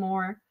this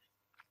anymore.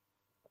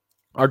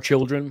 Our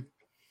children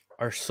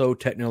are so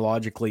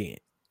technologically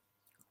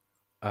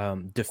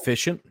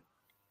deficient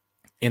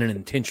in an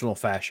intentional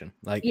fashion.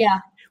 Like,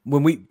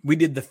 when we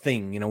did the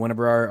thing,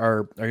 whenever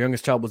our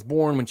youngest child was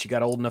born, when she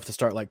got old enough to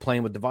start like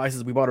playing with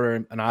devices, we bought her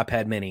an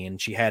iPad mini,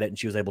 and she had it and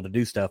she was able to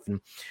do stuff.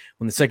 And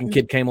when the second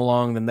kid came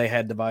along, then they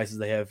had devices,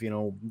 they have,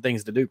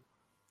 things to do.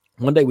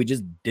 One day we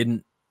just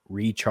didn't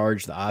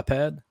recharge the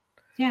iPad.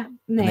 Yeah.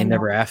 And they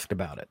never asked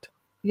about it.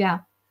 Yeah.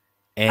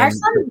 And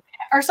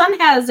our son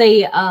has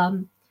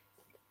the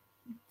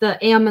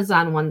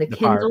Amazon one, the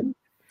Kindle.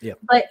 Yeah.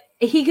 But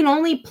he can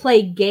only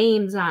play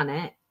games on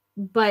it,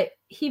 but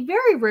he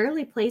very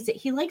rarely plays it.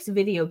 He likes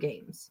video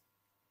games.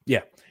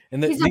 Yeah.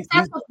 And he's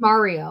obsessed with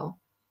Mario.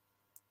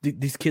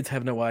 These kids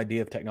have no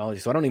idea of technology,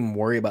 so I don't even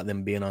worry about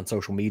them being on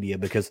social media,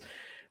 because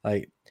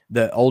like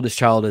the oldest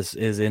child is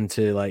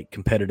into like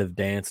competitive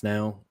dance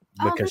now,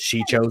 because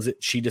she chose it.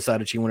 She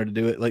decided she wanted to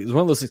do it. Like, it was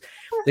one of those things.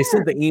 They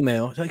sent the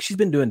email, like, she's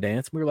been doing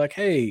dance. We were like,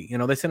 hey,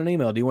 they sent an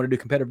email. Do you want to do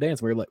competitive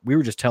dance? We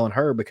were just telling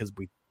her because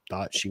we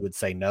thought she would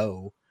say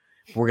no.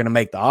 We're going to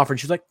make the offer. And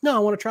she's like, no, I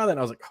want to try that. And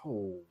I was like,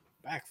 oh,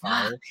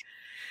 backfire.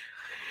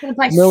 Gonna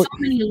buy so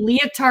many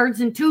leotards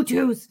and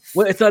tutus.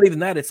 Well, it's not even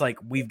that. It's like,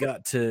 we've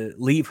got to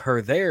leave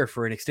her there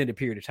for an extended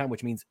period of time,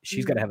 which means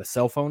she's got to have a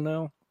cell phone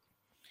now.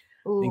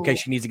 Ooh. In case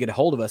she needs to get a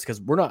hold of us,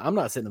 because I'm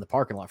not sitting in the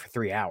parking lot for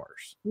 3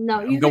 hours. No,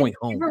 I'm going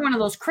home. You're one of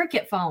those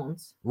cricket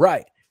phones.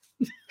 Right.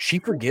 She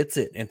forgets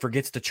it and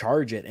forgets to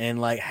charge it,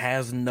 and like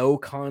has no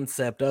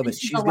concept of it.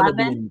 She's going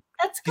to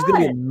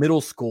be in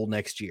middle school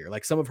next year.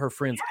 Like, some of her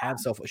friends have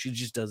cell phones. She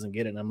just doesn't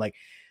get it. And I'm like,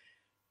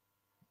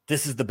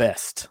 this is the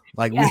best.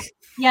 Like,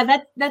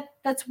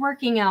 that's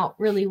working out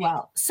really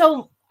well.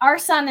 So our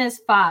son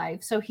is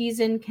 5, so he's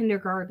in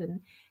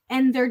kindergarten,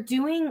 and they're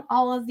doing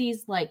all of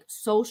these like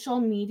social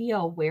media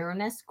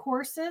awareness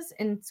courses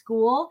in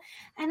school.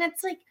 And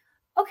it's like,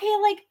 okay,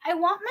 like, I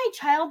want my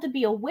child to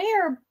be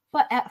aware,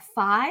 but at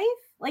 5,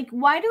 like,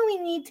 why do we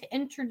need to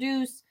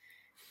introduce,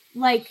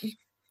 like,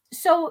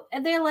 so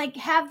they like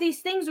have these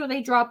things where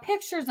they draw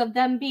pictures of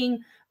them being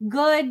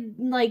good,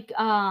 like,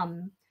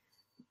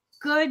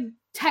 good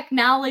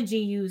technology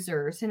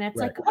users. And it's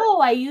like, oh,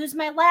 I use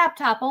my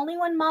laptop only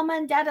when mama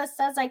and dada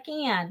says I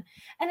can.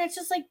 And it's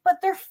just like, but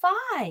they're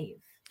 5.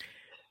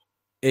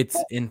 It's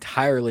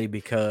entirely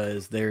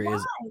because there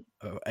is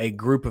a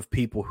group of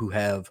people who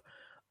have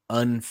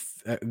a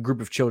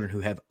group of children who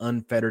have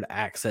unfettered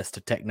access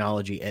to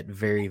technology at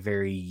very,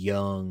 very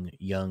young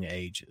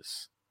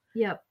ages.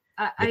 Yep,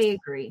 I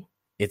agree.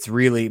 It's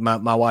really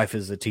my wife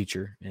is a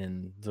teacher,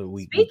 and so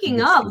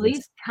Speaking of,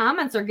 these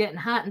comments are getting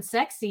hot and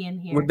sexy in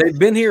here. Well, they've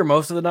been here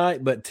most of the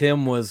night, but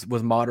Tim was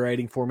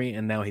moderating for me,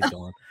 and now he's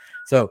gone.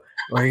 So,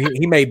 or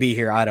he may be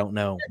here, I don't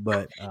know,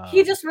 but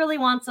he just really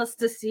wants us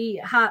to see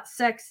hot,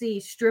 sexy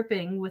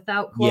stripping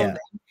without clothing.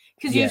 Yeah.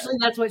 Because usually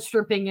that's what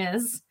stripping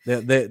is.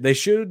 They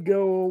should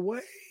go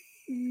away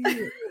at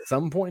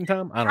some point in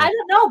time. I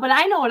don't know, but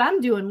I know what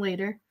I'm doing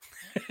later.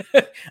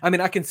 I mean,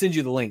 I can send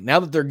you the link. Now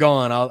that they're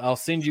gone, I'll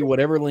send you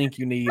whatever link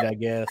you need, I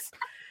guess.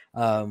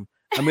 I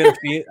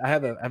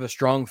have a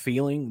strong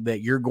feeling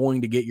that you're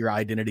going to get your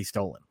identity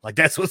stolen. Like,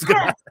 that's what's going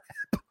to happen.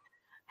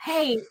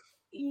 Hey,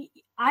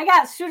 I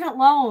got student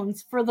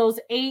loans for those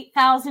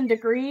 8,000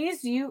 degrees.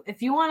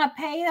 If you want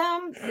to pay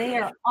them, they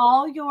are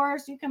all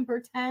yours. You can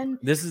pretend.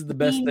 This is the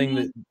best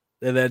thing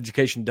that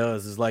education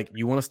does is like,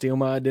 you want to steal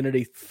my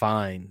identity?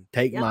 Fine.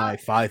 Take my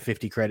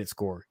 550 credit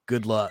score.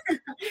 Good luck.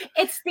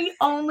 It's the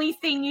only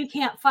thing you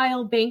can't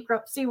file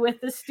bankruptcy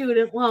with the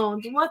student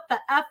loans. What the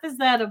F is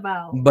that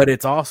about? But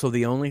it's also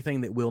the only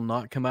thing that will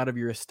not come out of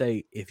your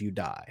estate if you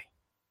die.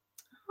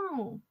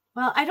 Oh,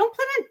 well, I don't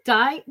plan on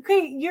dying.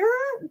 Okay,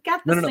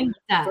 got this thing with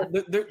death.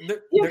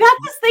 You got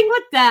this thing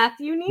with death.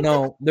 You need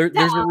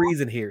there's a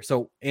reason here.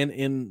 So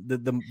in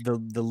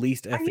the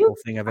least ethical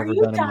thing I've ever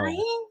done in my life.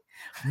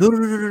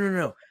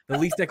 No. The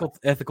least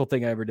ethical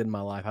thing I ever did in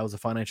my life. I was a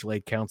financial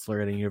aid counselor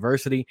at a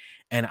university,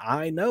 and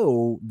I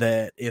know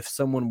that if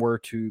someone were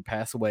to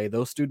pass away,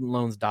 those student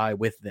loans die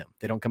with them.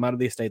 They don't come out of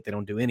the estate. They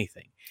don't do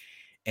anything.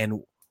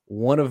 And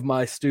one of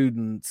my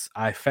students,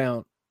 I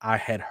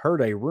had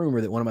heard a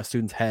rumor that one of my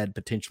students had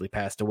potentially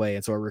passed away.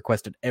 And so I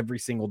requested every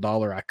single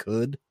dollar I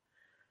could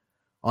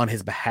on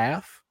his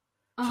behalf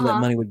so that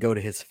money would go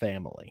to his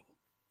family.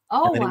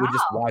 Oh, and then it would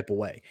just wipe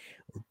away.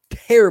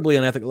 Terribly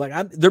unethical.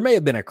 Like, there may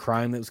have been a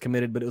crime that was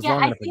committed, but it was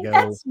long enough ago.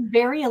 That's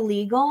very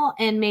illegal,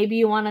 and maybe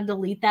you want to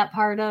delete that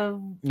part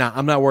of. No,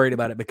 I'm not worried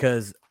about it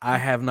because I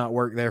have not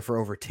worked there for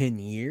over 10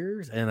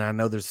 years, and I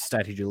know there's a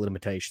statute of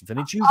limitations, and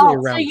it's usually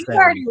around. So you've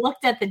already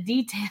looked at the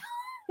details.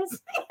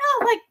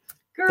 Like,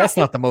 girl, that's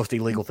not the most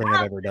illegal thing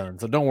I've ever done,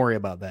 so don't worry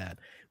about that.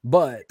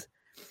 But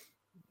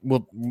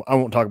I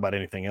won't talk about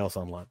anything else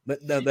online.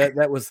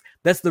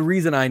 That's the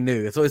reason I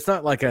knew. So it's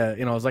not like I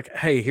was like,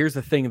 hey, here's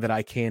the thing that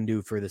I can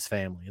do for this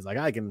family. It's like,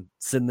 I can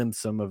send them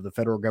some of the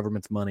federal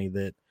government's money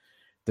that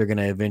they're going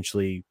to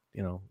eventually,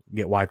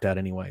 get wiped out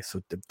anyway.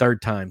 So the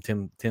third time,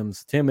 Tim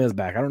is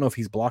back. I don't know if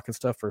he's blocking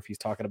stuff or if he's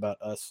talking about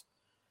us,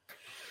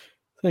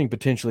 I think,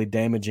 potentially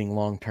damaging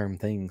long-term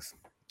things.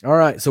 All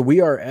right, so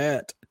we are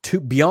at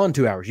beyond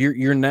 2 hours.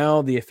 You're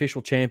now the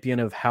official champion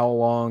of how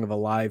long of a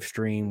live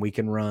stream we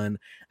can run,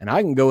 and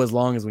I can go as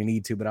long as we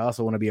need to, but I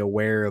also want to be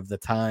aware of the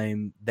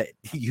time that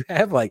you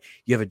have. Like,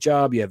 you have a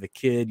job, you have a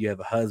kid, you have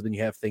a husband,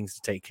 you have things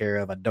to take care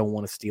of. I don't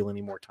want to steal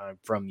any more time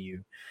from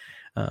you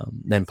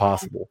than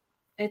possible.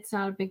 It's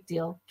not a big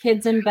deal.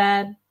 Kids in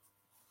bed.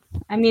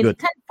 I mean,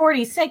 it's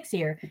 10:46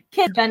 here.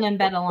 Kids been in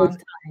bed a long time.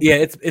 Yeah,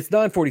 it's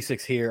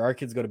 9:46 here. Our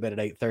kids go to bed at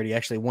 8:30.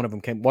 Actually, one of them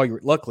came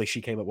luckily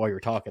she came up while you were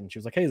talking. She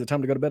was like, "Hey, is it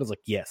time to go to bed?" I was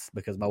like, "Yes,"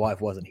 because my wife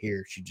wasn't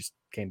here. She just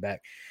came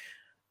back.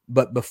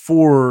 But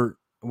before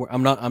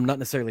I'm not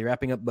necessarily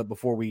wrapping up, but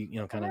before we,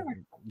 kind of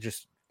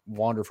just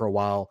wander for a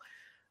while,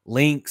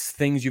 links,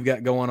 things you've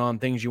got going on,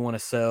 things you want to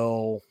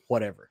sell,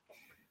 whatever.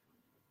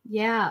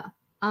 Yeah.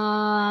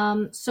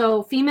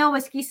 So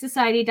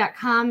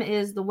femalewhiskeysociety.com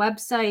is the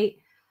website.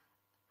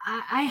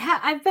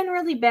 I've been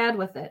really bad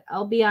with it.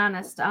 I'll be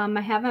honest.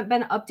 I haven't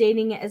been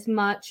updating it as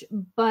much,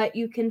 but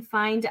you can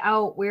find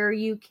out where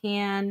you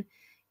can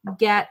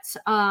get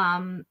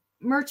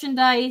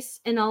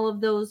merchandise and all of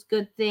those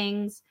good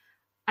things.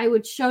 I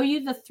would show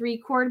you the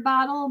 3-quart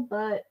bottle,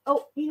 but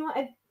you know what?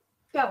 I've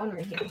got one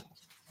right here.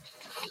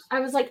 I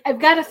was like, I've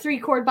got a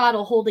 3-quart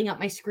bottle holding up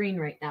my screen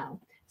right now.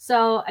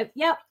 So,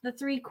 the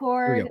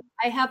 3-quart.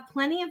 I have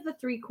plenty of the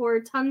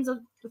 3-quart, tons of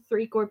the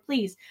 3-quart.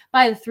 Please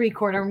buy the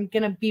 3-quart. I'm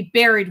going to be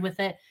buried with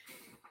it.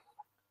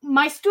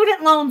 My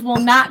student loans will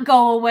not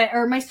go away,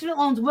 or my student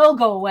loans will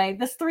go away.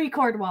 This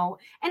 3-quart won't.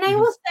 And I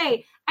will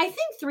say, I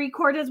think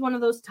 3-quart is one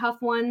of those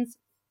tough ones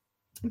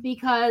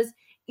because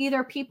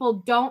either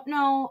people don't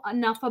know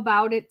enough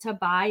about it to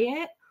buy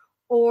it,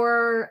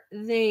 or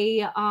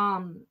they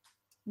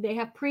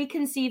have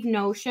preconceived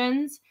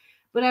notions.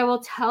 But I will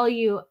tell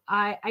you,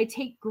 I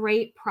take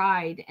great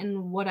pride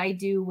in what I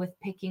do with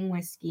picking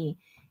whiskey.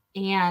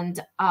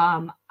 And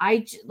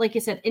like I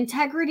said,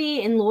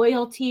 integrity and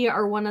loyalty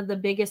are one of the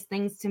biggest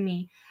things to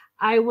me.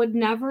 I would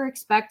never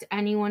expect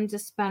anyone to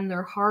spend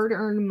their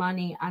hard-earned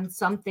money on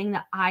something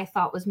that I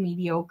thought was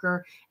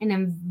mediocre. And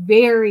I'm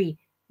very,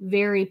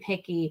 very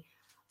picky.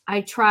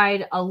 I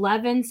tried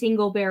 11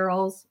 single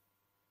barrels,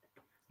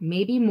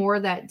 maybe more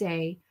that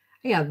day.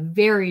 I got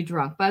very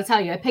drunk, but I'll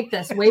tell you, I picked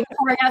this way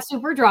before I got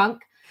super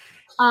drunk.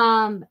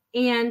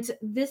 And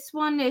this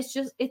one is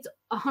it's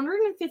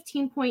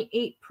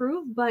 115.8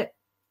 proof, but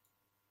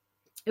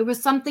it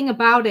was something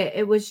about it.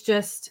 It was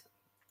just,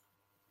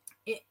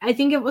 I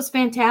think it was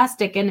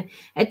fantastic, and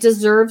it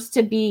deserves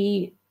to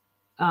be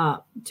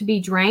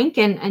drank.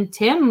 And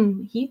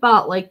Tim, he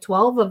bought like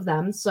 12 of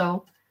them.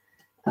 So,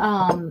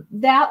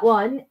 that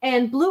one,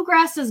 and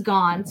Bluegrass is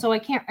gone. So I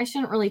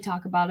shouldn't really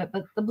talk about it,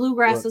 but the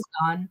Bluegrass is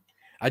gone.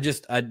 I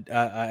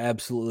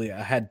absolutely,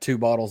 I had 2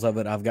 bottles of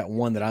it. I've got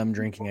one that I'm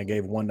drinking. I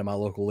gave one to my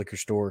local liquor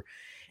store,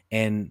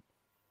 and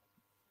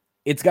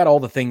it's got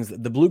all the things.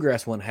 The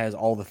Bluegrass one has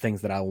all the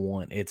things that I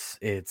want. It's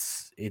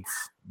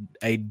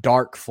a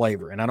dark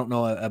flavor, and I don't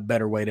know a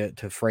better way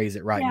to phrase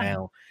it right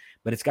now,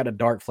 but it's got a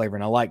dark flavor,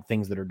 and I like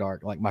things that are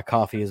dark. Like my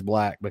coffee is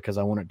black because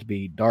I want it to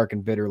be dark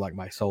and bitter like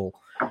my soul.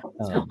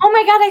 Oh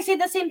my God, I say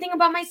the same thing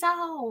about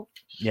myself.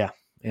 Yeah,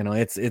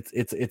 it's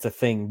a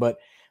thing, but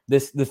the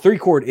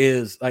 3-quart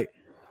is like,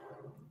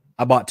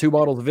 I bought 2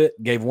 bottles of it,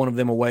 gave one of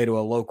them away to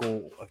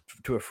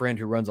a friend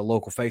who runs a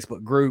local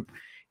Facebook group.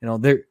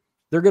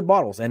 they're good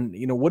bottles. And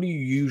what do you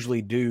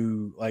usually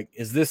do? Like,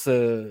 is this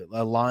a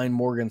Line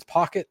Morgan's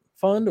Pocket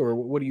fund, or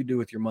what do you do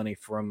with your money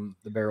from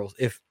the barrels,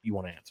 if you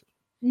want to answer?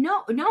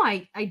 No,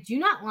 I do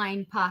not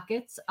line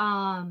pockets.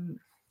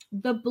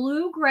 The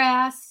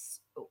bluegrass,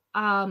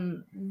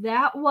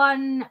 that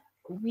one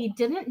we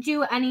didn't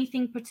do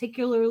anything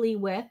particularly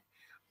with,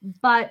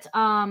 but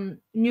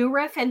New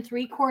Riff and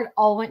Three Chord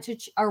all went to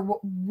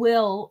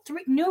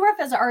New Riff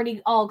has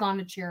already all gone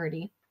to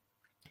charity.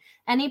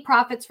 Any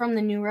profits from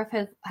the New Riff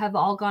have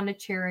all gone to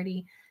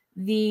charity.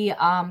 The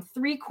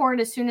Three Chord,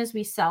 as soon as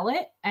we sell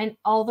it, and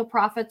all the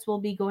profits will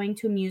be going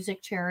to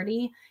music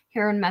charity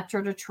here in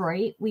Metro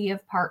Detroit. We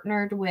have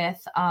partnered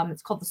with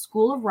it's called the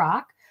School of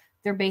Rock.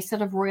 They're based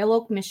out of Royal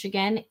Oak,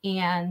 Michigan,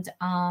 and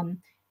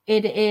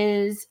it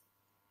is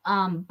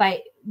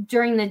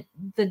during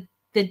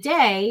the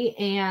day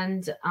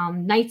and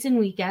nights and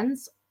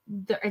weekends.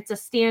 It's a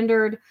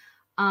standard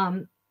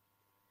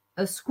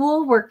a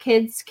school where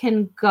kids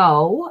can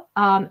go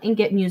and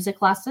get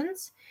music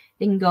lessons.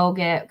 They can go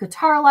get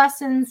guitar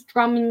lessons,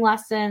 drumming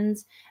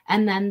lessons,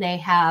 and then they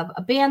have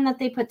a band that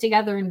they put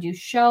together and do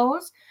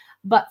shows.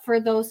 But for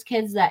those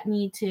kids that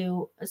need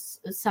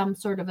some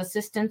sort of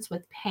assistance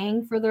with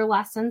paying for their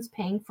lessons,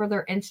 paying for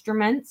their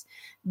instruments,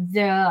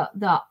 the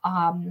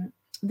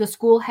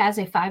school has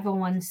a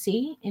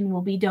 501c and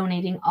will be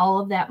donating all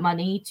of that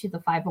money to the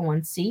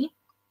 501c.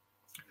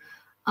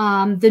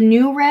 The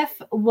New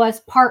Riff was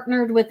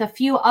partnered with a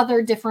few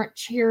other different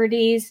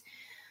charities.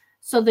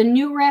 So the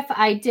New Riff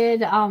I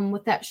did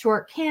with that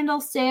short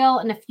candle sale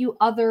and a few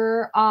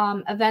other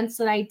events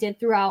that I did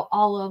throughout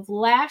all of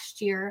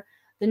last year.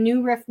 The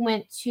New Riff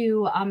went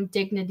to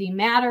Dignity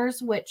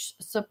Matters, which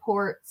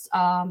supports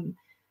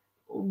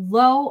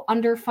low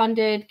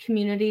underfunded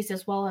communities,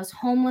 as well as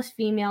homeless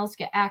females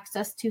get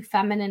access to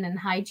feminine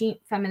hygiene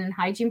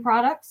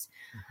products.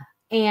 Mm-hmm.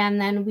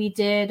 And then we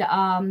did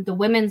the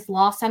Women's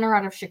Law Center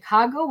out of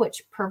Chicago,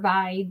 which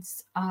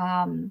provides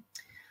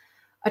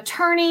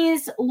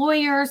attorneys,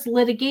 lawyers,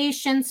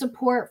 litigation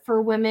support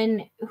for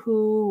women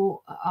who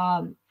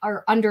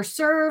are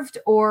underserved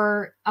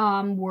or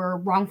were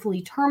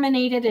wrongfully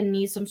terminated and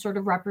need some sort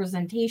of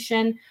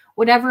representation.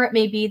 Whatever it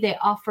may be, they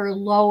offer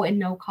low and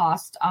no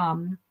cost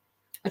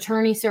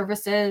attorney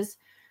services.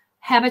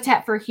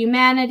 Habitat for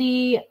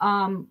Humanity.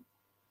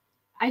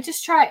 I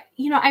just try,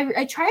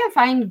 I try to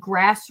find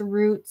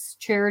grassroots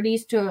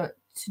charities to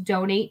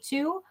donate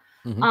to,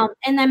 mm-hmm.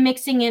 And then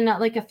mixing in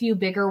like a few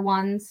bigger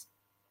ones.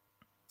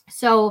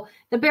 So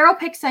the barrel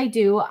picks I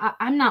do,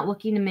 I'm not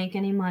looking to make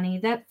any money.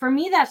 That for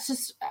me, that's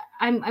just,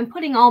 I'm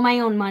putting all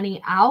my own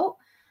money out.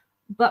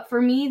 But for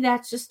me,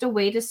 that's just a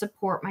way to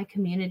support my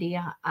community.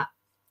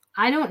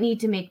 I don't need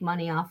to make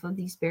money off of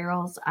these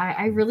barrels.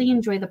 I really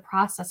enjoy the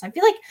process. I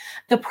feel like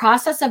the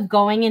process of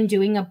going and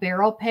doing a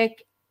barrel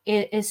pick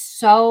is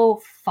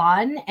so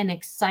fun and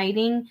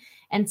exciting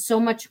and so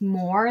much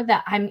more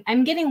that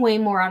I'm getting way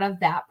more out of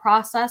that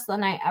process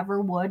than I ever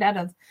would out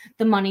of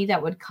the money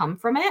that would come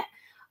from it.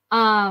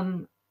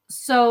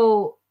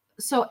 So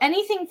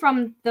anything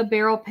from the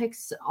barrel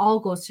picks all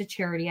goes to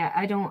charity.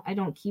 I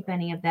don't keep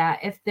any of that.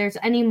 If there's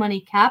any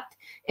money kept,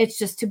 it's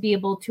just to be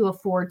able to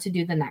afford to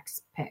do the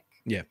next pick.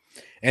 Yeah.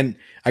 And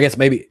I guess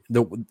maybe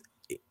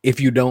if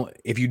you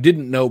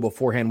didn't know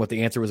beforehand what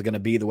the answer was going to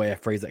be, the way I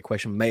phrased that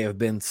question may have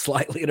been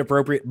slightly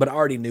inappropriate, but I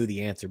already knew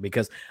the answer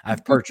because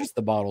I've purchased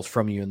the bottles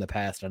from you in the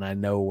past and I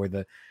know where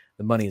the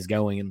money is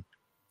going. And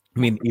I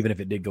mean, even if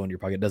it did go into your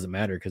pocket, it doesn't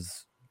matter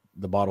because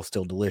the bottle's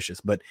still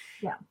delicious, but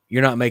yeah,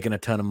 you're not making a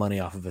ton of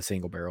money off of a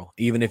single barrel.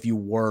 Even if you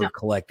were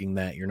collecting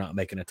that, you're not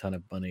making a ton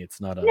of money.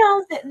 It's not a,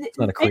 it's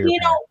not a clear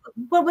path.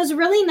 What was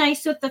really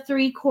nice with the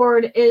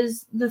 3-chord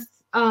is the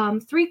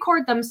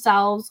 3-chord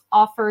themselves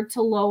offered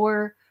to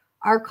lower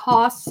our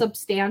costs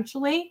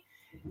substantially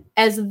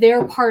as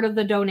they're part of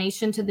the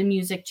donation to the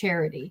music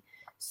charity.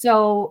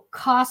 So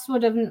costs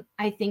would have,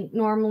 I think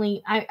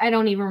normally, I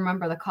don't even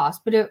remember the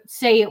cost, but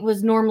it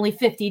was normally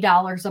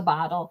 $50 a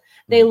bottle.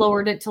 They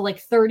lowered it to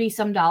like $30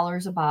 some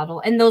a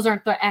bottle. And those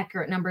aren't the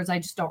accurate numbers. I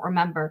just don't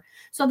remember.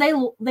 So they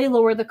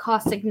lowered the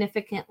cost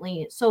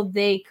significantly so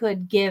they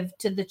could give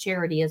to the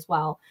charity as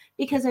well.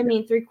 Because I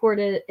mean, 3-chord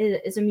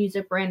is a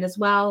music brand as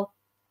well.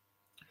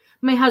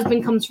 My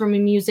husband comes from a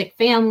music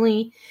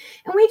family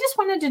and we just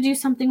wanted to do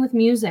something with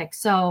music.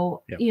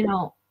 So,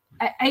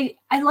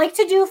 I like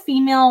to do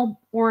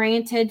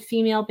female-oriented,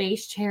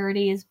 female-based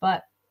charities,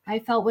 but I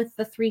felt with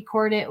the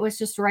 3-chord, it was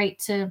just right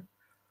to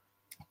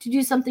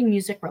do something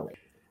music-related.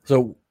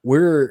 So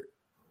we're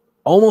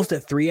almost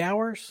at 3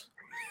 hours,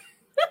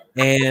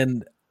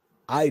 and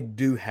I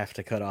do have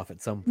to cut off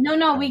at some point.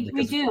 No, we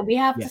do. We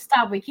have to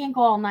stop. We can't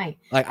go all night.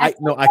 I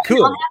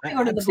could. I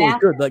absolutely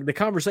could. Like the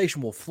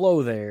conversation will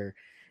flow there.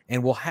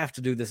 And we'll have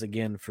to do this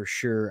again for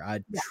sure.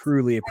 I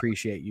truly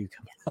appreciate you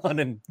coming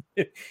on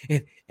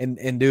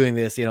and doing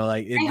this.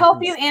 I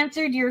hope you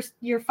answered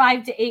your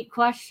 5 to 8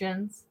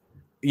 questions.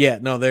 Yeah,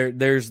 no,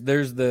 there's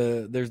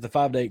the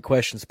 5 to 8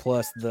 questions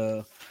plus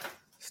the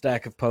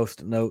stack of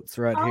post-it notes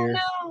right Oh here.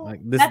 no,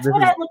 Like that's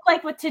what I look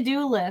like with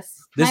to-do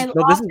lists. This My is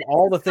office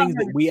all is the things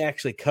that covered. we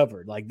actually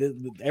covered. Like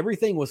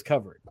everything was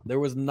covered. There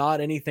was not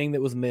anything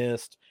that was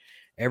missed.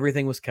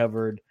 Everything was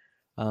covered.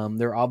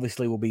 There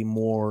obviously will be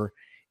more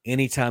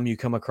anytime you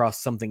come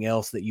across something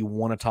else that you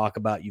want to talk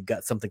about. You've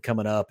got something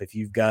coming up. If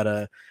you've got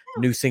a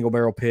new single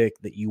barrel pick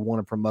that you want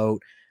to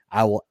promote,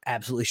 I will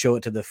absolutely show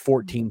it to the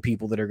 14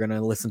 people that are going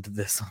to listen to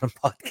this on a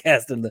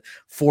podcast and the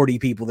 40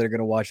 people that are going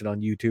to watch it on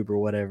YouTube or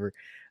whatever.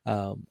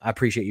 I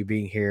appreciate you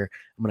being here.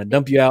 I'm going to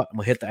dump you out. I'm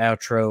going to hit the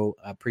outro.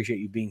 I appreciate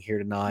you being here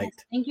tonight.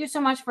 Yes, thank you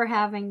so much for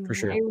having me. For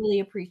sure. I really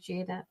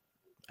appreciate it.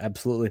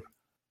 Absolutely.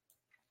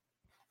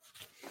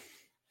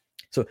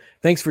 So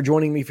thanks for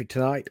joining me for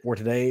tonight or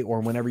today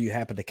or whenever you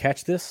happen to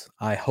catch this.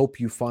 I hope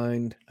you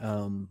find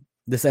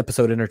this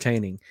episode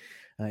entertaining.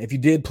 If you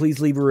did, please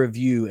leave a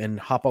review and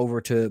hop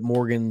over to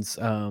Morgan's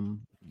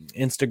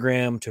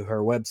Instagram, to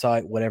her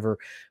website, whatever.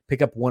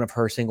 Pick up one of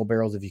her single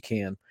barrels if you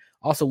can.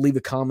 Also, leave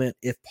a comment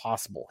if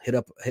possible. Hit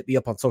me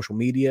up on social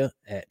media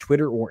at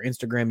Twitter or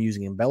Instagram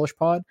using Embellish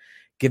Pod.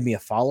 Give me a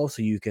follow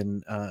so you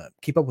can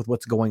keep up with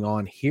what's going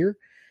on here.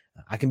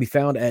 I can be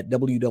found at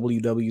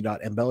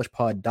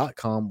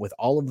www.embellishpod.com with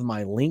all of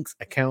my links,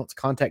 accounts,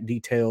 contact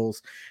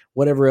details,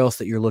 whatever else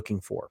that you're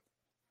looking for.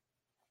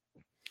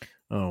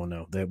 Oh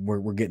no, that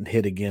we're getting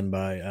hit again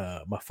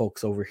by my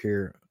folks over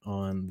here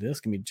on this.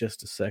 Give me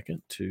just a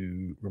second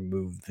to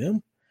remove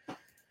them.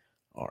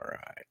 All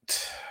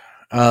right.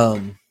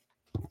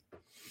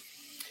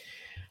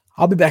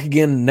 I'll be back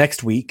again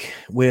next week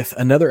with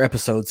another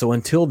episode. So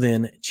until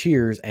then,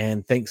 cheers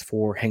and thanks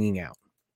for hanging out.